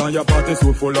 Put on your party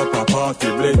suit full up a party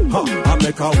bling. I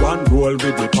make a one roll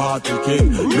with the party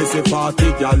king. Missy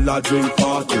party gal a drink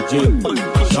party gin.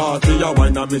 Shorty a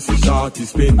wine and missy shorty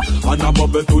spin. And a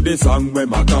bubble to the song when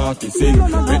my party sing.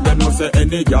 Make them know say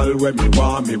any gal when me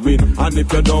want me win. And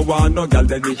if you don't want no gal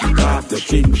then it off the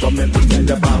chin. Come let me tell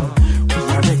you about. We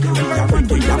are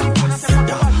reggae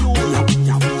ambassador. We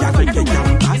are reggae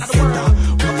ambassador.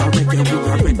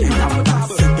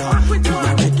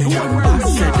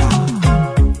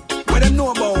 What them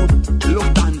know about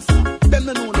Lufthansa? Them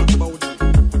don't know nothing about it.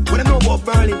 What them know about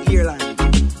Berlin Airlines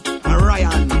and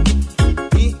Ryan?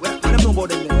 What them know about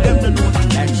them? Them don't know nothing.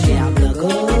 Then she have the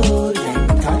golden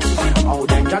touch. Oh,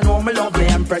 then you know me love me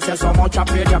Empress. You so much I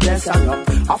pray to bless her up.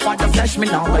 Off of the flesh me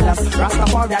now will last.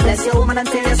 Rastafari bless your woman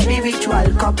until your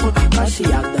spiritual couple. Cause she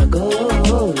have the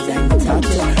golden touch.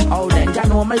 Oh, then you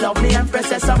know me love me Empress.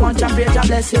 So much I pray to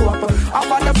bless you up.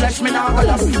 Off of the flesh me now will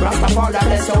last. Rastafari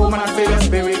bless your woman until your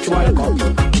spiritual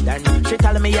couple. Then she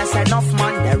tell me yes enough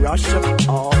man they rush.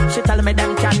 Oh, she tell me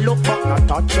them can look but not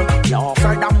touch. Yeah,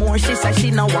 furthermore she say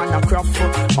she no wanna cruff.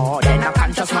 Oh, then a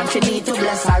conscious man she need to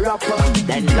bless her up.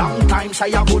 Then long time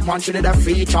say a good man she need a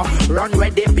feature. Run where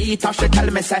they beat her. She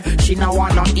tell me say she no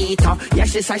wanna eat her. Yeah,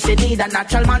 she say she need a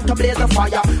natural man to blaze the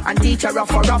fire and teach her of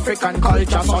her African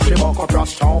culture. So she woke up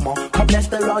rush home. Come bless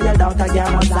the royal daughter,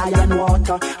 girl of Zion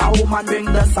water. A woman bring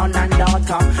the son and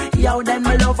daughter. Yo, then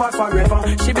me love her forever.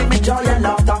 She bring me joy and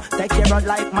laughter. Take care of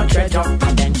like my treasure.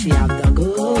 And then she have the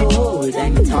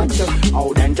golden touch.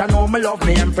 Oh, then you know me love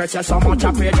me Empress. You so much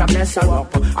I pray to bless her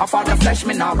up. Off of the flesh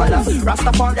me now love.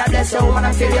 Rastafari bless your woman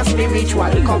and feel your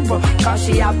spiritual cup. Cause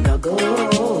she have the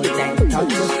golden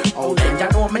touch. Oh, then you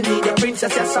know me need your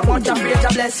princess. Yes, I want your prayer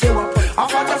to bless you up.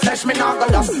 Off of the flesh, me not go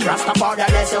lost. Rastafari,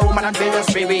 bless your woman and feel your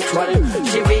spiritual.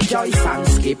 She rejoice and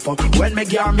skip when me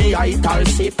give me ital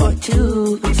sip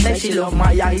too. Say she love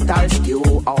my ital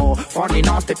stew. Oh, funny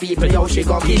nasty people, yo, she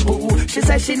go keep boo. She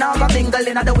say she not go mingle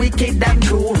in the wicked them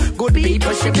crew. Good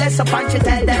people, she bless up and she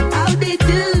tell them how they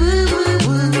do.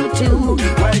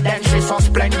 Well then she's so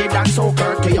splendid and so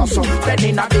courteous. Then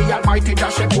in the almighty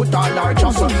that she put all her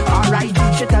just.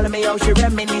 Alright, she tell me how she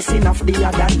reminiscing of the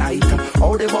other night.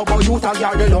 How the bubble youth of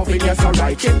the loving, yes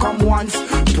alright. She come once,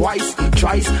 twice,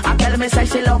 thrice. And tell me say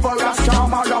she love her as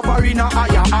charm or love her in a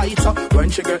higher height. When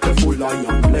she get the full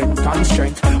iron length and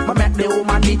strength, but make the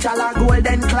woman reach all her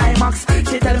golden climax.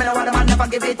 She tell me no one man never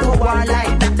give it to her like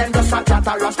that. Then just a chat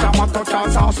her rasta want to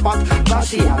chance her spot. Cause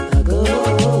she have the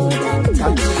golden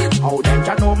touch. Oh, then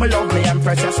you know me love me and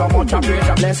precious so much. I pray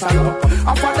to bless her up.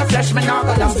 Up for the flesh, me not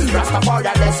go lost.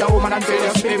 Rastafari, bless your woman and feel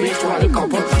your spiritual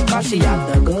couple. Cause she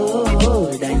have the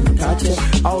golden touch.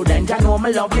 Oh, then you know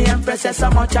me love me and precious so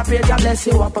much. I pray to bless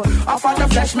you up. Up for the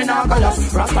flesh, me not go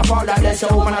lost. Rastafari, bless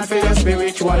your woman and feel your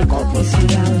spiritual couple.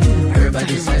 Her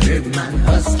body's a herb man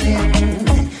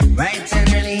hustling, bright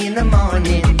and early in the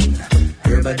morning.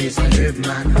 Her body's a herb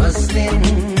man hustling,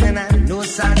 and I know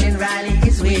Sergeant Riley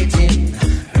is waiting.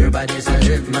 Her body's a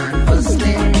herb man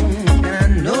hustling, and I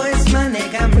know it's my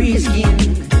neck I'm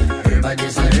risking. Her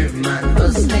body's a herb man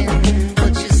hustling,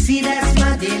 but you see that's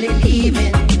my daily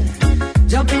living.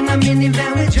 Jump in a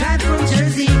minivan, we drive from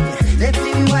Jersey. Left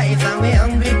with my wife and we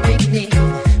hungry picnic.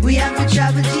 We have to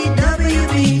travel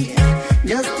GWB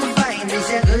just to find this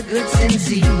a good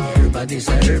sensei. Her body's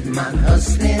a herb man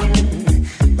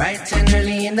hustling, bright and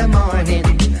early in the morning.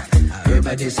 Her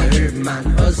body's a herb man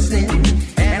hustling,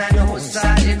 and I know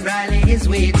Sergeant Riley is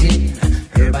waiting.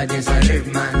 Her body's a herb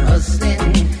man hustling,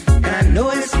 and I know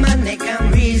it's my neck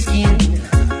I'm risking.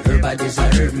 Her body's a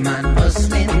herb man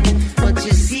hustling, but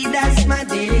you see that's my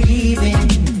daily living.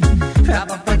 Wrap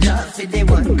up a job for the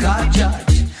one called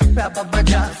George. Wrap up a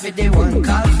job for the one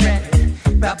called Fred.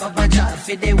 Wrap up a job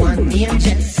for the one named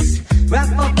Jess.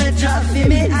 Wrap up a job for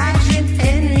me Adrian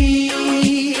Henry.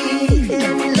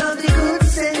 And me love the good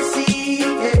sensei.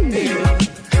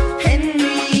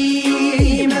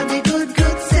 Henry, love the good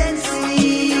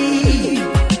sensei.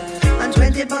 And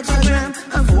 $20 a gram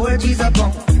and 4 G's a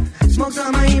pound. Smoke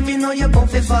some of him, you know you're bound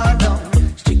to fall down.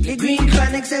 Strictly green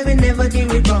chronic, say we never do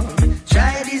it wrong.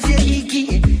 Try this, your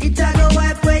hickey. It a go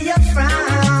wipe where you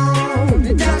frown.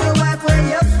 It a go wipe where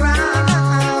you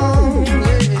frown.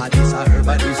 Yeah. This a herb,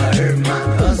 this a herb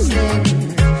man hustling,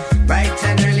 bright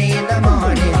and early in the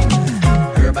morning.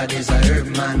 Herb, this a herb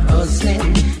man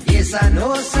hustling. Yes, I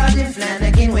know Sergeant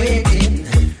Flanagan waiting.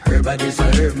 Herb, this a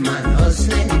herb man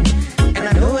hustling, and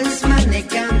I know it's my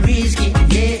neck I'm risking.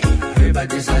 Yeah, herb,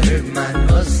 this a herb man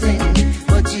hustling,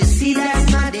 but you see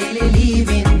that's my daily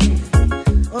living.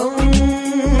 Oh,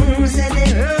 say the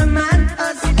herb man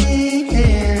hustling.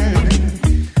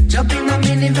 Jump in a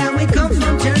minivan, we come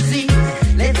from Jersey.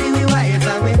 Left with wife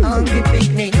and we hungry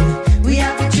picnic. We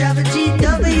have to travel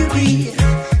GWB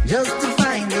just to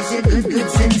find this a good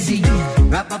sensei.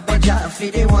 Wrap up a job for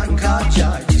the one called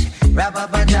George. Wrap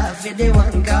up a job for the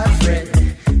one called Fred.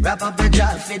 Wrap up a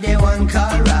job for the one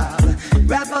called Rob.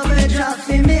 Wrap up a job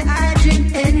for me Adrian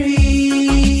Henry.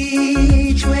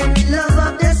 When we love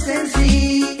up the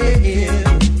sensei.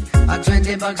 A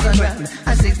 $20 a gram,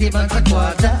 a $60 a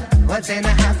quarter. What's in a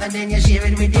half and then you share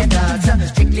it with your daughter.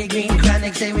 Strictly green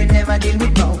chronic, say we never deal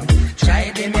with brown.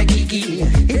 Try them your kiki.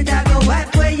 It a go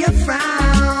wipe where you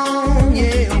frown.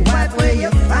 Yeah, wipe where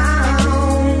you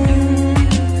frown.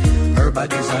 Her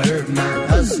body's a herb man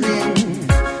hustling,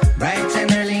 bright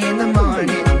and early in the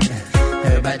morning.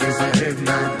 Her body's a herb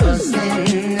man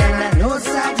hustling, and I know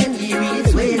Sergeant Geary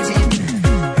is waiting.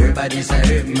 Her body's a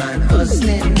herb man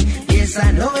hustling. Yes,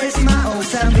 I know it's my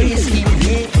house I'm risking.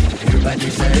 Yeah, her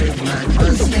body's a herb man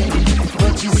hustling,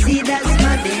 but you see that's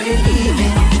my daily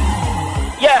living.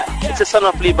 Yeah, it's a son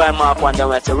of Levi Mark one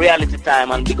down. It's a reality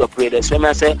time and big up radio. So when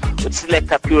I say with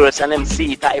Selector Kurious and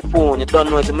MC Typhoon, you don't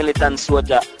know it's a militant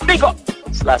soldier. Big up!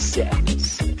 It's last year.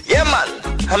 Yeah man,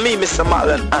 and me Mr.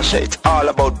 Marlon Asher, it's all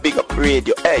about big up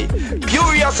radio. Hey,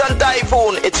 Kurious and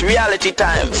Typhoon, it's reality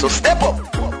time, so step up.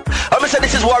 I'm gonna say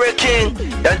this is Warrior King,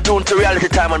 you're tuned to reality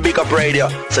time on big up radio,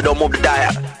 so don't move the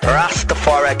dial.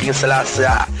 Rastafari King Selassie.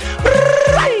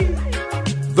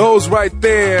 Those right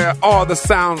there are the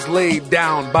sounds laid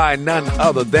down by none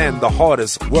other than the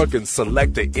hardest working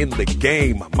selector in the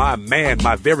game. My man,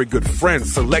 my very good friend,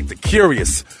 Selector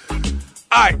Kurious.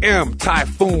 I am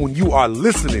Typhoon. You are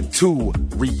listening to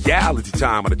Reality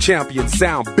Time on the Champion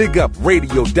Sound.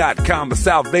 BigUpRadio.com, the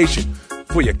salvation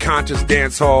for your conscious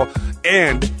dancehall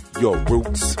and your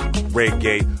roots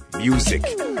reggae music.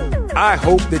 I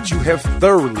hope that you have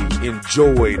thoroughly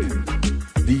enjoyed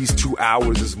these 2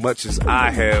 hours as much as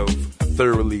I have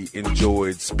thoroughly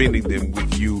enjoyed spending them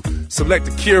with you.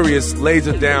 Selecta Kurious lays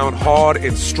it down hard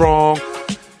and strong.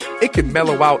 It can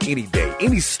mellow out any day.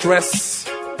 Any stress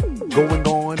going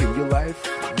on in your life,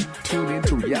 you tune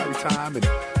into Reality Time and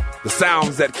the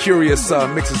sounds that Kurious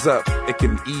mixes up, it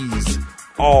can ease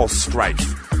all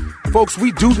strife. Folks,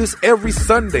 we do this every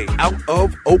Sunday out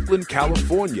of Oakland,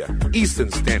 California.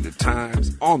 Eastern Standard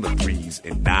Times on the 3s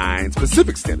and 9s.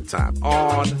 Pacific Standard Time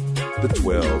on the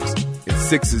 12s and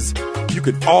 6s. You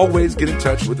can always get in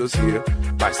touch with us here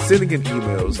by sending in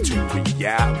emails to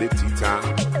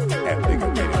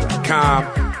realitytime@bigupradio.com.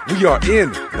 We are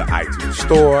in the iTunes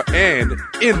store and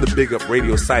in the Big Up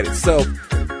Radio site itself.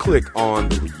 Click on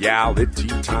the Reality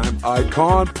Time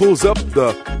icon, pulls up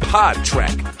the pod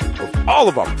track of all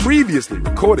of our previously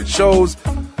recorded shows.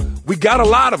 We got a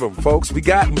lot of them, folks. We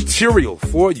got material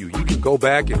for you. You can go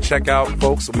back and check out,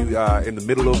 folks. We in the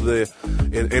middle of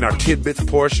in our tidbits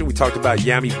portion, we talked about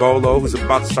Yami Bolo, who's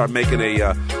about to start making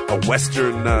a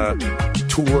Western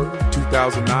tour,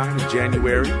 2009 in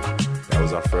January. That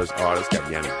was our first artist. Got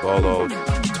Yami Bolo,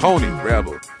 Tony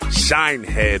Rebel,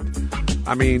 Shinehead.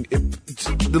 I mean,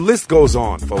 the list goes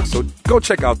on, folks. So go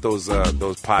check out those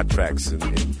pod tracks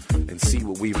and see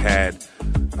what we've had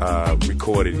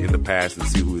recorded in the past and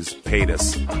see who has paid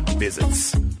us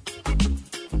visits.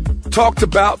 Talked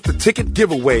about the ticket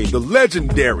giveaway. The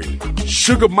legendary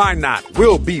Sugar Minot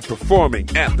will be performing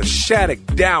at the Shattuck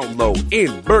Download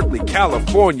in Berkeley,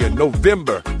 California,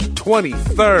 November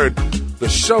 23rd. The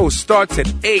show starts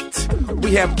at 8.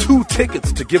 We have 2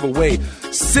 tickets to give away.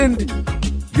 Send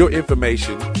your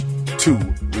information to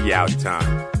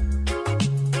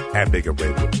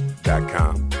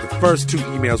realitytime@bigupradio.com. The first 2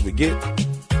 emails we get,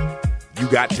 you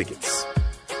got tickets.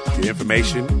 Your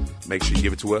information, make sure you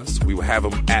give it to us. We will have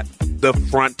them at the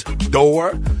front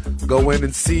door. Go in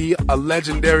and see a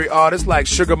legendary artist like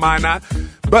Sugar Minot.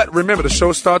 But remember, the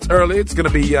show starts early. It's going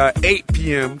to be 8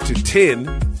 p.m. to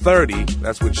 10:30.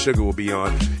 That's when Sugar will be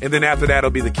on. And then after that,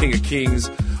 it'll be the King of Kings.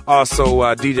 Also,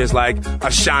 DJs like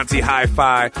Ashanti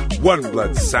Hi-Fi, One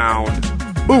Blood Sound,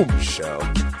 Boom Shell.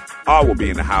 All will be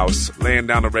in the house, laying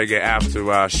down the reggae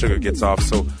after Sugar gets off.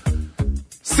 So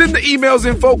send the emails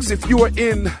in, folks. If you are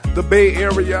in the Bay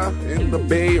Area, in the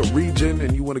Bay region,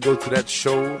 and you want to go to that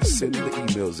show, send the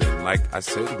emails in. Like I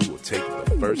said, we will take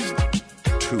the first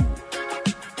 2.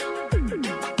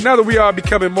 Now that we are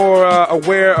becoming more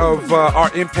aware of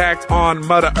our impact on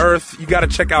Mother Earth, you got to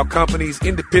check out companies,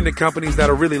 independent companies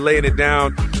that are really laying it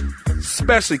down,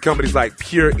 especially companies like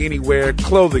Pure Anywhere,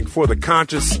 clothing for the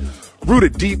conscious,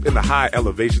 rooted deep in the high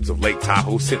elevations of Lake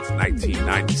Tahoe since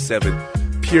 1997.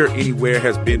 Pure Anywhere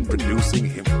has been producing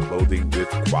hemp clothing with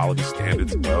quality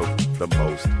standards of the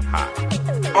most high.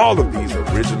 All of these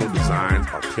original designs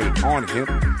are printed on hemp,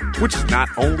 which is not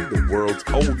only the world's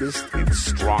oldest and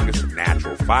strongest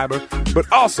natural fiber, but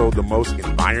also the most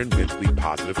environmentally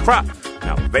positive crop.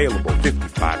 Now available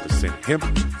 55% hemp,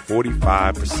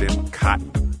 45%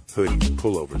 cotton. Hoodies,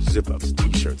 pullovers, zip-ups,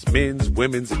 t-shirts, men's,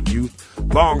 women's, and youth,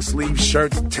 long sleeve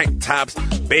shirts, tank tops,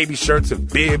 baby shirts, and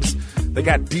bibs. They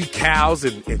got decals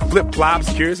and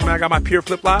flip-flops. Curious, man, I got my Pure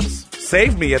flip-flops.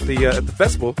 Saved me at the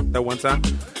festival that one time.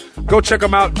 Go check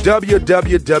them out,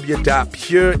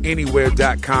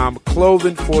 www.pureanywhere.com.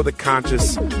 Clothing for the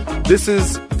conscious. This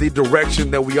is the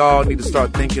direction that we all need to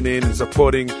start thinking in,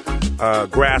 supporting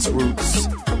grassroots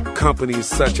companies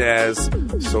such as,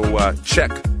 so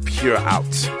check Pure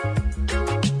out.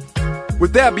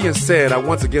 With that being said, I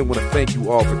once again want to thank you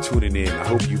all for tuning in. I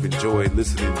hope you've enjoyed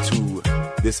listening to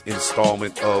this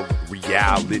installment of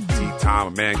Reality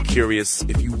Time. Man, Kurious,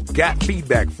 if you got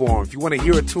feedback for him, if you want to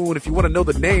hear a tune, if you want to know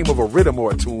the name of a rhythm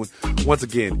or a tune, once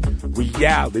again,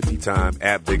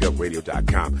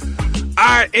 realitytime@bigupradio.com.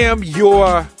 I am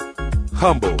your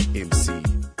humble MC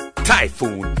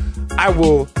Typhoon. I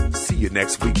will see you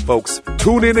next week, folks.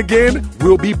 Tune in again.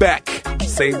 We'll be back.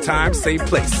 Same time, same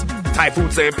place.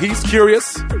 Typhoon saying peace,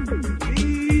 Kurious.